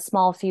energy, a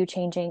small few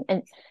changing.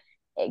 And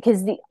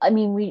because I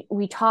mean,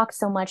 we talk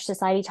so much,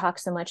 society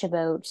talks so much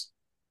about,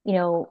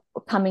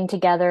 coming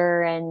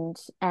together and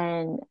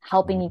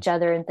helping Mhm. each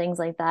other and things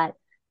like that.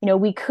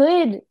 We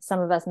could, some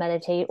of us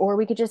meditate, or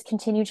we could just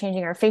continue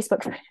changing our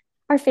Facebook,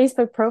 our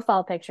Facebook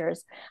profile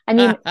pictures. I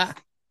mean,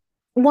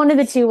 one of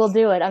the two will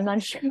do it. I'm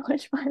not sure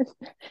which one.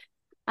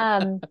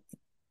 Um,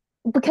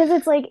 because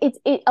it's like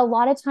it a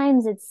lot of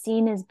times it's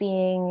seen as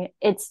being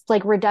it's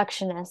like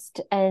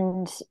reductionist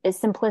and is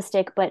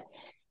simplistic, but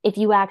if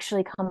you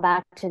actually come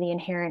back to the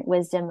inherent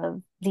wisdom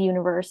of the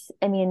universe,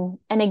 I mean,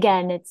 and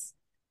again,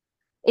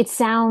 it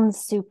sounds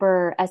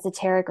super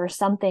esoteric or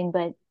something,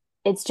 but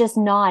it's just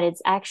not.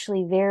 It's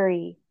actually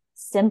very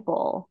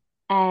simple,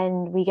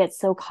 and we get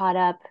so caught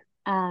up.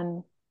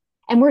 And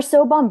we're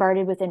so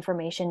bombarded with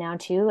information now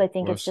too. I Of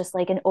think it's course. just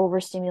like an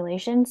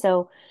overstimulation.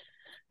 So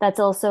that's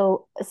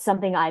also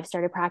something I've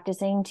started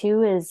practicing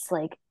too, is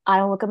like I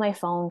don't look at my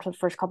phone for the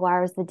first couple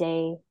hours of the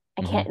day.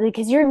 I Hmm. can't,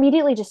 because you're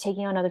immediately just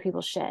taking on other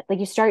people's shit. Like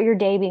you start your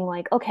day being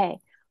like, okay,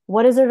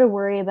 what is there to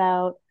worry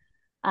about?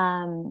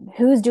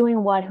 Who's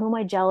doing what? Who am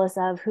I jealous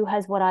of? Who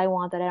has what I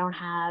want that I don't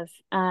have?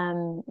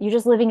 You're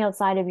just living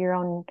outside of your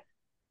own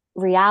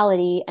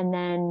reality and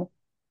then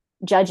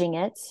judging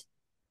it.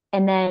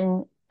 And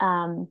then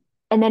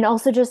and then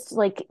also just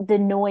like the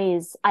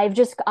noise.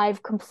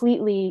 I've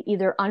completely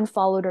either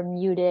unfollowed or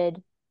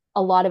muted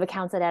a lot of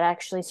accounts that I'd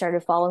actually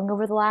started following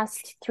over the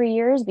last 3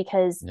 years,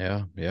 because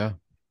Yeah, yeah,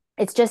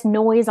 it's just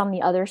noise on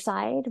the other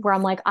side where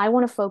I'm like, I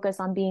want to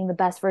focus on being the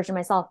best version of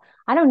myself.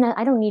 I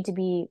don't need to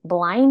be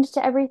blind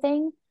to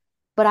everything,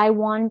 but I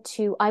want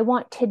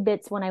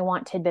tidbits when I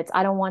want tidbits.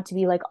 I don't want to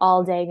be like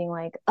all day being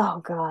like, oh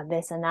God,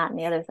 this and that and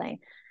the other thing.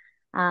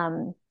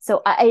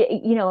 So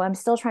I'm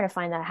still trying to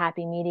find that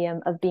happy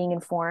medium of being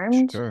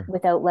informed sure.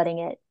 without letting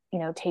it,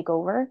 take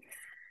over.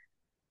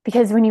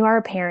 Because when you are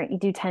a parent, you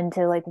do tend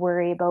to like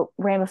worry about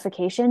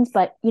ramifications.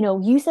 But,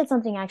 you said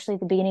something actually at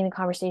the beginning of the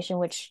conversation,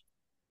 which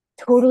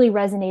totally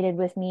resonated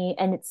with me.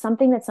 And it's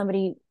something that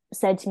somebody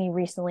said to me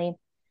recently,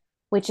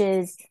 which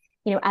is,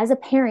 as a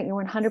parent, you're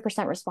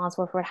 100%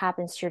 responsible for what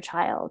happens to your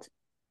child,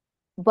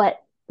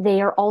 but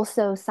they are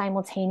also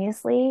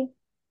simultaneously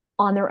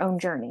on their own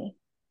journey.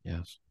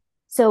 Yes.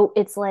 So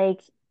it's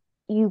like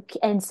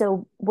and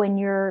so when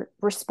you're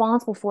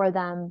responsible for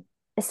them,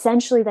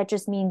 essentially that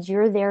just means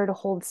you're there to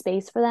hold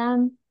space for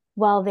them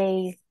while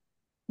they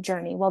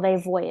journey, while they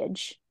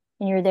voyage.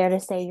 And you're there to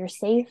say, you're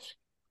safe.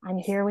 I'm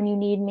here when you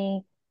need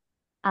me.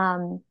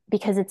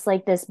 Because it's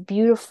like this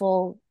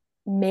beautiful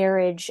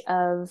marriage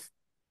of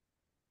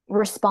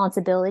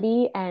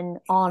responsibility and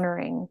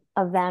honoring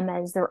of them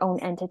as their own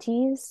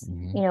entities.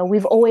 Hmm.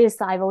 I've always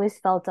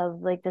felt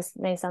of like, this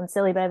may sound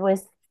silly, but I've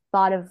always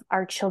thought of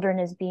our children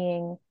as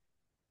being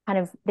kind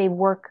of,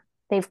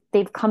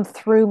 they've come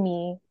through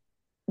me.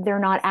 They're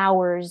not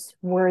ours.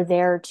 We're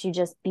there to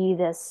just be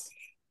this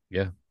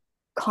Yeah,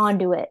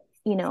 conduit,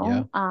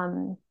 yeah,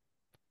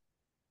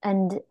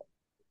 and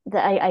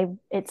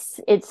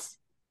it's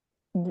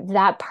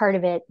that part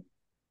of it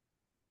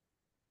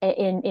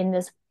in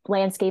this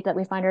landscape that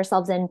we find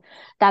ourselves in.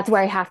 That's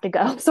where I have to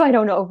go so I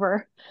don't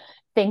overextend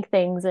think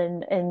things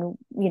and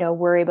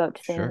worry about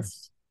Sure.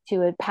 things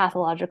to a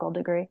pathological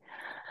degree.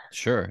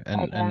 Sure.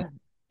 But And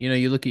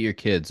you look at your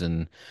kids,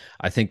 and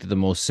I think that the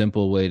most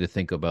simple way to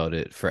think about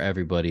it for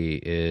everybody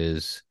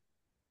is,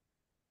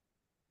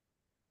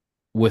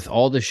 with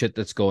all the shit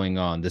that's going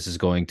on, this is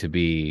going to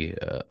be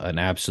an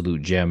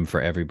absolute gem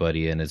for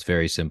everybody, and it's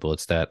very simple.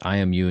 It's that I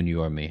am you and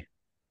you are me.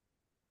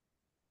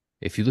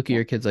 If you look at yeah,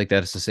 your kids like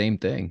that, it's the same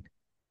thing.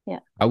 yeah,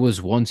 I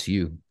was once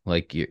you,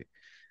 like you,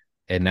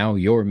 and now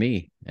you're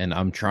me, and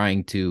I'm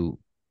trying to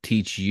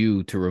teach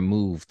you to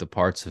remove the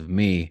parts of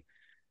me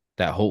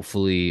that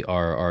hopefully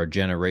are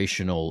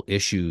generational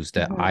issues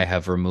that hmm I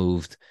have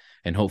removed,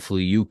 and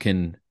hopefully you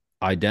can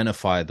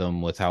identify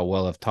them with how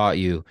well I've taught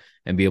you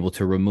and be able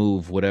to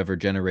remove whatever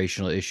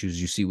generational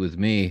issues you see with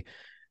me.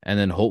 And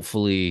then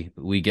hopefully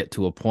we get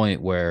to a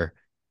point where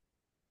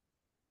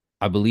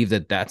I believe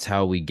that that's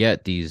how we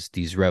get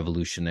these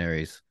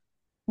revolutionaries.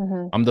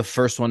 hmm I'm the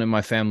first one in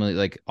my family,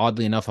 like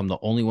oddly enough, I'm the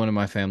only one in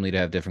my family to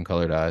have different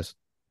colored eyes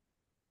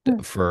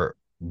for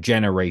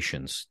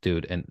generations,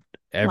 dude. And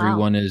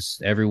wow,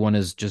 everyone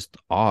is just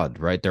odd,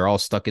 right? They're all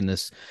stuck in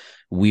this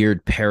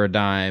weird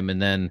paradigm.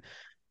 And then,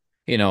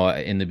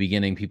 in the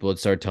beginning, people would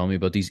start telling me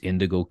about these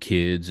indigo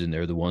kids, and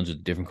they're the ones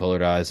with different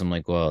colored eyes. I'm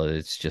like, well,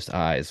 it's just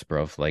eyes,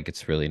 bro. Like,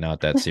 it's really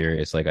not that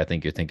serious. Like, I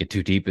think you're thinking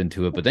too deep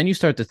into it. But then you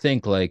start to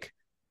think, like,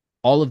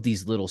 all of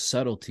these little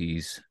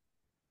subtleties,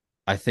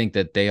 I think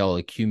that they all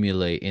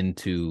accumulate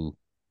into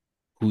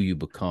who you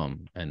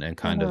become, and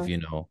kind of,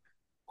 hmm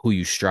who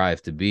you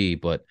strive to be.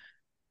 But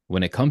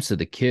when it comes to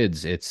the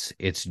kids, it's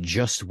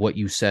just what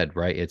you said,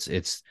 right?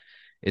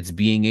 It's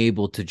being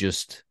able to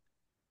just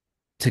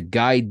to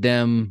guide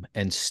them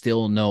and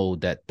still know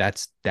that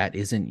that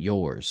isn't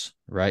yours,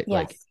 right?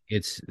 Like,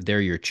 yes,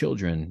 they're your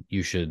children.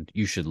 You should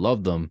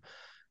love them,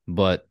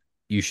 but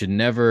you should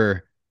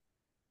never,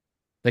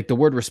 like, the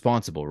word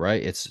responsible,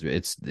 right?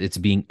 It's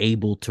being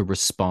able to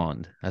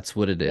respond. That's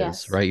what it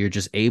is, yes, right? You're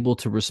just able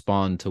to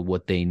respond to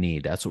what they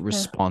need. That's what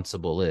yeah,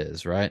 responsible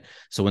is, right?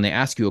 So when they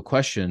ask you a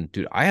question,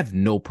 dude, I have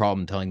no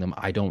problem telling them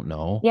I don't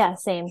know. yeah,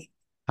 same,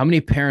 How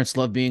many parents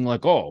love being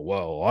like, oh,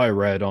 well, I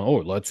read on, oh,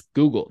 let's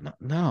Google. No,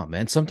 no,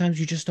 man. Sometimes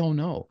you just don't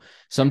know.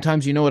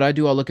 Sometimes, you know what I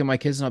do? I'll look at my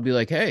kids and I'll be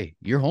like, hey,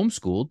 you're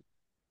homeschooled.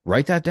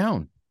 Write that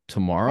down.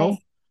 right,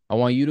 Tomorrow, I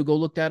want you to go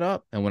look that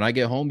up. And when I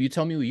get home, you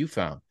tell me what you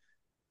found,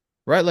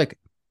 right? Like,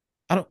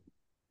 I don't,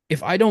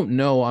 if I don't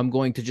know, I'm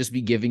going to just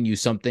be giving you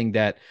something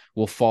that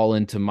will fall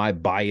into my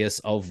bias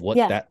of what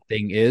yeah, that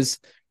thing is.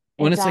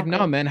 When it's like,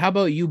 no, exactly, man, how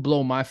about you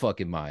blow my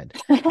fucking mind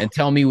and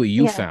tell me what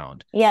you yeah,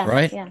 found, yeah,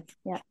 right? yeah,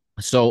 yeah,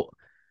 So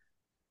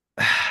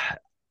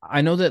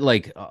I know that,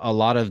 like, a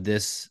lot of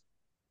this,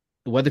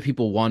 whether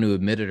people want to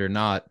admit it or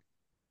not,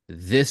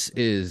 this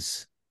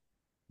is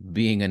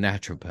being a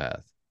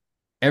naturopath.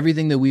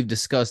 Everything that we've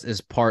discussed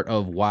is part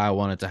of why I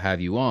wanted to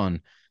have you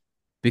on,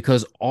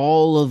 because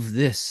all of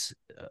this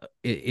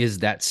is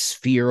that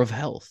sphere of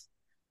health.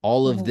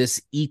 All of hmm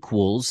this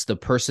equals the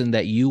person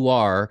that you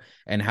are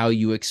and how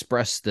you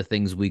express the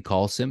things we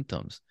call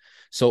symptoms.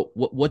 So,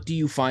 what do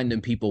you find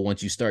in people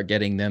once you start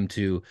getting them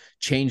to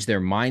change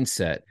their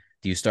mindset?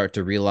 Do you start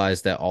to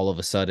realize that all of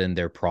a sudden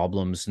their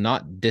problems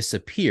not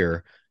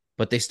disappear,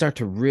 but they start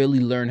to really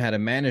learn how to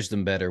manage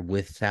them better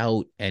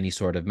without any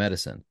sort of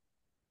medicine?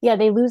 yeah,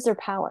 they lose their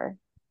power.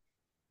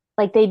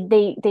 Like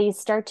they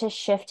start to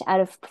shift out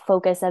of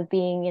focus of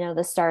being,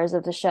 the stars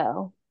of the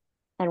show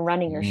and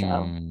running your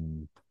show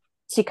Mm,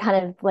 to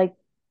kind of like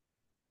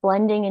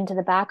blending into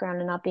the background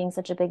and not being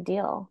such a big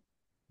deal.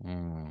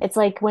 mm, It's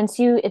like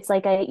it's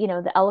like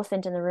the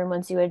elephant in the room.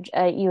 Once you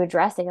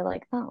address it, you're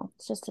like, oh,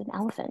 it's just an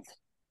elephant.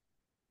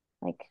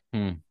 Like,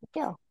 mm, big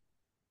deal,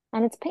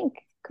 and it's pink,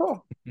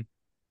 cool.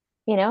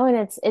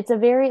 And it's a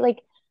very like,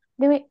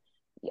 the way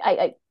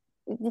I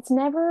it's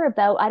never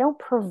about. I don't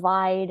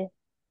provide,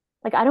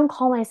 like, I don't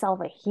call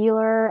myself a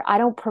healer. I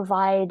don't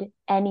provide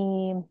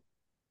any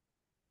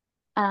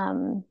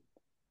um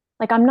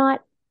like, I'm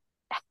not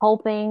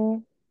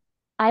helping.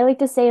 I like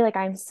to say, like,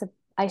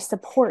 I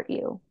support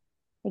you.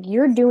 Like,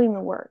 you're doing the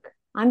work.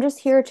 I'm just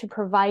here to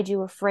provide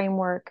you a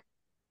framework,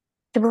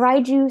 to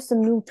provide you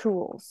some new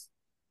tools.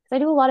 Because I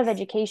do a lot of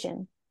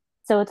education.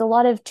 So it's a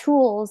lot of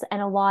tools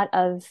and a lot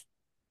of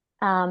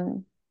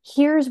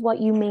here's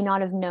what you may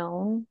not have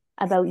known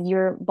about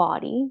your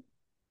body.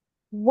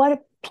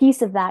 What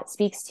piece of that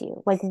speaks to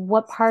you? Like,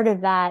 what part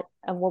of that,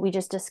 of what we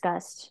just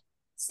discussed,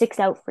 sticks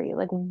out for you?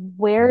 Like,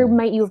 where mm.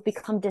 might you have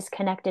become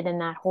disconnected in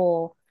that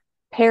whole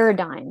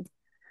paradigm?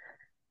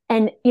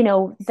 And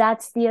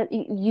that's the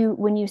you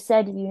when you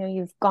said,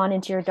 you've gone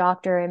into your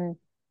doctor and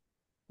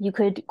you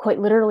could quite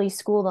literally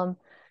school them.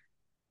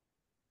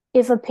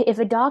 If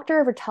a doctor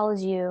ever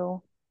tells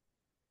you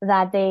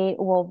that they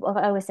well,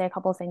 I always say a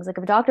couple of things. Like,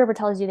 if a doctor ever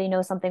tells you they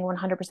know something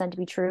 100% to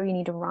be true, you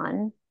need to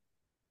run.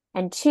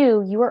 And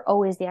two, you are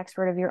always the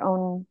expert of your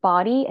own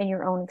body and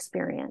your own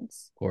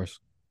experience. Of course.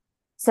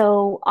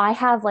 So I'll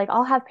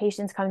have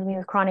patients come to me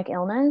with chronic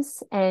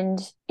illness, and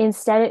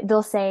instead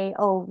they'll say,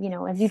 oh,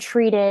 have you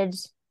treated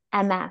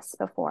MS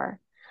before?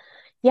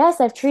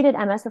 Yes, I've treated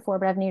MS before,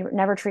 but I've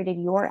never treated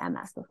your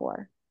MS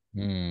before.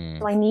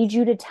 So Hmm. I need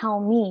you to tell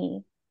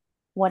me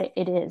what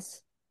it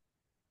is.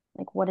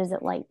 Like, what is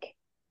it like?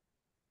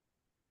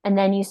 And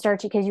then you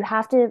start to, because you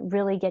have to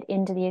really get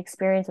into the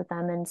experience with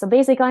them. And so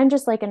basically, I'm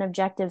just like an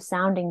objective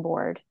sounding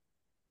board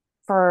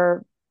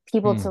for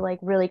people to Hmm. like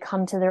really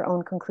come to their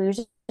own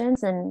conclusions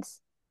and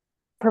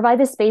provide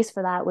the space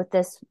for that with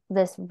this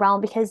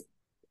realm because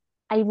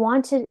I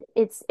want to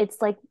it's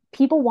like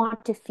people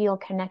want to feel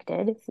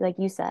connected, like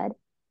you said.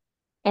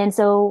 And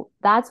so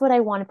that's what I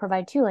want to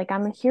provide too. Like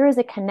I'm here as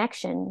a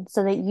connection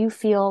so that you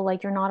feel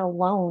like you're not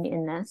alone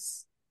in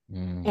this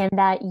Hmm. and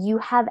that you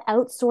have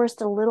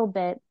outsourced a little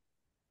bit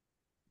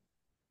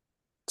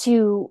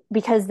to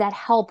because that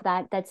help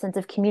that sense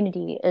of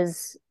community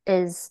is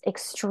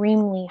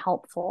extremely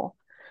helpful.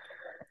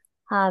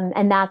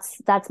 And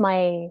that's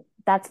my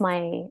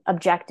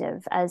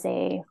objective as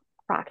a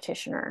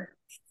practitioner.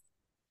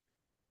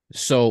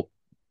 So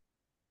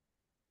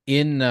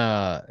in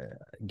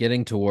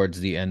getting towards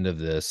the end of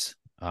this,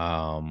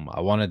 I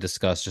want to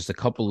discuss just a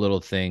couple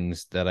little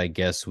things that I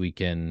guess we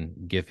can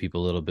give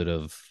people a little bit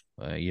of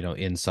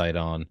insight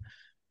on.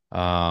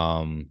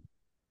 Um,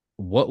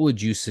 what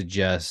would you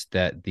suggest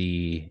that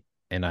the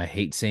and I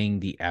hate saying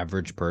the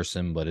average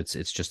person, but it's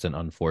just an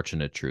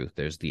unfortunate truth.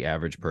 There's the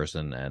average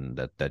person, and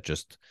that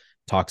just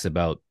talks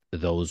about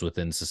those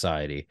within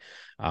society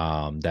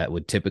that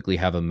would typically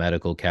have a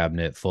medical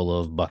cabinet full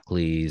of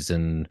Buckleys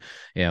and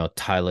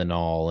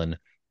Tylenol. And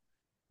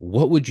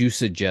what would you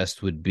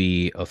suggest would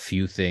be a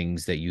few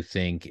things that you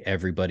think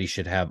everybody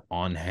should have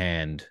on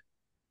hand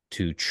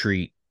to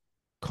treat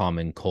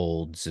common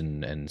colds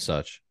and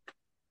such?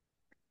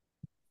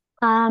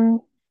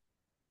 Um,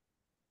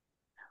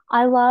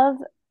 I love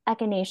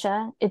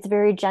echinacea. It's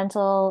very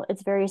gentle,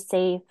 it's very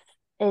safe,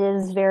 it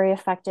is very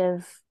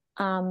effective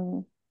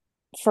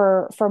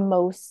for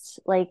most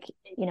like,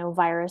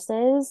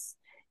 viruses.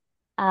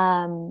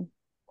 Um,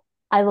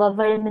 I love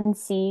vitamin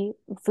C.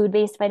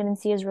 Food-based vitamin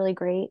C is really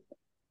great.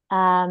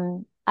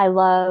 And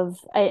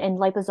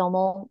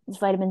liposomal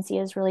vitamin C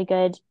is really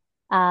good.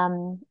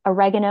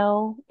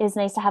 Oregano is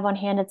nice to have on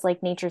hand. It's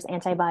like nature's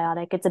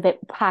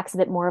antibiotic. Packs a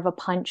bit more of a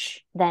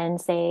punch than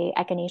say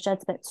echinacea.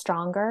 It's a bit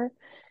stronger.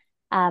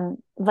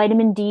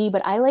 Vitamin D,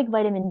 but I like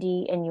vitamin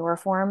D in your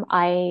form.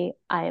 I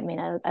mean,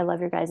 I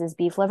love your guys'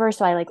 beef liver,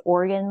 so I like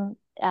organ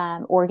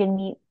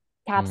meat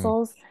Mm,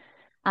 capsules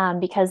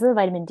because of the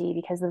vitamin D,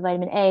 because of the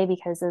vitamin A,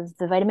 because of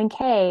the vitamin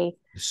K,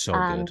 so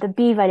good. the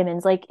B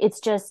vitamins. Like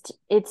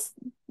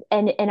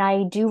and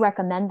I do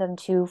recommend them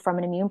too from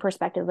an immune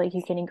perspective. Like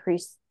you can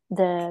increase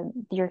the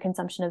your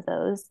consumption of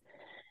those.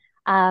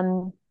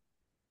 Um,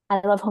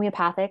 I love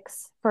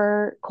homeopathics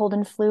for cold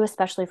and flu,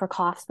 especially for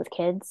coughs with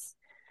kids.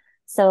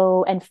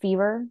 So, and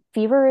fever.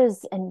 Fever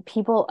is, and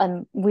people,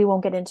 we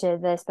won't get into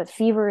this, but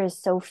fever is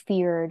so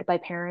feared by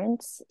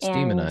parents. It's And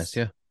demonized.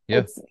 Yeah. Yeah.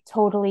 it's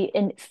totally,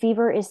 and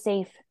fever is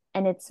safe.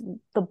 And it's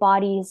the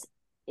body's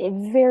a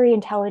very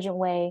intelligent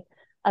way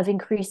of Yeah.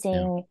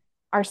 increasing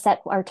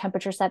our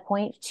temperature set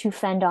point to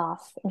fend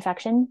off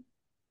infection.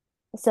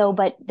 So,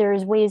 but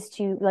there's ways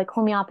to, like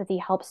homeopathy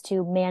helps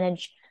to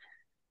manage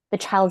the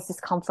child's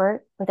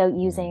discomfort without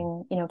Mm,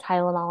 using,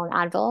 Tylenol and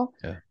Advil.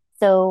 yeah.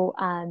 So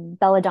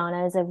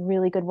belladonna is a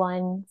really good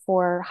one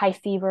for high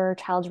fever,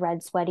 child's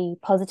red, sweaty.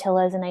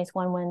 Positilla is a nice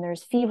one when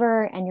there's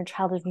fever and your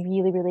child is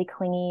really, really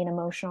clingy and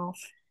emotional.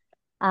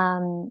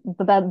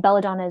 But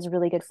belladonna is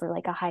really good for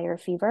like a higher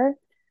fever.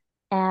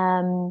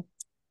 Um,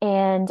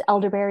 and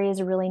elderberry is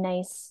a really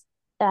nice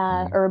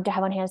Mm, herb to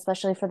have on hand,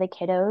 especially for the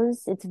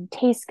kiddos. It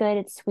tastes good,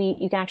 it's sweet.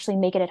 You can actually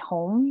make it at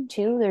home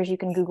too. You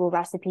can Google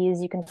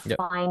recipes. You can yep.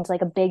 find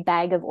like a big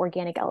bag of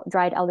organic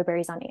dried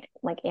elderberries on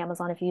like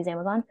Amazon if you use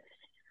Amazon.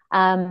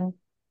 Um,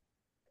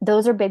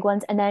 those are big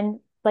ones. And then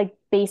like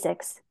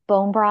basics,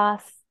 bone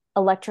broth,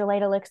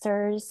 electrolyte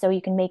elixirs. So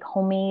you can make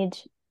homemade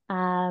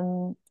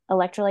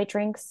electrolyte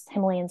drinks,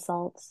 Himalayan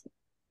salts,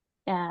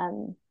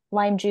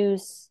 lime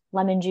juice,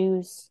 lemon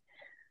juice,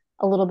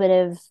 a little bit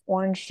of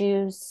orange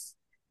juice,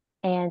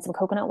 and some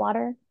coconut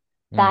water.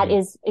 That Mm,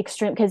 is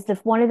extreme because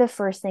one of the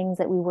first things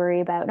that we worry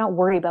about, not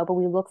worry about, but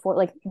we look for,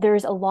 like,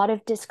 there's a lot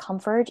of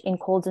discomfort in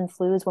colds and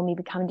flus when we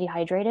become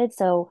dehydrated.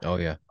 So oh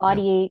yeah. Yeah.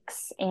 body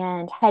aches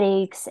and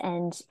headaches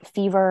and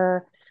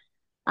fever,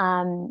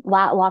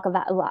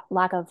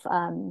 lack of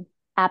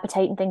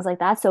appetite and things like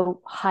that.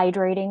 So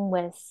hydrating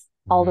with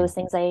all Hmm. those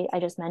things I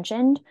just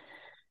mentioned.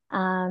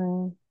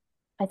 Um,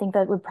 I think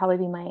that would probably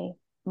be my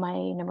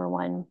number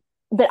one.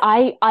 But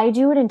I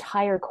do an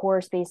entire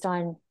course based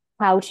on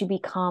how to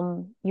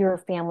become your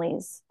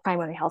family's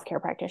primary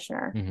healthcare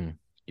practitioner. Hmm.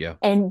 Yeah.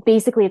 And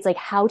basically it's like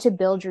how to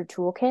build your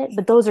toolkit.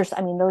 But those are,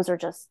 I mean, those are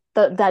just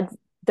that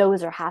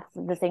those are half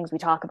of the things we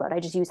talk about. I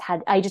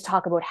just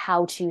talk about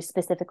how to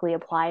specifically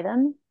apply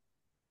them.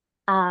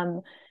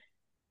 Um,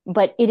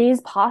 but it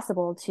is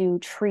possible to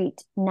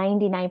treat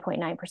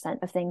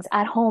 99.9% of things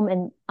at home.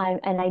 And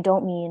I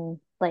don't mean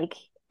like,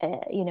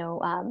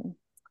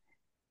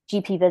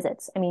 GP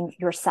visits. I mean,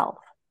 yourself.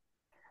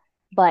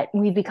 but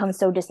we've become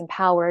so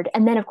disempowered.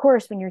 And then, of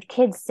course, when your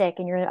kid's sick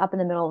and you're up in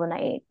the middle of the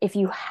night, if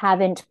you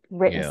haven't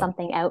written Yeah.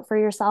 something out for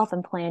yourself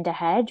and planned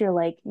ahead, you're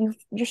like,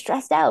 you're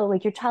stressed out.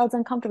 Like your child's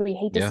uncomfortable. You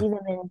hate to Yeah. see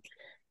them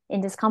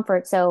in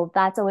discomfort. So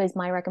that's always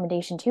my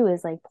recommendation too,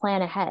 is like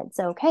plan ahead.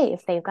 So, okay,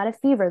 if they've got a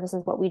fever, this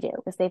is what we do.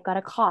 If they've got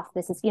a cough,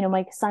 this is,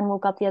 my son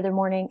woke up the other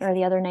morning or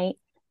the other night,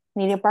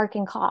 needed a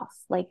barking cough,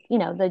 like,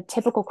 the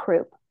typical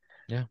croup.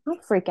 Yeah.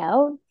 Don't freak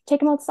out. Take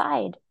them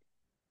outside.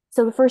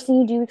 So the first thing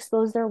you do,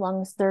 expose their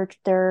lungs, their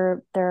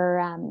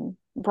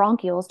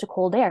bronchioles to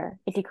cold air.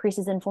 It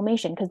decreases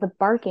inflammation because the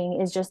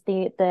barking is just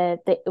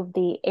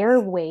the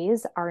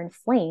airways are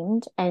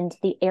inflamed and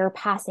the air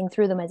passing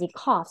through them as he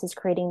coughs is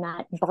creating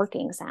that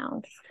barking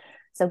sound.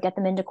 So get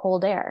them into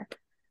cold air.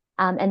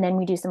 And then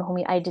we do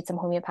I did some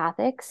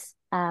homeopathics.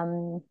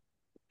 I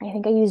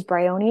think I used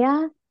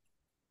Bryonia.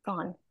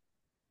 Gone.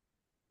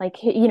 Like,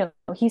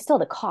 he still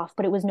had a cough,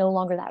 but it was no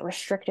longer that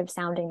restrictive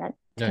sounding that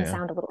Yeah. can Yeah.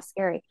 sound a little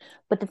scary.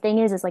 But the thing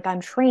is like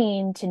I'm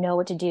trained to know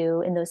what to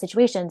do in those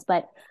situations.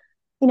 But,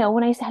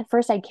 when I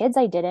first had kids,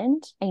 I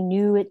didn't. I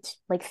knew it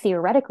like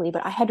theoretically,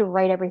 but I had to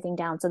write everything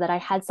down so that I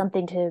had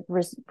something to,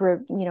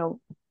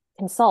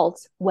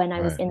 consult when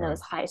I was Right. in Right.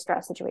 those high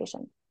stress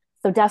situations.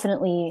 So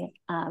definitely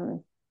a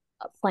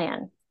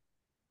plan.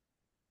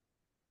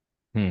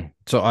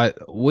 So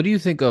what do you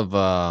think of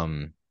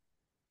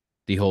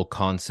the whole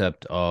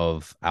concept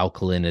of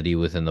alkalinity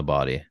within the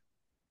body?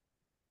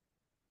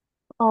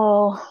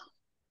 Oh,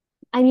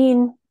 I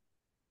mean,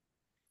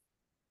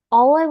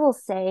 all I will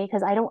say,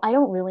 because I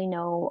don't really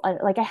know,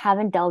 like I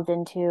haven't delved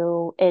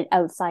into it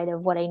outside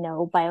of what I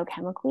know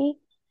biochemically,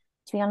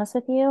 to be honest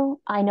with you.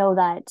 I know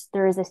that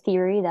there is a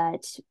theory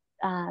that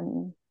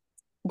um,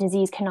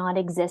 disease cannot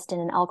exist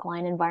in an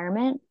alkaline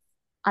environment.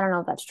 I don't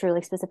know if that's true,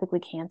 like specifically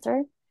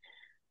cancer,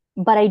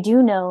 but I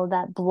do know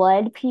that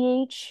blood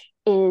pH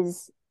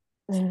is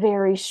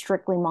very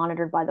strictly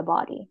monitored by the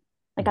body.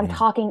 Like I'm Hmm.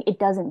 talking, it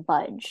doesn't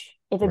budge.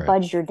 If it Right.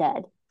 budged, you're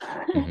dead.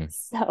 Hmm.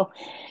 So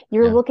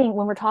you're Yeah. looking,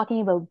 when we're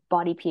talking about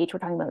body pH, we're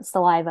talking about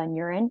saliva and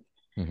urine.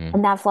 Hmm.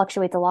 And that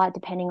fluctuates a lot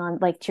depending on,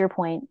 like, to your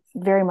point,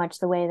 very much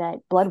the way that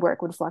blood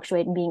work would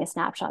fluctuate and being a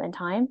snapshot in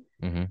time.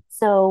 Hmm.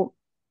 So,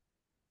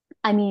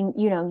 I mean,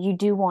 you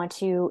do want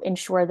to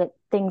ensure that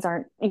things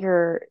aren't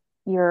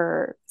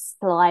your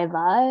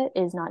saliva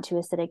is not too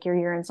acidic, your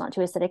urine's not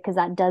too acidic, because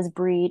that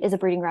is a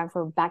breeding ground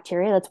for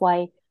bacteria. That's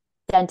why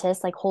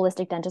dentists, like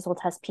holistic dentists, will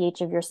test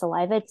pH of your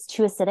saliva. It's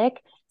too acidic,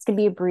 it's going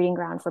to be a breeding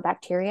ground for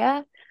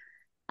bacteria.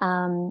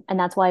 And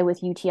that's why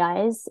with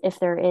UTIs, if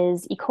there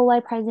is E.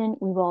 coli present,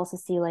 we will also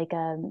see like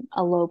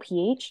a low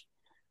pH.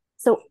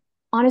 So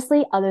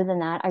honestly, other than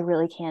that, I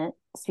really can't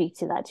speak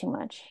to that too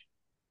much.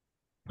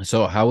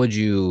 So how would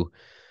you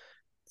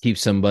keep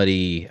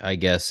somebody, I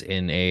guess,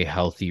 in a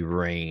healthy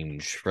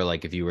range for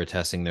like if you were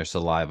testing their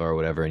saliva or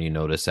whatever and you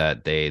notice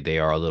that they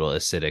are a little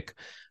acidic,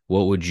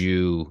 what would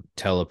you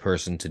tell a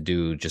person to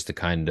do just to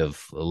kind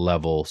of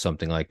level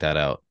something like that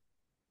out?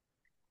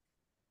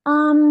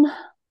 Um,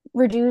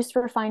 Reduce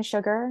refined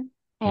sugar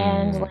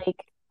and Mm,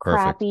 like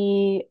perfect.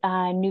 crappy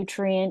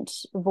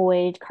nutrient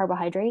void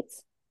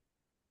carbohydrates.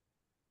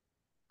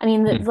 I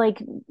mean, Hmm.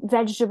 like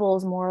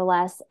vegetables more or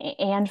less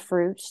and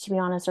fruit, to be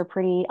honest, are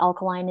pretty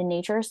alkaline in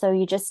nature. So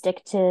you just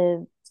stick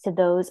to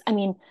those. I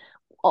mean,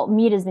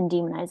 meat has been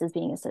demonized as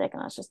being acidic,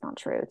 and that's just not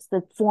true. It's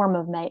the form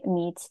of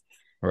meat.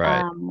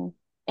 Right. Um,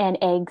 and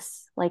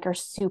eggs like are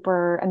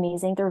super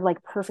amazing. They're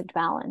like perfect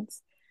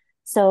balance.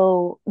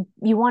 So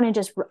you want to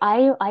just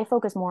I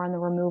focus more on the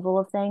removal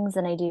of things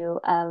than I do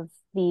of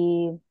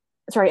the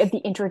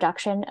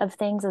introduction of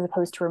things as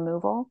opposed to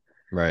removal.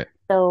 Right.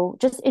 So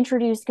just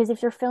introduce, because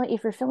if you're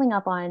filling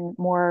up on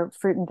more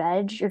fruit and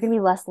veg, you're going to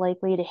be less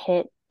likely to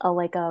hit a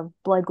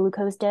blood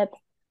glucose dip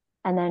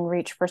and then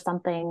reach for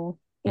something,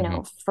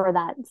 Hmm. for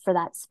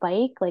that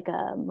spike, like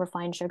a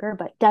refined sugar.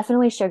 But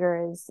definitely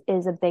sugar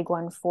is a big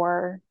one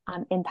for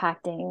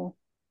impacting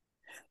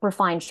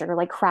refined sugar,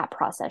 like crap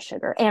processed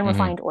sugar, and Hmm.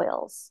 refined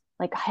oils.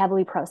 Like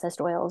heavily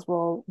processed oils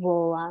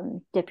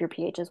will dip your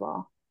pH as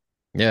well.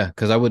 Yeah,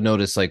 because I would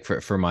notice like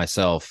for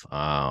myself,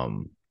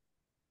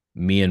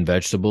 me and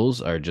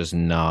vegetables are just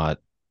not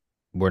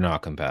we're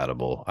not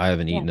compatible. I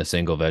haven't Yeah, eaten a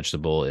single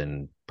vegetable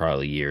in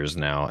probably years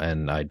now,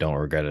 and I don't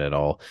regret it at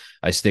all.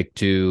 I stick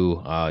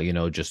to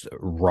just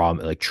raw,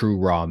 like true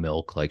raw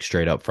milk, like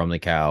straight up from the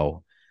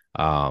cow.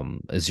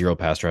 Zero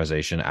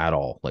pasteurization at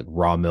all, like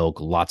raw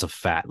milk, lots of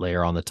fat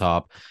layer on the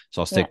top.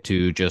 So I'll yeah. stick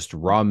to just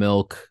raw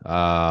milk,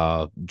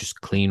 just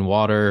clean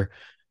water,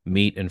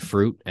 meat and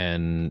fruit,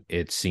 and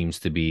it seems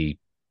to be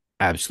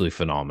absolutely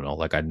phenomenal.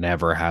 Like I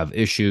never have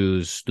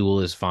issues. Stool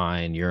is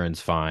fine,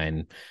 urine's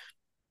fine.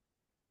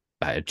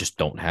 I just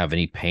don't have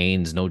any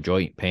pains, no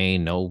joint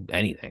pain, no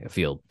anything. I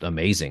feel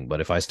amazing. But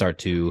if I start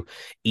to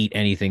eat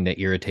anything that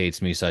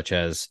irritates me, such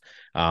as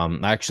I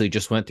actually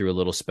just went through a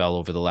little spell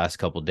over the last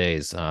couple of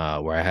days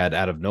where I had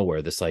out of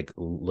nowhere this like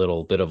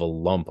little bit of a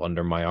lump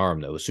under my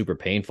arm that was super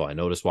painful. I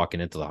noticed walking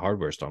into the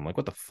hardware store. I'm like,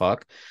 what the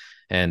fuck?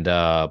 And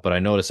but I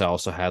noticed I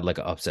also had like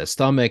an upset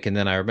stomach, and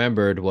then I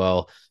remembered,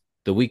 well,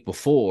 The week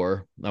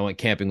before, I went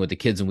camping with the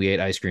kids and we ate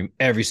ice cream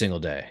every single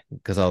day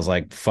because I was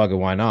like, fuck it,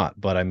 why not?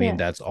 But I mean, Yeah.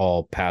 that's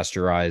all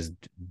pasteurized,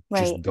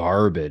 just Right.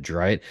 garbage,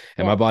 right?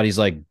 And my Yeah. body's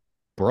like,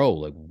 bro,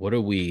 like, what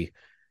are we?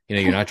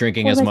 You're not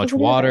drinking What as am I much supposed to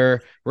do with this?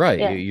 water, right?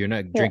 Yeah. You're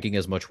not Yeah. drinking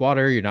as much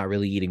water. You're not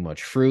really eating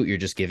much fruit. You're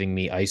just giving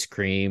me ice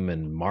cream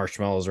and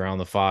marshmallows around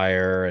the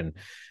fire. And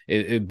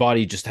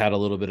body just had a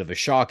little bit of a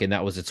shock. And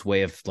that was its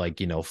way of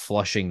like,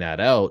 flushing that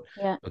out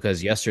Yeah.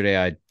 because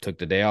yesterday I took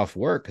the day off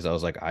work because I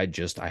was like, I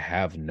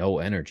have no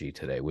energy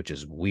today, which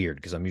is weird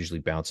because I'm usually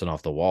bouncing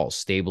off the walls,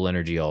 stable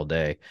energy all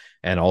day.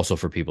 And also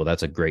for people,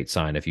 that's a great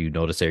sign. If you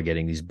notice they're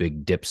getting these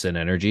big dips in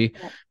energy,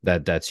 Yeah.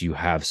 that's you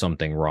have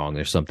something wrong.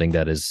 There's something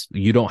that is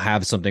you don't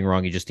have something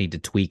wrong. You just need to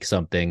tweak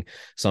something.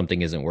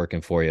 Something isn't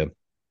working for you.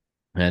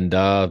 And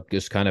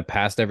just kind of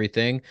passed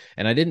everything.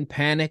 And I didn't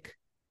panic.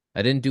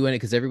 I didn't do any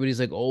because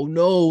everybody's like, oh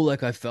no,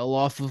 like I fell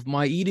off of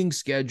my eating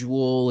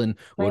schedule. And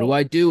what do Right.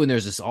 I do? And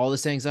there's this all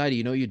this anxiety.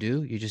 You know what you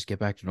do? You just get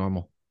back to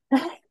normal.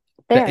 That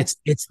There.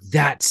 it's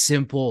that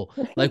simple.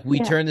 Like we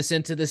Yeah. turn this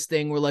into this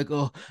thing. We're like,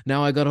 oh,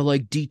 now I gotta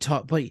like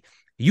detox, but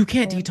you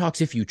can't Yeah. detox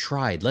if you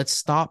tried. Let's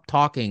stop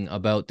talking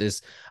about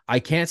this.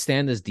 I can't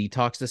stand this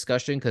detox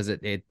discussion because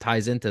it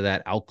ties into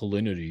that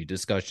alkalinity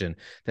discussion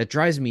that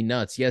drives me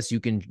nuts. Yes,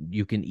 you can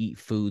eat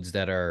foods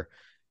that are,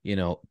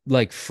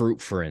 like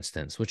fruit, for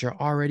instance, which are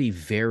already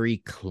very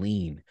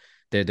clean.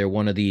 They're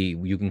one of the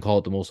you can call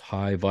it the most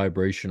high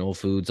vibrational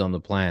foods on the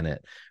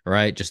planet,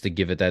 right? Just to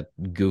give it that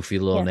goofy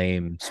little Yeah.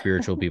 name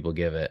spiritual people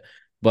give it.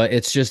 But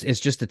it's just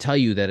to tell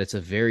you that it's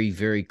a very,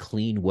 very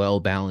clean, well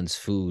balanced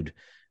food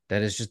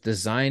that is just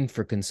designed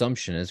for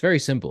consumption. It's very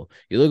simple.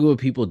 You look at what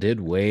people did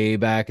way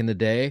back in the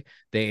day.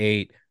 They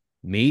ate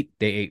meat,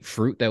 they ate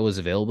fruit that was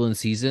available in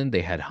season, they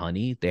had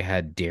honey, they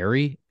had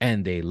dairy,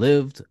 and they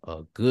lived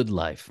a good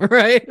life,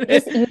 right?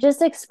 You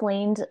just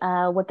explained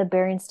what the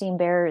Berenstain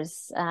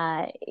Bears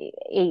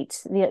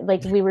ate.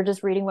 Like we were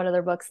just reading one of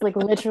their books, like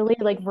literally,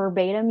 like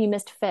verbatim. You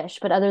missed fish,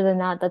 but other than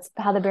that, that's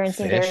how the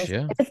Berenstain Fish, Bears.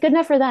 yeah. If it's good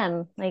enough for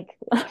them, like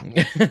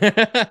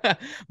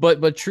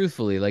But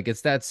truthfully, like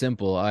it's that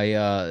simple.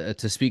 I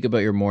to speak about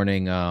your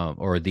morning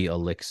or the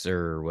elixir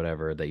or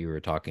whatever that you were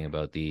talking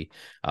about, the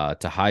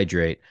to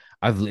hydrate,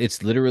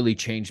 it's literally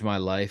changed my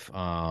life.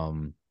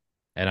 And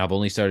I've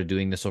only started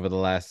doing this over the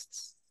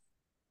last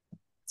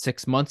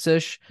 6 months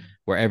ish,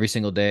 where every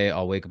single day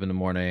I'll wake up in the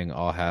morning,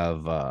 I'll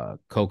have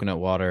coconut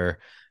water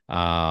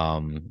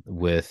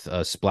with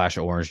a splash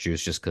of orange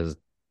juice just because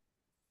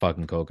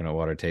fucking coconut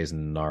water tastes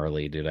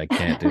gnarly, dude. I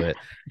can't do it.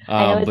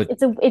 I know But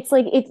it's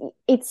like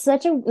it's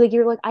such a like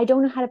you're like I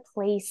don't know how to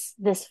place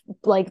this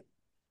like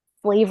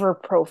flavor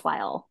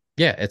profile.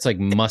 yeah, it's like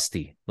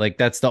musty. Like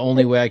that's the It's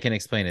only like way I can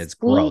explain it. It's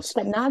sweet gross.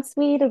 but not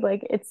sweet. It's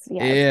like it's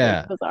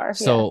Yeah. bizarre. Yeah.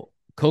 So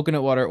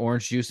coconut water,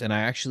 orange juice, and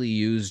I actually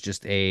use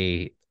just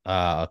a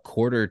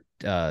quarter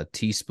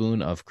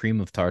teaspoon of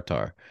cream of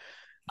tartar,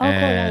 Oh, cool.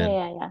 Yeah, and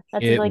yeah.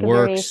 That's it like a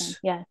variation. works,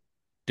 Yeah.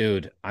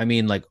 dude. I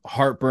mean, like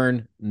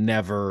heartburn,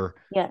 never.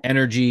 Yeah.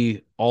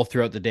 Energy all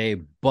throughout the day,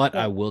 but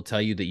I Yeah. will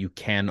tell you that you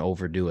can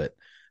overdo it.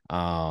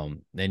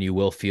 And you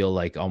will feel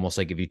like almost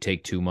like if you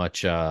take too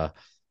much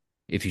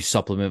if you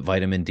supplement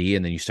vitamin D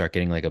and then you start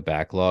getting like a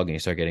backlog and you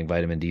start getting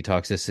vitamin D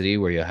toxicity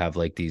where you have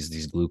like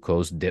these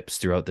glucose dips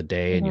throughout the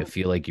day and you Hmm.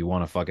 feel like you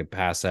want to fucking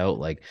pass out,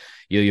 like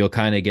you'll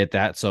kind of get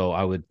that. So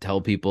I would tell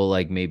people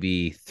like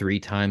maybe 3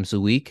 times a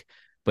week,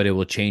 but it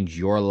will change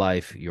your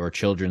life, your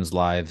children's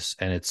lives,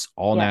 and it's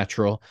all Yeah.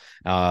 natural.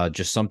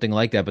 Just something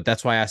like that. But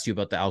that's why I asked you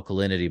about the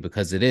alkalinity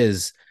because it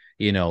is,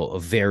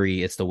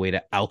 it's the way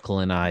to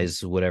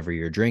alkalinize whatever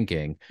you're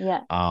drinking.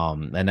 Yeah.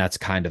 And that's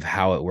kind of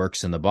how it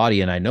works in the body.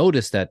 And I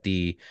noticed that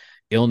the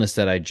illness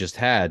that I just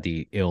had,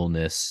 the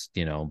illness,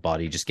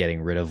 body just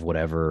getting rid of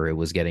whatever it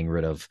was getting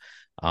rid of,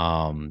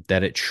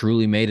 that it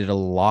truly made it a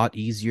lot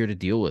easier to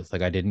deal with.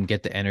 Like I didn't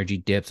get the energy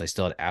dips. I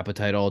still had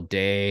appetite all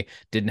day,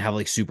 didn't have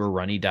like super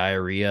runny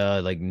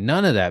diarrhea, like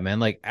none of that, man,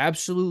 like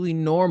absolutely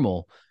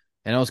normal.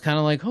 And I was kind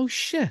of like, oh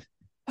shit,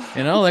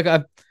 like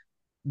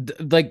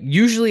like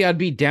usually I'd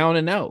be down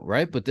and out,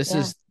 right? But this Yeah.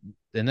 is,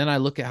 and then I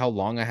look at how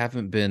long I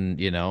haven't been,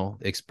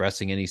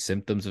 expressing any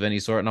symptoms of any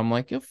sort, and I'm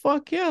like, yeah,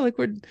 fuck yeah, like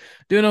we're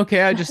doing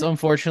okay. I just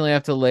unfortunately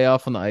have to lay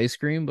off on the ice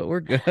cream, but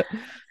we're good.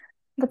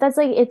 But that's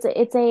like it's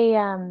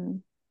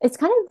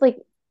kind of like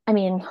I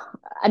mean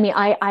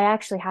I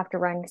actually have to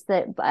run because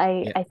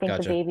Yeah, I think the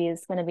gotcha. baby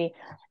is gonna be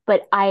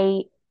but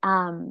I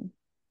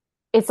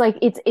it's like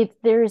it's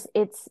there's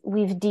it's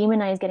we've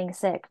demonized getting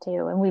sick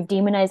too and we've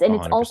demonized and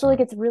it's also like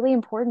 100%. it's really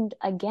important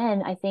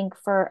again I think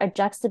for a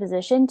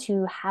juxtaposition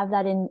to have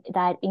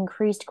that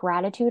increased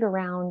gratitude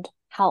around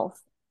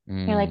health.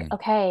 You're like, Mm,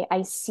 okay,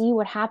 I see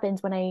what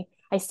happens when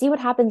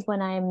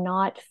I'm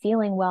not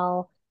feeling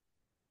well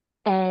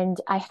and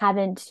I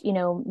haven't,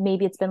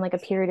 maybe it's been like a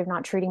period of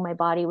not treating my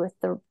body with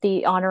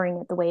the honoring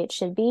it the way it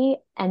should be.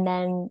 And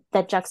then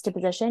that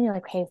juxtaposition, you're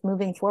like, hey,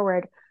 moving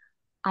forward,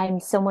 I'm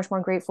so much more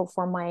grateful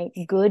for my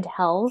good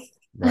health,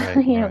 right,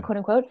 right. quote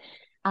unquote.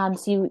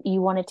 So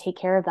you want to take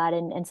care of that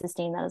and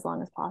sustain that as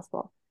long as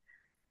possible.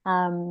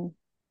 Um,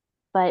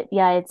 But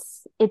yeah,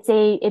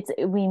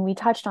 I mean, we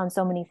touched on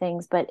so many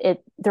things, but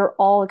they're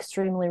all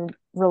extremely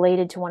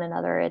related to one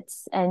another.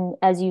 And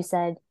as you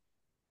said,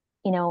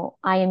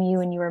 I am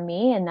you and you are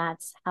me, and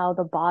that's how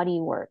the body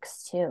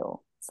works too.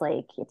 It's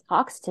like it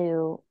talks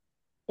to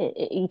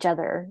each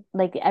other.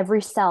 Like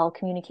every cell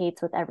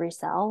communicates with every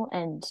cell,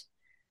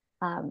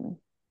 um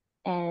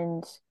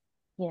and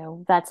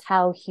that's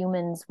how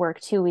humans work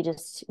too.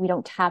 We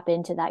don't tap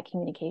into that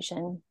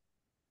communication.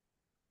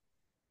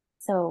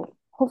 So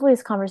hopefully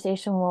this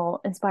conversation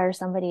will inspire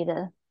somebody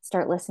to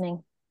start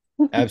listening.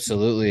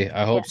 Absolutely.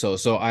 I Yeah. hope so.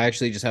 So I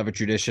actually just have a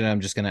tradition. I'm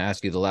just going to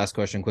ask you the last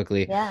question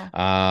quickly. Yeah.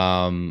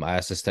 I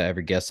ask this to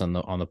every guest on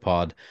the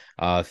pod.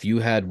 If you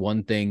had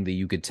one thing that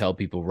you could tell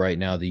people right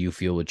now that you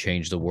feel would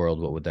change the world,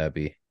 what would that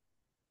be?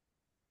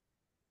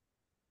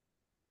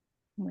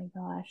 Oh my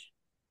gosh.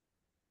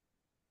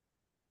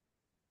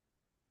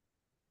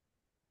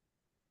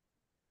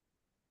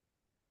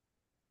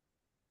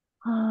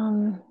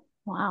 Um,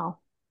 wow.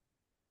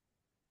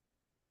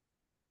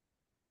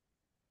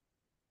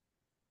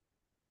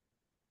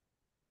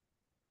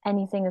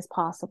 Anything is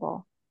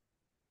possible.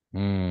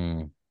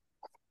 Hmm.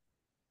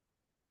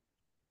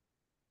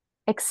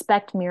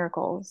 Expect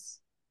miracles.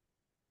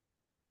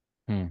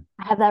 Hmm.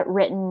 I have that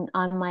written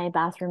on my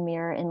bathroom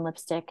mirror in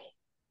lipstick.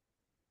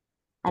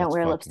 I don't That's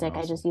wear fucking lipstick.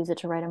 I just awesome. use it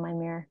to write on my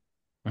mirror.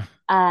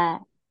 Uh,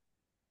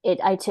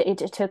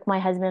 it took my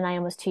husband and I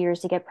almost 2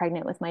 years to get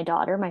pregnant with my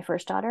daughter, my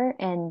first daughter,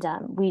 and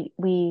we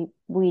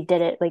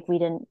did it like we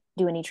didn't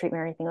do any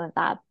treatment or anything like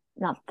that.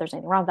 Not that there's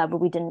anything wrong with that, but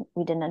we didn't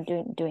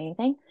do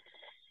anything.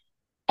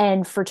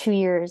 And for 2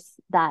 years,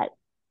 that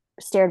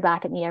stared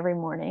back at me every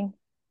morning,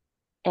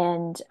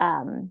 and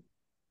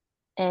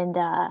and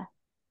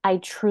I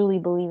truly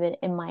believe it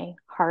in my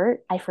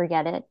heart. I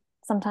forget it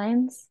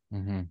sometimes,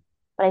 Hmm.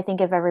 but I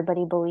think if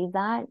everybody believed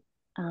that,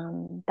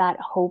 that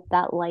hope,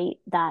 that light,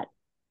 that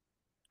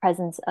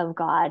presence of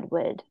God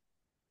would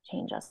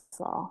change us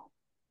all.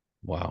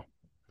 Wow.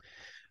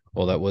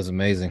 Well, that was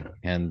amazing,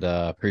 and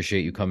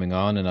appreciate you coming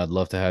on. And I'd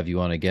love to have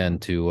you on again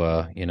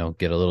to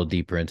get a little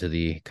deeper into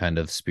the kind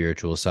of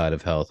spiritual side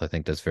of health. I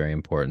think that's very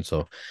important.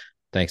 So,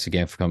 thanks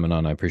again for coming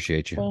on. I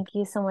appreciate you. Thank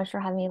you so much for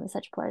having me. It was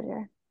such a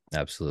pleasure.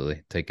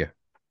 Absolutely. Take care.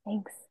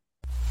 Thanks.